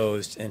were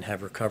exposed and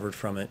have recovered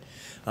from it.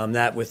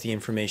 That, with the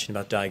information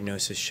about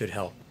diagnosis, should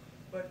help.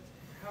 But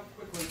how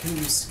quickly can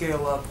you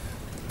scale up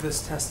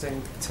this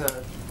testing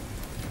to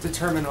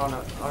determine on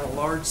a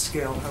large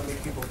scale how many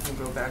people can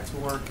go back to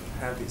work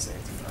and have these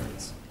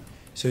antibodies?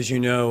 So as you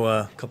know,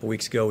 a couple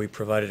weeks ago, we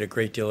provided a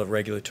great deal of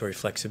regulatory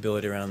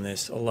flexibility around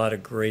this. A lot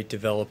of great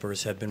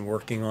developers have been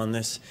working on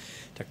this.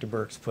 Dr.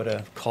 Birx put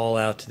a call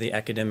out to the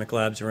academic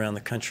labs around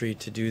the country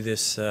to do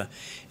this,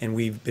 and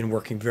we've been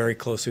working very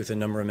closely with a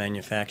number of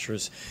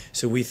manufacturers.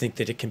 So we think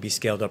that it can be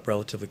scaled up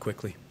relatively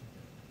quickly.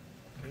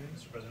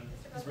 Mr. President.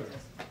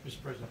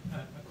 Mr. President,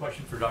 a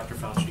question for Dr.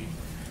 Fauci.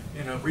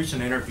 In a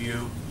recent interview,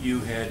 you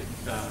had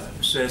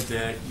said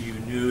that you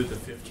knew the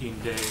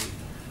 15-day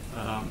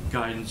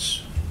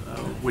guidance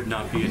would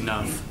not be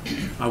enough.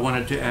 I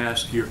wanted to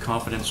ask your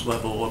confidence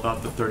level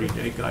about the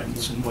 30-day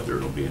guidance and whether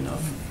it'll be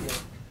enough.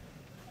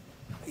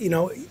 You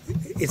know,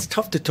 it's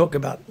tough to talk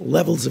about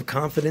levels of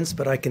confidence,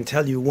 but I can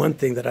tell you one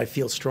thing that I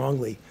feel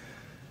strongly,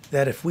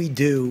 that if we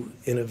do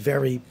in a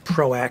very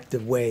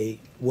proactive way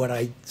what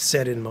I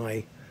said in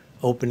my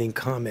opening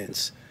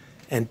comments,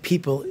 and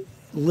people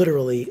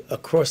literally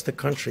across the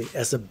country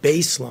as a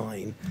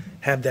baseline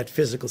have that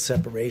physical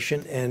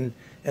separation, and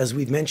as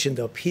we've mentioned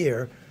up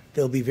here,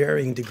 there'll be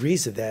varying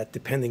degrees of that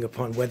depending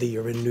upon whether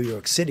you're in New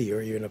York City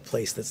or you're in a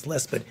place that's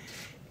less. But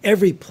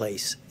every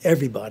place,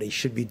 everybody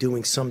should be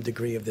doing some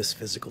degree of this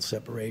physical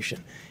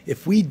separation.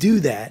 If we do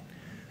that,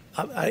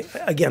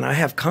 again, I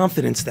have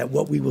confidence that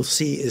what we will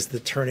see is the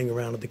turning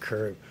around of the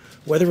curve.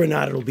 Whether or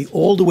not it'll be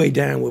all the way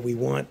down where we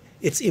want,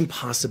 it's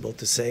impossible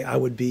to say. I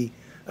would be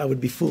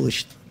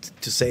foolish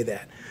to say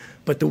that.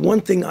 But the one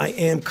thing I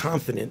am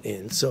confident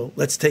in, so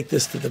let's take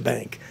this to the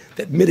bank,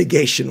 that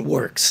mitigation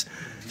works.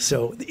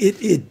 So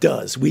it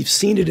does. We've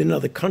seen it in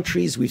other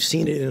countries. We've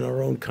seen it in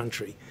our own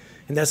country.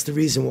 And that's the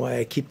reason why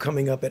I keep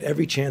coming up at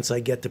every chance I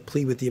get to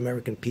plead with the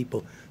American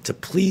people to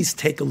please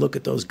take a look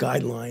at those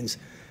guidelines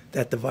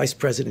that the Vice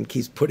President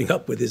keeps putting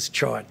up with his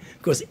chart.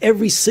 Because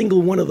every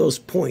single one of those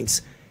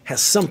points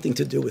has something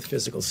to do with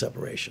physical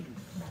separation.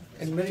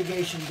 And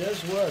mitigation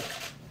does work.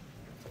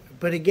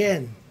 But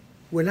again,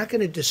 we're not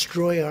going to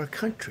destroy our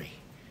country.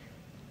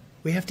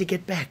 We have to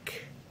get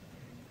back.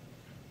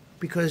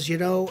 Because, you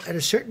know, at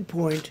a certain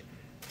point,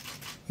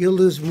 you'll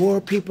lose more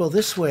people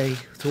this way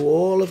through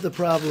all of the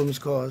problems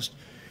caused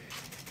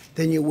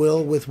than you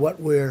will with what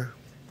we're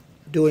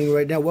doing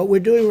right now. What we're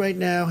doing right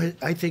now,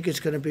 I think it's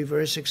going to be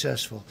very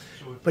successful.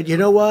 But you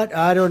know what?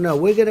 I don't know.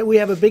 We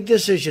have a big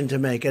decision to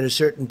make at a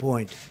certain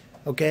point.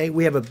 Okay?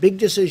 We have a big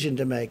decision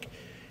to make.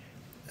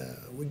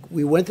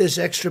 We went this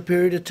extra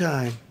period of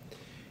time.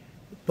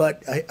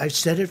 But I've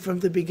said it from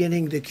the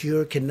beginning, the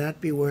cure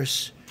cannot be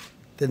worse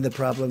than the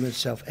problem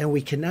itself. And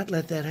we cannot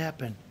let that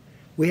happen.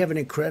 We have an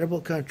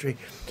incredible country.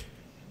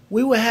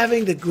 We were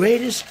having the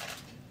greatest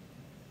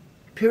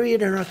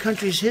period in our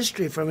country's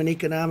history from an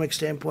economic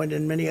standpoint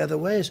in many other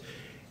ways.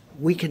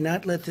 We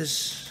cannot let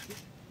this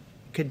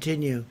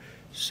continue.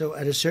 So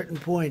at a certain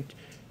point,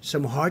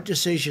 some hard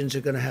decisions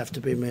are going to have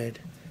to be made.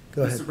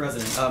 Go ahead. Mr.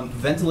 President,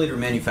 ventilator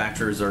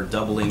manufacturers are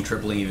doubling,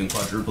 tripling, even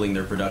quadrupling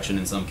their production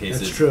in some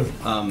cases. That's true.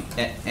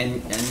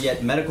 And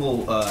yet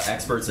medical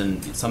experts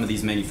and some of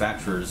these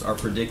manufacturers are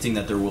predicting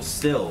that there will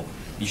still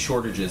be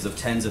shortages of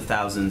tens of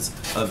thousands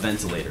of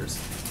ventilators.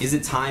 Is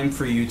it time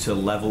for you to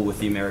level with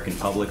the American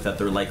public that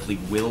there likely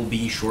will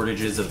be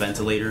shortages of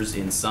ventilators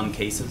in some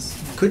cases?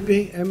 Could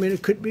be. I mean,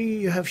 it could be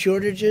you have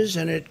shortages,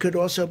 and it could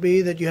also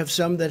be that you have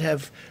some that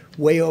have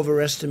way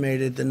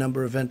overestimated the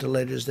number of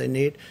ventilators they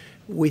need.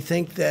 We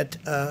think that,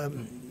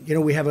 you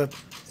know, we have a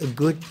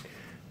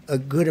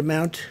good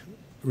amount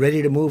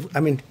ready to move. I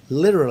mean,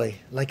 literally,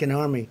 like an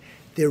army.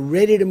 They're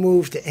ready to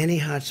move to any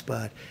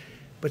hotspot.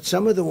 But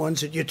some of the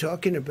ones that you're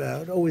talking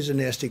about, always a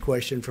nasty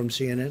question from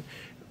CNN,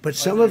 but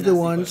some of the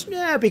ones,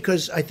 yeah,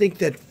 because I think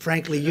that,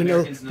 frankly, you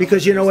know,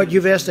 because you know what,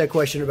 you've asked that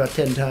question about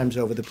 10 times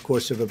over the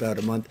course of about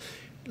a month.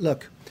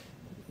 Look,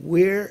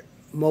 we're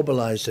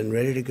mobilized and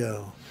ready to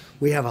go.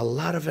 We have a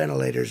lot of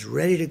ventilators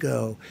ready to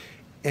go.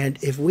 And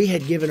if we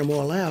had given them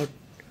all out,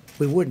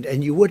 we wouldn't.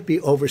 And you would be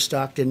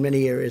overstocked in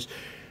many areas.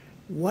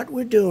 What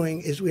we're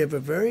doing is we have a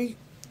very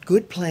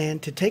good plan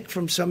to take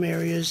from some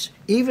areas,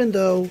 even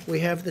though we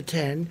have the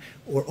 10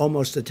 or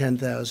almost the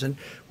 10,000,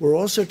 we're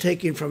also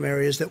taking from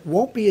areas that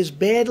won't be as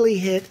badly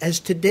hit as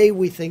today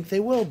we think they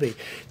will be.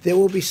 There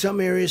will be some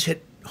areas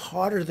hit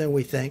harder than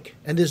we think,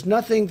 and there's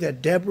nothing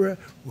that Deborah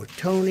or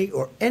Tony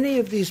or any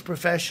of these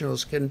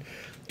professionals can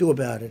do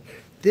about it.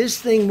 This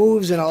thing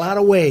moves in a lot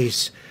of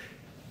ways.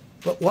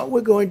 But what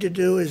we're going to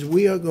do is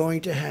we are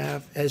going to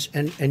have,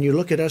 and you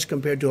look at us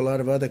compared to a lot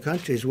of other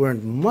countries, we're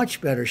in much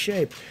better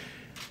shape.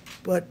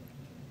 But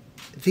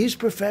these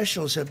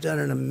professionals have done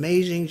an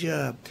amazing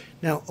job.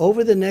 Now,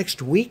 over the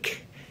next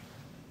week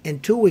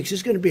and 2 weeks,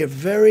 it's going to be a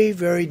very,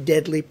 very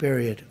deadly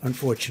period,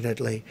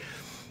 unfortunately.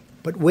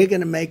 But we're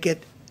going to make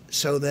it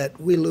so that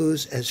we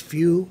lose as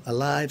few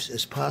lives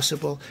as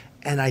possible.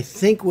 And I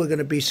think we're going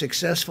to be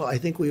successful. I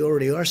think we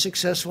already are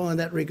successful in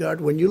that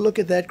regard. When you look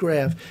at that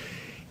graph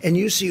and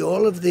you see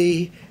all of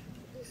the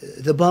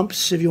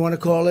bumps, if you want to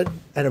call it,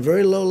 at a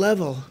very low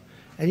level,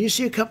 and you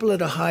see a couple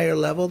at a higher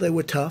level, they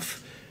were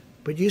tough.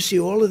 But you see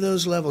all of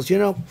those levels. You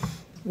know,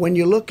 when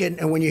you look at,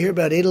 and when you hear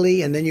about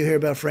Italy, and then you hear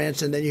about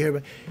France, and then you hear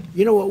about,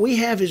 you know, what we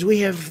have is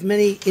we have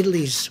many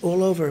Italys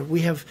all over.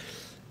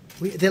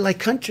 They're like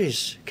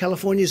countries.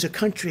 California is a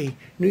country.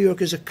 New York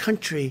is a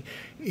country.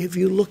 If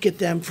you look at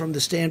them from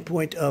the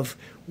standpoint of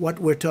what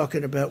we're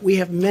talking about, we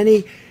have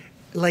many,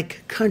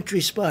 like,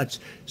 country spots.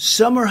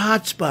 Some are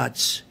hot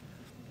spots,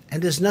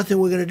 and there's nothing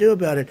we're going to do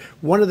about it.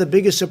 One of the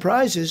biggest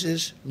surprises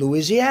is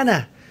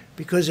Louisiana,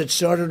 because it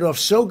started off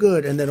so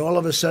good, and then all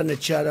of a sudden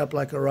it shot up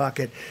like a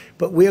rocket.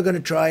 But we are going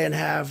to try and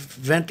have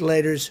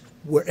ventilators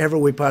wherever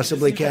we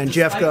possibly can.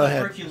 Jeff, go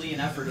ahead. Despite the Herculean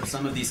effort of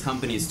some of these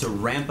companies to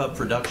ramp up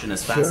production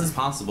as fast as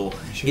possible,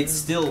 it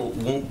still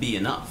won't be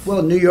enough.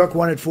 Well, New York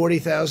wanted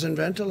 40,000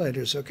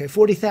 ventilators. Okay,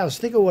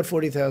 40,000. Think of what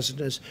 40,000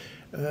 is.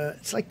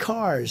 It's like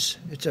cars.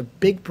 It's a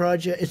big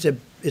project.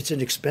 It's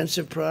an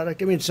expensive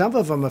product. I mean, some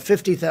of them are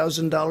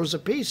 $50,000 a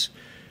piece.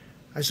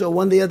 I saw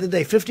one the other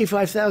day,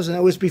 $55,000.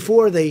 That was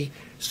before they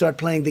start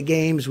playing the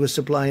games with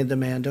supply and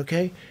demand,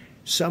 okay?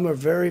 Some are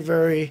very,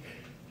 very,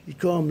 you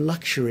call them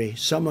luxury.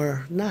 Some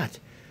are not.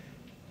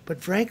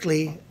 But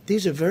frankly,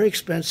 these are very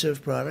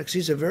expensive products.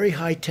 These are very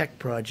high-tech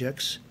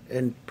projects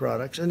and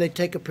products, and they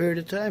take a period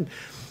of time.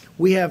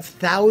 We have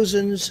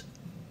thousands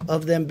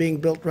of them being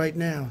built right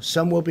now.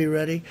 Some will be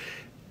ready.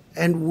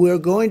 And we're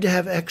going to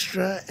have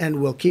extra,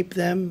 and we'll keep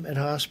them at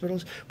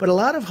hospitals. But a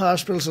lot of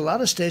hospitals, a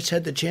lot of states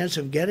had the chance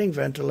of getting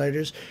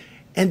ventilators,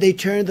 and they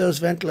turned those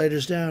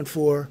ventilators down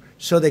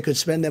so they could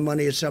spend their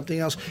money at something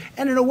else.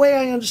 And in a way,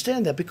 I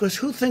understand that, because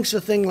who thinks a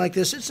thing like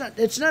this?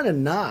 It's not a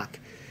knock.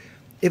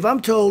 If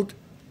I'm told,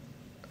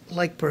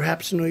 like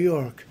perhaps New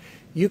York,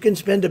 you can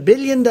spend $1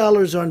 billion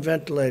on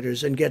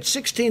ventilators and get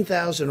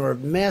 16,000 or a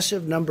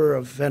massive number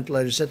of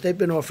ventilators that they've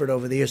been offered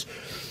over the years,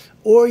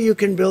 or you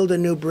can build a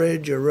new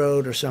bridge or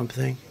road or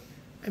something.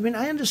 I mean,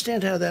 I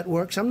understand how that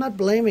works. I'm not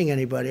blaming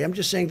anybody. I'm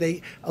just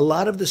saying a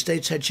lot of the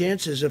states had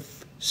chances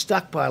of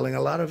stockpiling a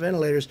lot of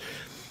ventilators.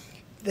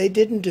 They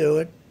didn't do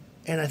it,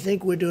 and I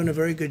think we're doing a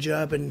very good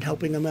job in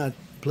helping them out.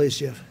 Please,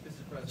 Jeff.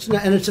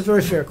 And it's a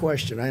very fair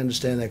question. I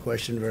understand that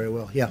question very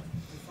well. Yeah. To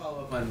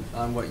follow up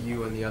on what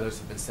you and the others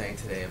have been saying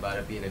today about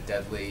it being a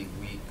deadly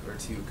week or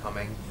two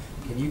coming,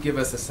 can you give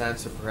us a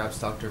sense, or perhaps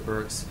Dr.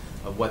 Birx,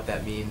 of what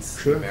that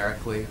means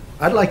numerically?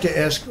 I'd like to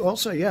ask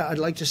also, I'd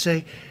like to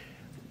say,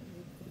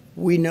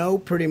 we know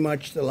pretty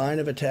much the line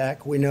of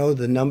attack. We know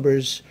the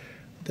numbers.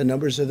 The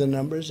numbers are the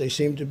numbers. They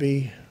seem to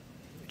be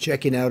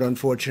checking out,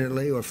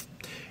 unfortunately, or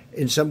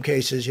in some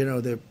cases,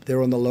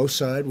 they're on the low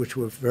side, which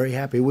we're very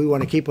happy. We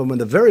want to keep them on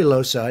the very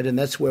low side, and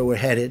that's where we're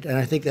headed. And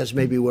I think that's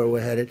maybe where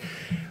we're headed.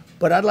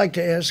 But I'd like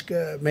to ask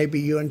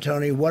maybe you and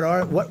Tony,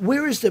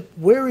 where is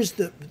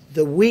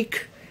the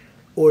week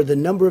or the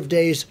number of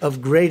days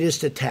of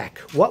greatest attack?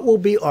 What will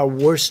be our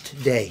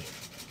worst day,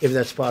 if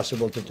that's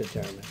possible to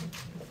determine?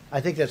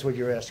 I think that's what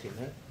you're asking,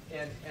 right?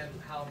 And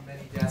how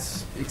many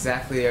deaths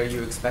exactly are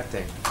you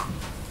expecting?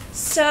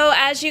 So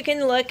as you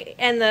can look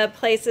in the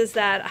places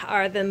that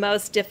are the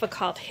most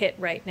difficult hit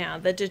right now,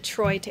 the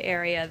Detroit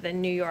area, the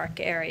New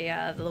York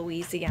area, the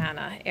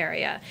Louisiana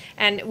area,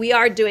 and we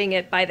are doing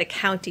it by the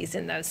counties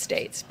in those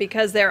states,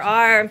 because there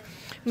are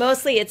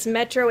mostly it's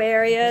metro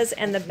areas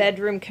and the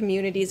bedroom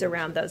communities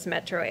around those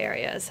metro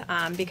areas,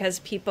 because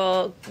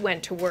people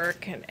went to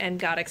work and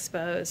got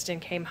exposed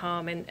and came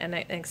home and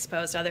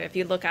exposed other. If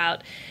you look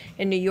out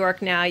in New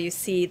York now, you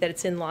see that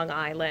it's in Long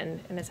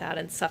Island and it's out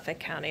in Suffolk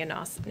County and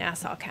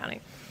Nassau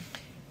County.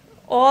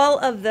 All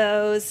of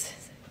those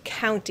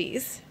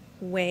counties,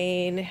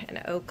 Wayne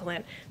and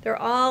Oakland, they're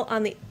all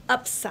on the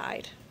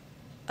upside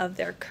of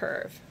their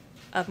curve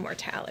of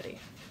mortality.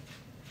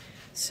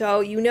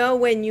 So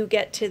when you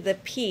get to the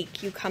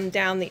peak, you come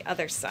down the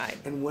other side.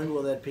 And when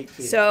will that peak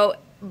be? So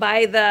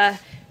by the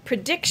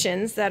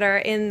predictions that are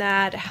in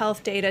that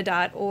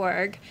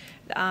healthdata.org,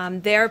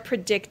 they're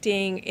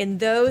predicting in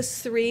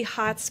those 3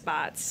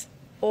 hotspots,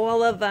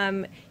 all of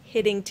them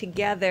hitting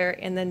together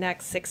in the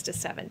next 6 to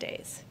 7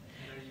 days.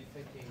 And are you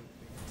thinking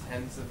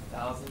tens of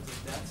thousands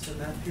of deaths in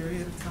that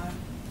period of time?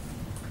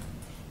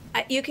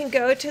 You can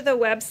go to the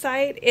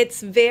website.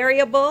 It's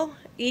variable.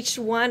 Each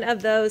one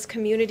of those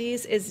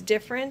communities is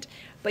different,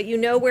 but you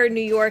know where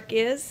New York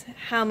is,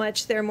 how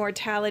much their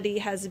mortality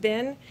has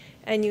been,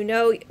 and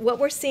what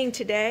we're seeing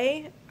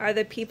today are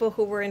the people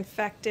who were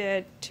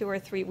infected 2 or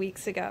 3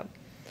 weeks ago.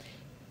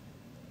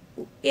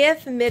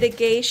 If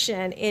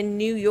mitigation in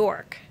New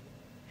York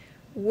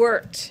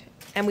worked,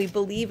 and we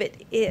believe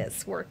it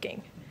is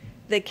working,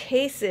 the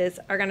cases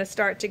are going to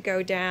start to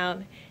go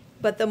down,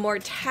 but the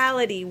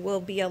mortality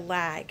will be a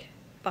lag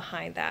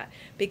behind that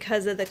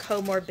because of the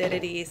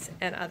comorbidities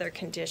and other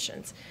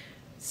conditions.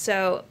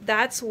 So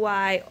that's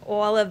why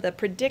all of the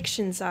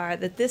predictions are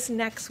that this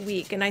next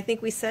week, and I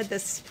think we said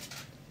this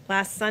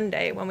last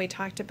Sunday when we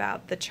talked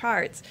about the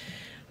charts,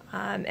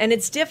 and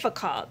it's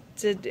difficult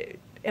to do,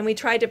 and we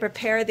tried to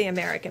prepare the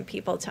American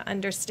people to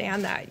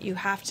understand that you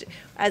have to,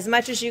 as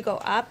much as you go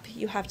up,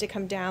 you have to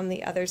come down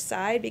the other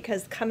side,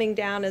 because coming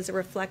down is a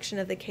reflection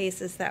of the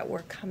cases that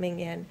were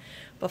coming in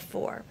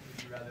before.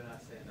 Would you rather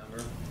not say a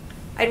number?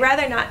 I'd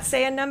rather not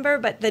say a number,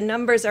 but the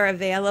numbers are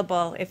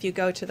available if you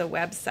go to the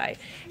website.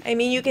 I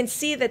mean, you can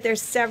see that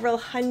there's several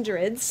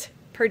hundreds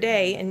per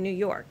day in New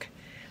York.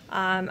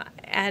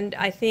 And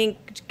I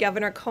think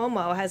Governor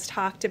Cuomo has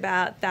talked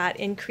about that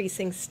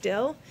increasing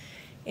still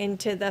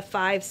into the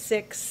 500,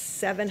 600,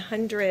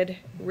 700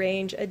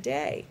 range a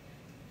day.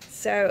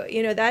 So,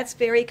 that's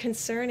very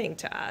concerning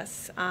to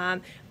us.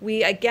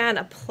 We, again,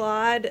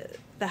 applaud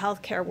the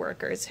healthcare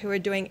workers who are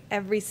doing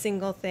every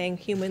single thing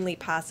humanly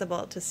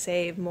possible to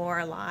save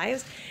more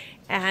lives.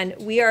 And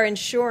we are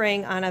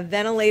ensuring on a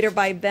ventilator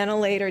by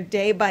ventilator,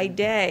 day by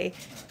day,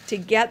 to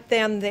get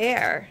them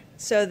there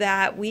so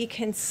that we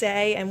can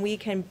say and we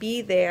can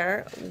be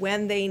there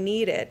when they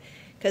need it.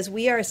 Because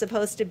we are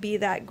supposed to be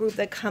that group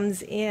that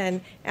comes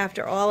in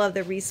after all of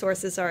the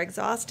resources are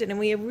exhausted. And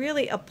we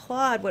really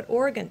applaud what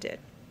Oregon did.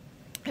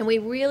 And we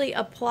really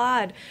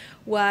applaud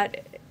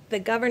what the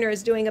governor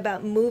is doing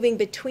about moving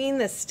between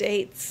the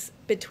states,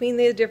 between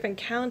the different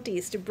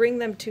counties, to bring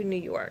them to New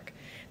York,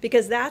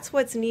 because that's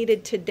what's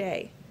needed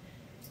today.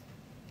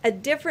 A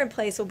different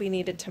place will be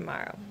needed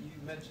tomorrow. You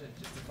mentioned,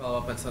 just to follow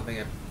up on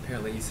something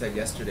apparently you said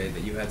yesterday,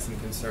 that you had some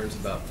concerns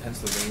about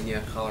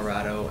Pennsylvania,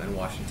 Colorado, and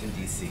Washington,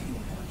 D.C.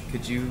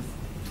 Could you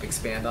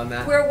expand on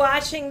that? We're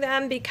watching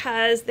them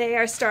because they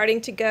are starting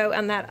to go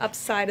on that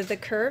upside of the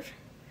curve.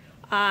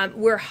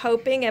 We're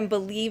hoping and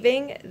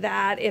believing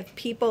that if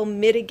people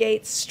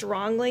mitigate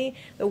strongly,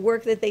 the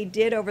work that they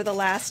did over the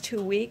last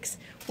 2 weeks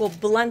will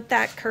blunt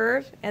that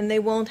curve, and they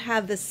won't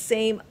have the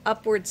same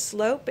upward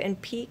slope and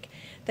peak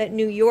that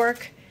New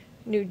York,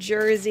 New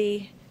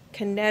Jersey,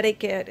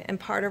 Connecticut, and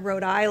part of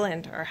Rhode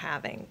Island are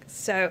having.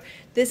 So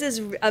this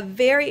is a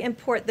very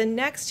important, the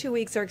next 2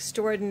 weeks are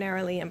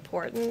extraordinarily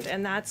important,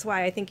 and that's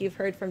why I think you've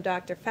heard from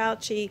Dr.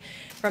 Fauci,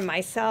 from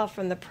myself,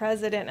 from the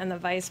President and the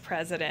Vice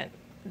President,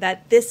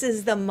 that this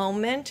is the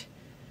moment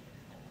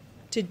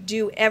to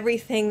do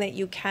everything that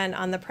you can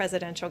on the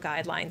presidential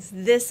guidelines.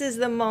 This is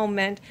the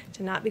moment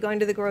to not be going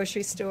to the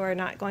grocery store,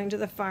 not going to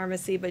the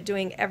pharmacy, but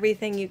doing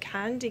everything you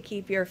can to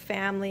keep your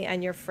family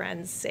and your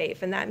friends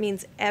safe. And that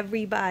means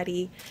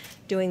everybody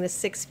doing the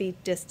 6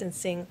 feet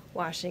distancing,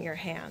 washing your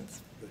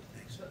hands.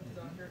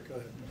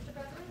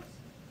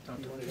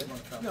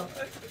 No,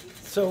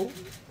 so,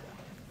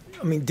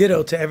 I mean,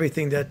 ditto to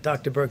everything that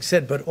Dr. Birx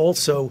said, but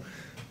also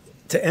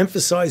to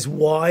emphasize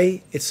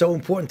why it's so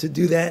important to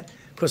do that,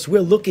 because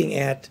we're looking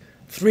at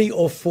 3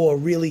 or 4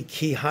 really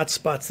key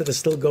hotspots that are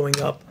still going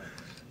up.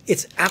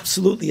 It's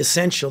absolutely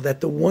essential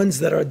that the ones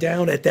that are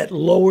down at that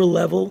lower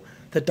level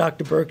that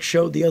Dr. Birx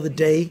showed the other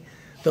day,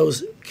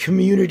 those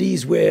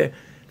communities where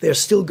they're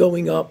still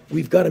going up,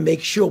 we've got to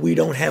make sure we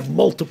don't have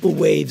multiple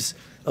waves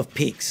of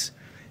peaks.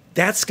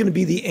 That's going to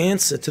be the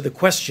answer to the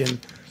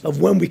question of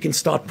when we can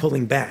start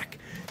pulling back.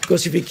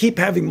 Because if you keep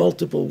having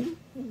multiple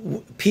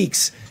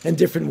peaks and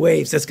different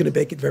waves, that's going to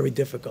make it very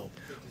difficult.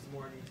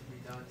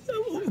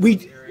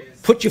 We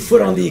put your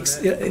foot on the,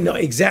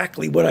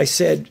 exactly what I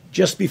said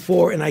just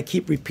before, and I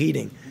keep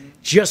repeating.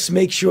 Just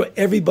make sure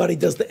everybody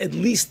does at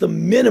least the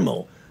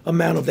minimal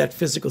amount of that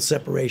physical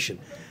separation.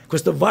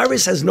 Because the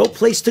virus has no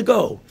place to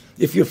go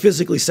if you're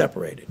physically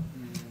separated.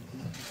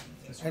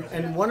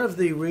 And one of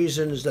the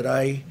reasons that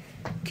I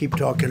keep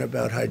talking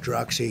about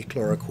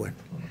hydroxychloroquine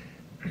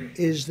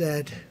is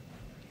that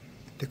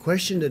the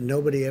question that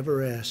nobody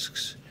ever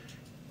asks,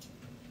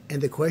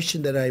 and the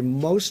question that I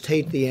most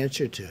hate the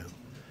answer to,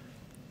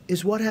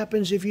 is what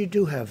happens if you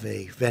do have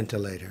a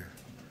ventilator?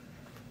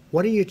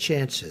 What are your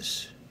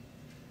chances?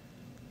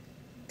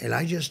 And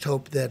I just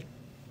hope that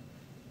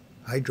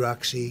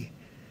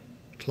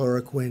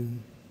hydroxychloroquine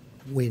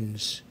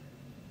wins,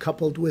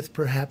 coupled with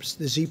perhaps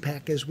the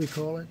Z-Pack, as we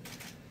call it,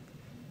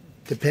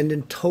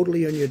 dependent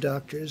totally on your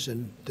doctors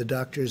and the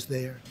doctors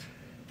there.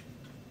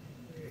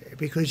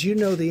 Because you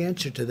know the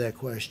answer to that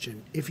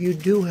question. If you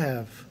do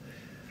have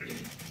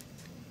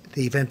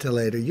the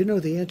ventilator, you know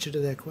the answer to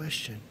that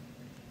question.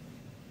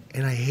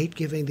 And I hate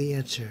giving the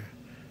answer.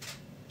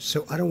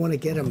 So I don't want to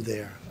get them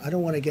there. I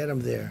don't want to get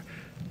them there.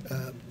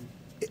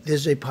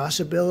 There's a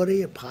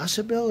possibility.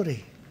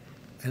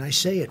 And I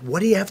say it. What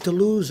do you have to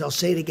lose? I'll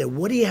say it again.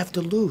 What do you have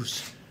to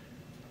lose?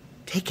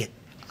 Take it.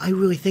 I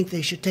really think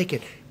they should take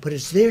it. But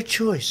it's their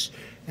choice.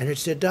 And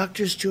it's their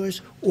doctor's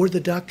choice or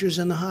the doctors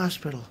in the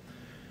hospital.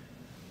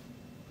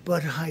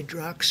 But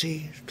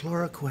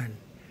hydroxychloroquine,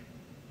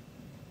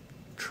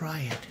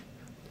 try it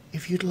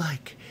if you'd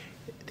like.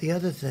 The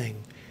other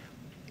thing,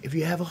 if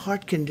you have a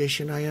heart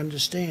condition, I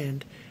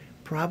understand,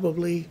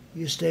 probably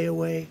you stay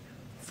away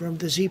from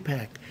the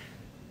Z-Pack.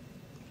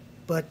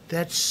 But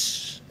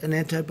that's an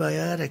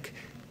antibiotic.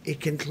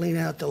 It can clean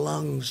out the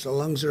lungs. The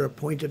lungs are a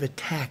point of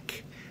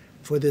attack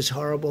for this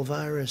horrible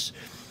virus.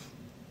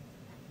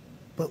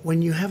 But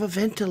when you have a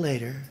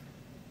ventilator,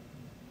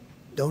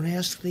 don't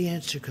ask the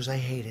answer because I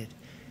hate it.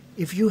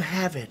 If you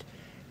have it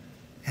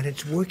and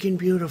it's working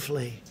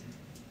beautifully,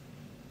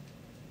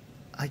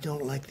 I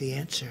don't like the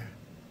answer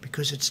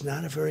because it's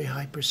not a very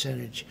high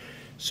percentage.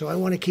 So I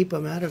want to keep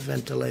them out of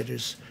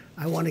ventilators.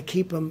 I want to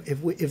keep them,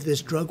 if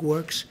this drug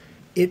works,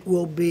 it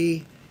will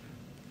be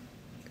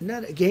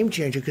not a game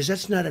changer because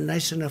that's not a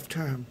nice enough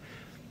term.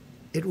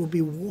 It will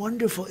be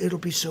wonderful. It'll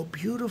be so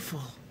beautiful.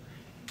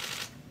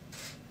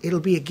 It'll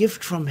be a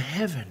gift from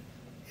heaven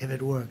if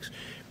it works.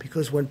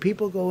 Because when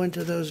people go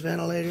into those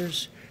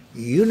ventilators,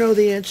 you know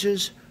the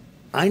answers,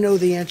 I know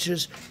the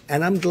answers,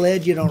 and I'm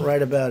glad you don't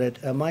write about it.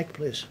 Mike,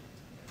 please.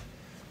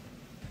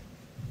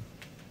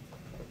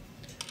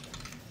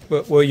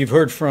 Well, you've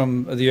heard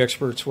from the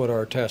experts what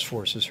our task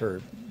force has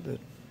heard,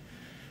 that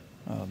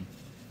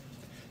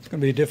it's going to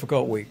be a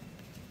difficult week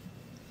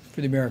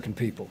for the American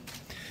people.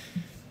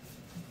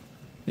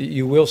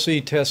 You will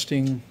see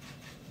testing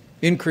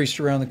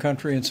increased around the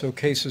country, and so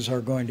cases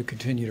are going to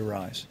continue to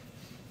rise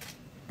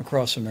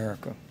across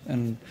America.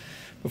 And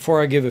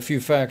before I give a few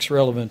facts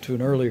relevant to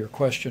an earlier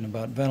question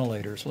about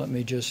ventilators, let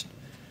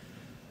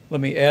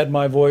me add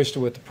my voice to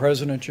what the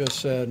President just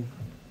said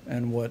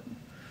and what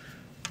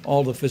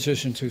all the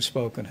physicians who've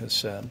spoken has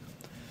said.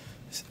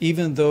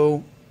 Even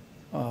though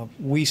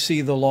we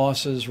see the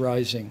losses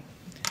rising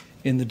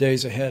in the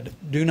days ahead,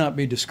 do not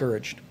be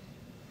discouraged.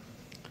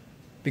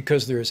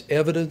 because there is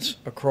evidence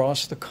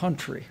across the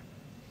country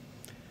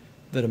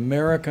that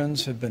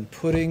Americans have been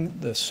putting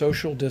the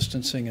social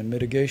distancing and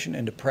mitigation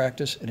into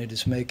practice, and it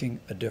is making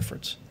a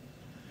difference.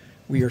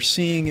 We are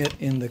seeing it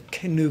in the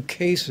new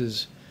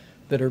cases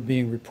that are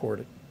being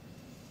reported.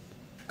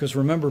 Because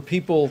remember,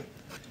 families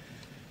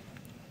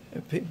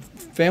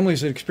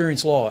that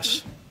experience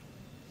loss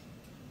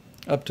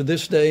up to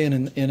this day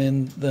and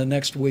in the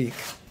next week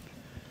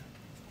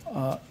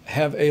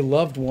have a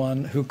loved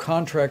one who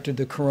contracted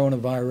the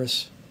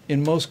coronavirus,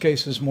 in most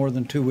cases more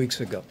than 2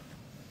 weeks ago.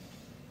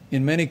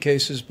 In many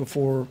cases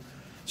before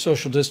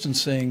social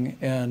distancing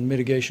and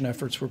mitigation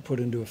efforts were put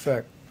into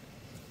effect.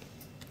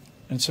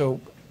 And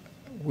so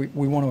we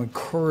want to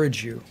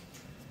encourage you,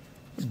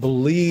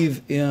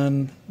 believe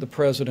in the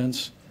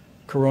President's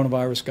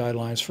coronavirus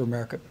guidelines for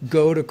America.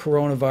 Go to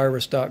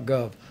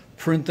coronavirus.gov,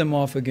 print them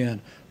off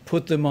again,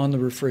 put them on the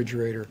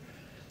refrigerator,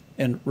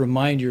 and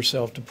remind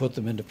yourself to put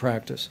them into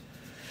practice.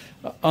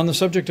 On the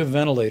subject of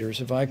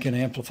ventilators, if I can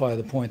amplify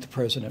the point the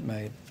President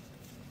made,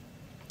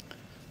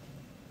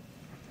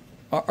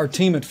 our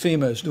team at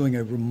FEMA is doing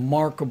a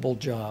remarkable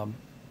job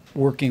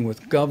working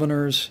with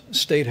governors,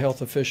 state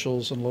health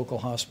officials, and local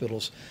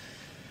hospitals,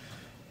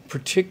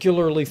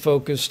 particularly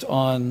focused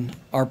on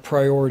our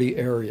priority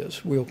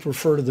areas. We'll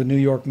refer to the New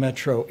York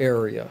metro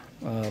area,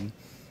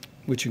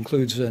 which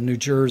includes New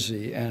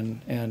Jersey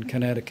and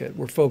Connecticut.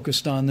 We're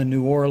focused on the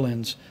New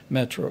Orleans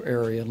metro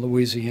area in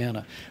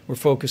Louisiana. We're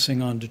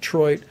focusing on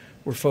Detroit.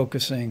 We're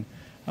focusing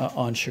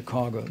on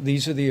Chicago.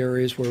 These are the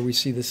areas where we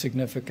see the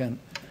significant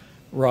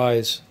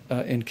rise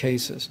in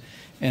cases.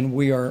 And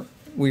we are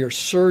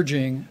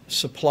surging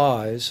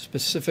supplies,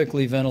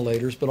 specifically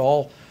ventilators, but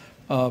all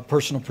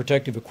personal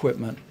protective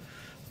equipment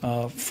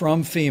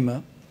from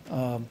FEMA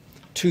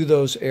to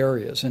those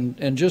areas.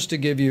 And just to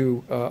give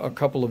you a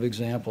couple of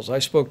examples, I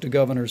spoke to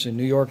governors in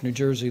New York, New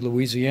Jersey,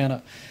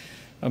 Louisiana,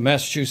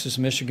 Massachusetts,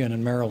 Michigan,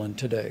 and Maryland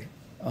today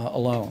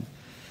alone.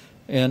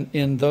 And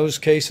in those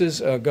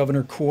cases,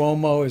 Governor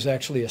Cuomo is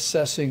actually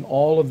assessing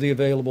all of the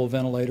available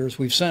ventilators.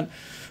 We've sent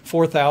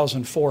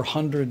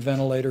 4,400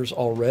 ventilators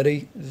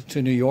already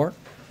to New York.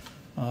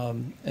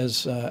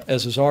 As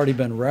has already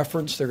been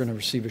referenced, they're going to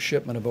receive a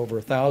shipment of over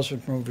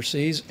 1,000 from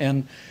overseas.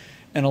 And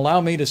allow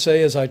me to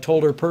say, as I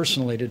told her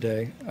personally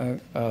today,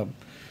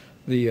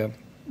 the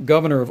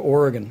governor of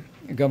Oregon,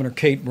 Governor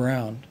Kate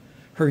Brown,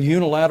 her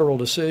unilateral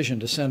decision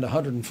to send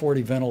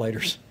 140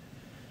 ventilators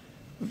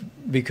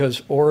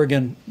because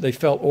Oregon, they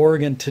felt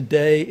Oregon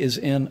today is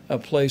in a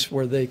place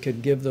where they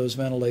could give those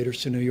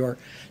ventilators to New York,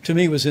 to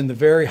me was in the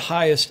very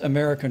highest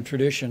American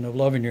tradition of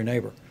loving your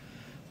neighbor.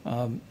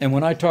 And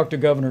when I talked to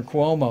Governor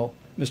Cuomo,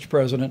 Mr.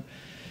 President,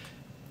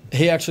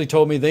 he actually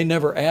told me they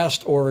never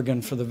asked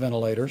Oregon for the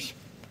ventilators.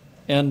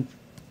 And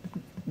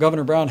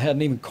Governor Brown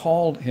hadn't even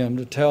called him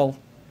to tell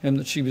him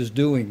that she was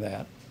doing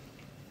that.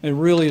 It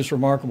really is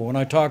remarkable. When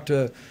I talked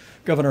to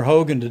Governor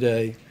Hogan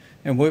today,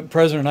 and the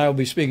President and I will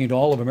be speaking to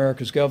all of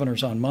America's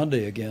governors on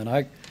Monday again,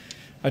 I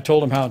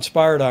told him how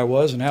inspired I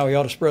was and how he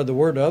ought to spread the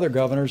word to other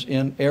governors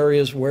in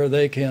areas where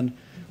they can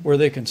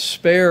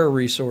spare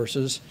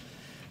resources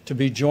to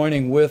be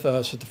joining with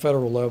us at the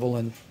federal level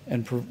and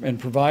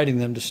providing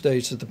them to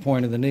states at the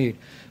point of the need.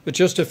 But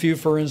just a few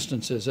for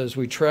instances. As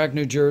we track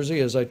New Jersey,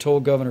 as I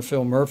told Governor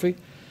Phil Murphy,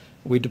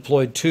 we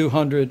deployed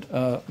 200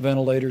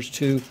 ventilators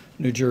to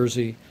New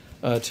Jersey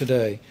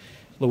today.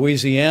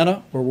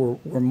 Louisiana, where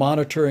we're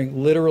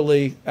monitoring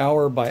literally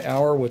hour by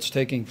hour what's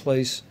taking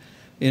place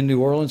in New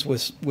Orleans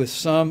with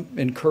some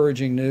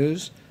encouraging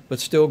news, but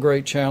still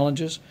great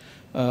challenges.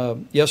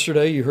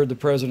 Yesterday, you heard the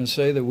President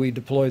say that we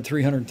deployed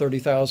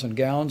 330,000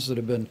 gowns that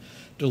have been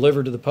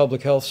delivered to the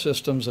public health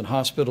systems and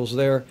hospitals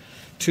there,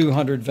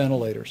 200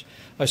 ventilators.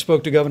 I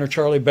spoke to Governor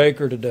Charlie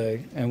Baker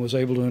today and was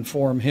able to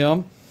inform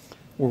him.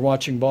 We're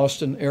watching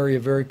Boston area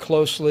very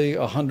closely.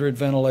 100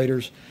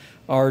 ventilators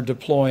are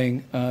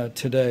deploying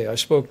today. I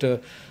spoke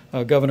to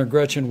Governor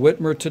Gretchen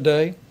Whitmer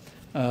today.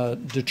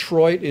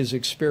 Detroit is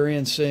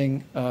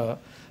experiencing a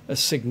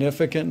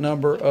significant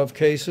number of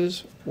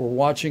cases. We're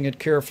watching it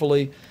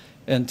carefully.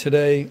 And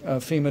today,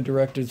 FEMA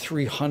directed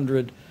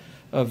 300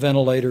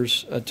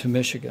 ventilators to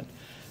Michigan.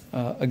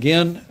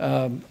 Again,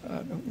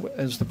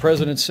 as the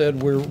President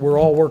said, we're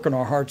all working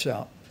our hearts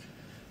out.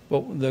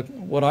 But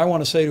what I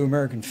want to say to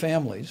American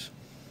families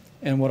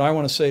and what I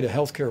want to say to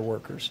healthcare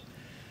workers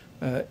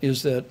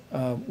is that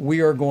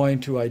we are going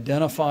to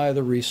identify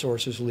the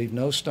resources, leave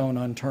no stone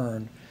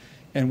unturned,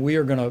 and we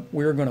are going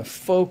to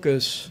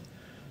focus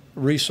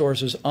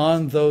resources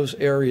on those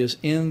areas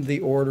in the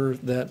order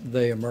that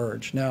they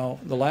emerge. Now,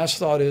 the last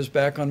thought is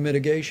back on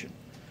mitigation.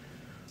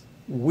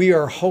 We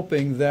are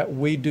hoping that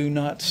we do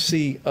not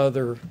see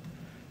other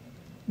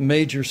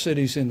major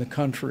cities in the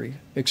country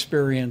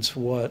experience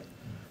what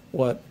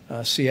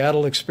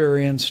Seattle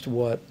experienced,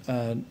 what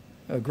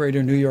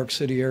greater New York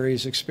City area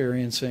is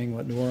experiencing,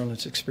 what New Orleans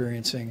is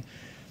experiencing,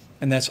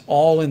 and that's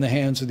all in the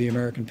hands of the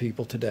American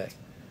people today.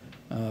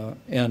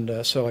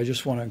 So I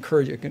just want to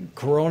encourage you,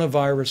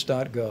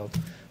 coronavirus.gov,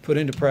 put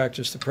into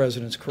practice the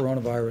President's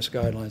coronavirus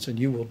guidelines, and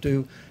you will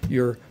do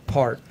your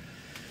part.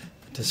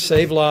 to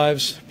save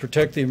lives,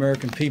 protect the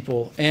American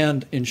people,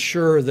 and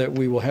ensure that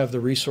we will have the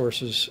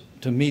resources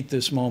to meet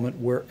this moment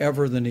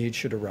wherever the need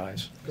should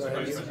arise.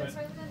 President, you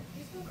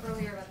spoke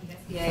earlier about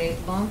the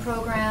SBA loan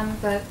program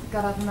that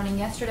got up and running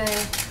yesterday,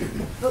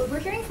 but we're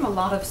hearing from a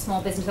lot of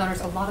small business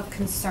owners a lot of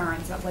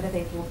concerns about whether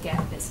they will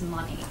get this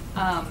money.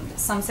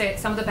 Some say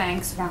some of the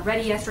banks weren't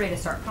ready yesterday to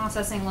start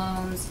processing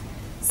loans.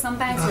 Some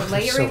banks are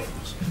layering,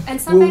 and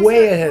some we're banks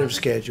way are ahead of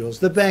schedules.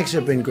 The banks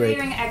have been great.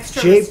 layering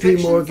extra J.P.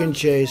 restrictions Morgan on-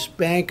 Chase,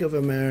 Bank of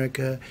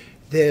America,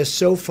 they're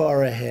so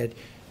far ahead.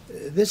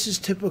 This is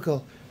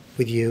typical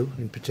with you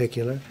in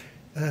particular.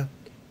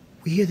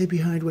 We hear they're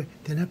behind.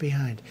 They're not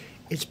behind.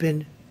 It's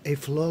been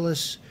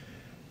flawless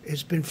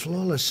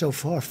so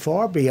far,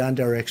 far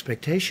beyond our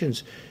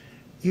expectations.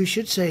 You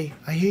should say,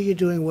 I hear you're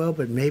doing well,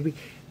 but maybe,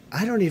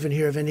 I don't even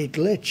hear of any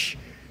glitch.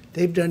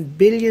 They've done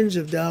billions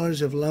of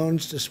dollars of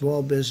loans to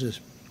small business.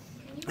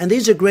 And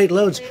these are great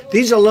loans.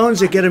 These are loans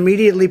that get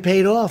immediately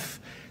paid off.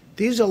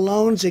 These are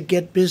loans that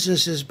get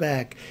businesses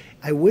back.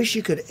 I wish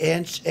you could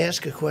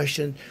ask a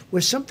question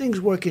where something's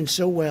working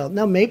so well.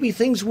 Now, maybe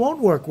things won't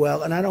work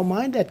well, and I don't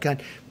mind that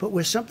kind, but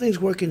where something's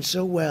working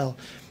so well,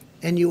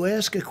 and you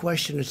ask a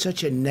question in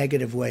such a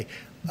negative way.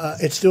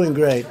 It's doing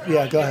great.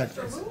 Yeah, go ahead.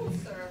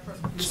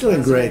 It's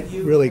doing great,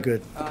 really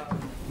good.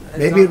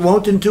 Maybe it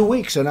won't in 2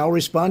 weeks, and I'll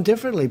respond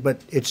differently,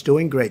 but it's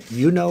doing great.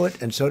 You know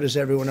it, and so does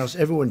everyone else.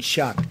 Everyone's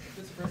shocked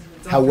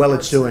how well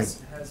it's doing.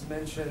 Has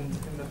mentioned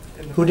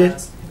in the Who did?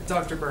 past,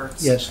 Dr.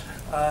 Birx. Yes.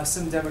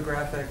 Some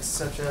demographics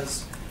such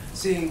as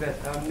seeing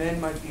that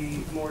men might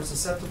be more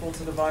susceptible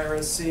to the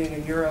virus, seeing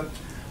in Europe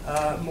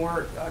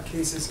more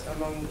cases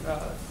among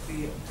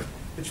the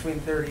between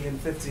 30 and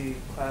 50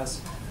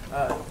 class.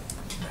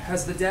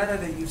 Has the data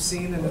that you've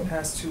seen in the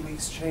past 2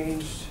 weeks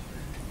changed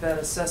that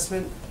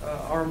assessment?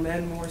 Are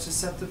men more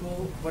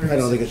susceptible? What are I you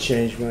don't think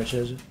seeing? it's changed much,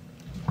 has it?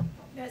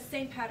 No,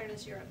 same pattern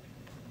as Europe.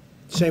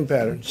 Same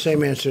pattern,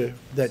 same answer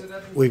that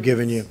we've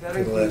given you That for the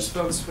includes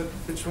last. folks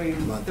with between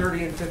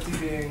 30 and 50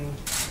 being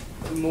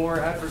more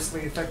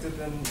adversely affected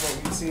than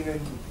what we've seen in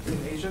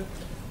Asia?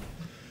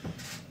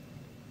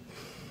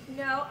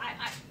 No,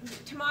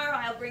 tomorrow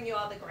I'll bring you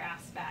all the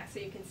graphs back so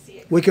you can see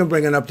it. We can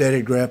bring an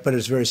updated graph, but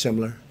it's very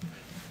similar.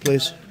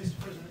 Please. Mr.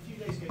 President, a few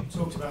days ago you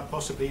talked about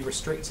possibly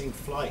restricting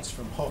flights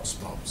from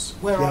hotspots.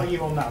 Where Yeah. are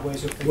you on that?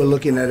 Where's your We're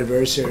looking at it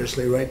very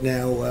seriously. Right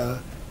now,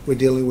 we're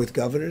dealing with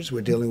governors,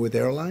 we're dealing with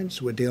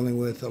airlines, we're dealing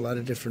with a lot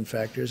of different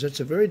factors. It's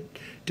a very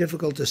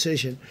difficult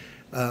decision.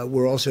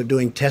 We're also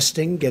doing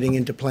testing, getting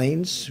into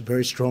planes,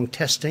 very strong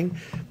testing.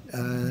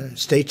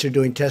 States are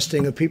doing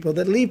testing of people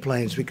that leave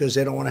planes because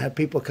they don't want to have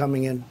people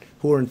coming in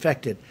who are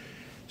infected.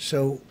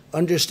 So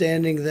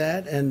understanding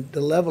that and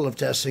the level of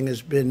testing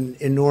has been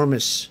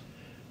enormous.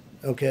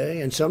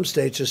 Okay, and some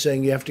states are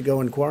saying you have to go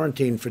in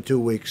quarantine for 2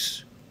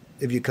 weeks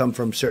if you come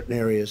from certain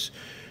areas.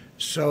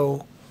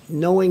 So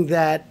knowing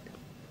that,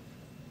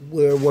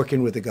 we're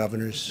working with the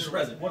governors. Mr.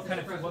 President, what kind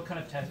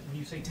of test, when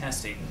you say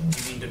testing,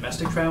 do you mean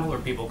domestic travel or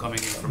people coming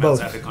in from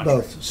Both, outside the country?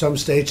 both. Some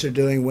states are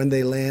doing, when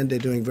they land, they're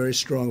doing very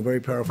strong, very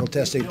powerful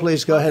testing.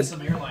 Please go ahead.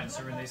 Some airlines,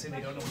 sir, and they say they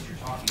don't know what you're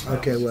talking about.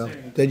 Okay, well,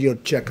 then you'll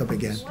check up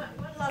again.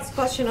 One last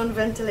question on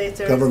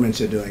ventilators.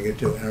 Governments are doing it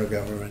too, our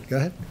government. Go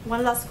ahead.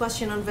 One last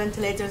question on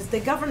ventilators.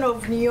 The governor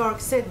of New York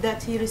said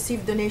that he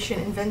received donation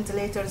in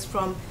ventilators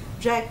from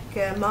Jack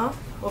Ma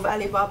of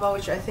Alibaba,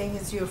 which I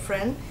think is your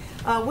friend.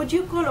 Would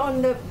you call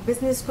on the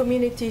business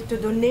community to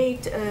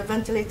donate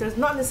ventilators,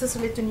 not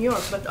necessarily to New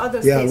York, but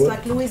other states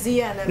like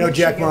Louisiana? No,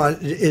 Jack Ma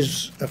Michigan?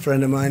 is a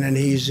friend of mine, and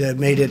he's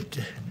made it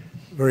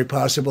very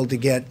possible to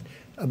get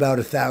about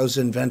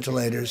 1,000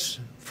 ventilators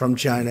from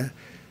China.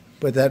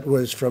 But that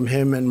was from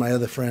him and my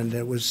other friend.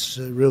 It was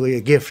really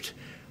a gift,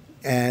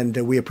 and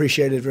we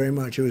appreciate it very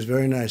much. It was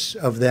very nice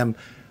of them.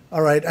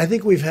 All right, I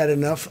think we've had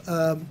enough.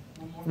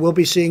 We'll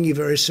be seeing you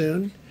very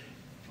soon,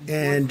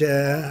 and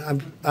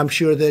I'm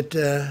sure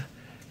that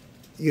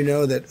you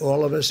know that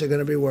all of us are going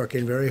to be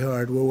working very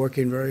hard. We're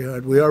working very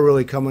hard. We are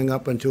really coming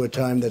up into a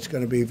time that's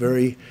going to be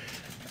very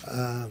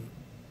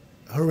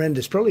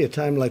horrendous. Probably a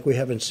time like we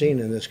haven't seen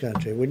in this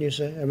country, wouldn't you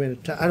say? I mean,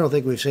 I don't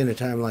think we've seen a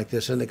time like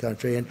this in the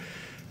country, and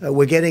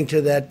we're getting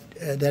to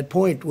that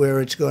point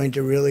where it's going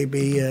to really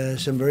be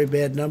some very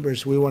bad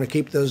numbers. We want to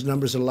keep those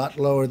numbers a lot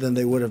lower than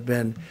they would have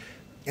been,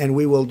 and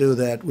we will do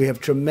that. We have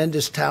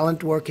tremendous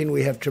talent working.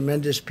 We have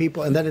tremendous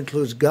people, and that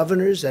includes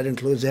governors. That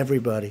includes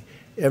everybody.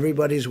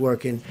 Everybody's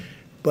working.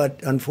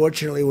 But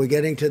unfortunately, we're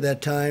getting to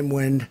that time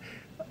when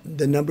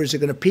the numbers are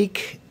going to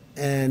peak,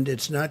 and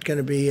it's not going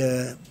to be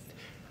a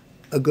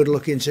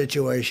good-looking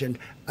situation.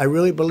 I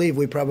really believe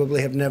we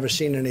probably have never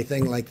seen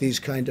anything like these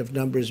kind of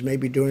numbers,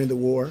 maybe during the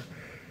war,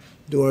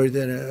 during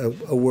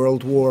a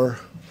World War,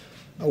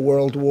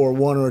 World War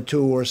I or II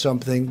or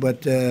something.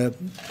 But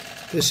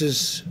this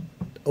is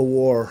a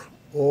war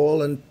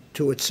all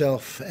unto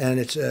itself,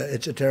 and it's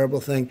a terrible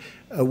thing.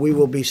 We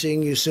will be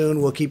seeing you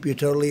soon. We'll keep you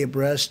totally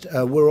abreast.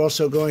 We're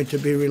also going to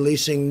be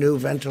releasing new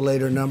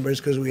ventilator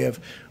numbers because we have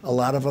a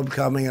lot of them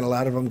coming and a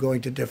lot of them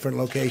going to different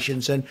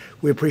locations, and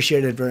we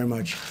appreciate it very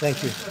much.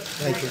 Thank you.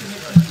 Thank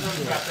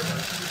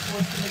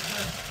you.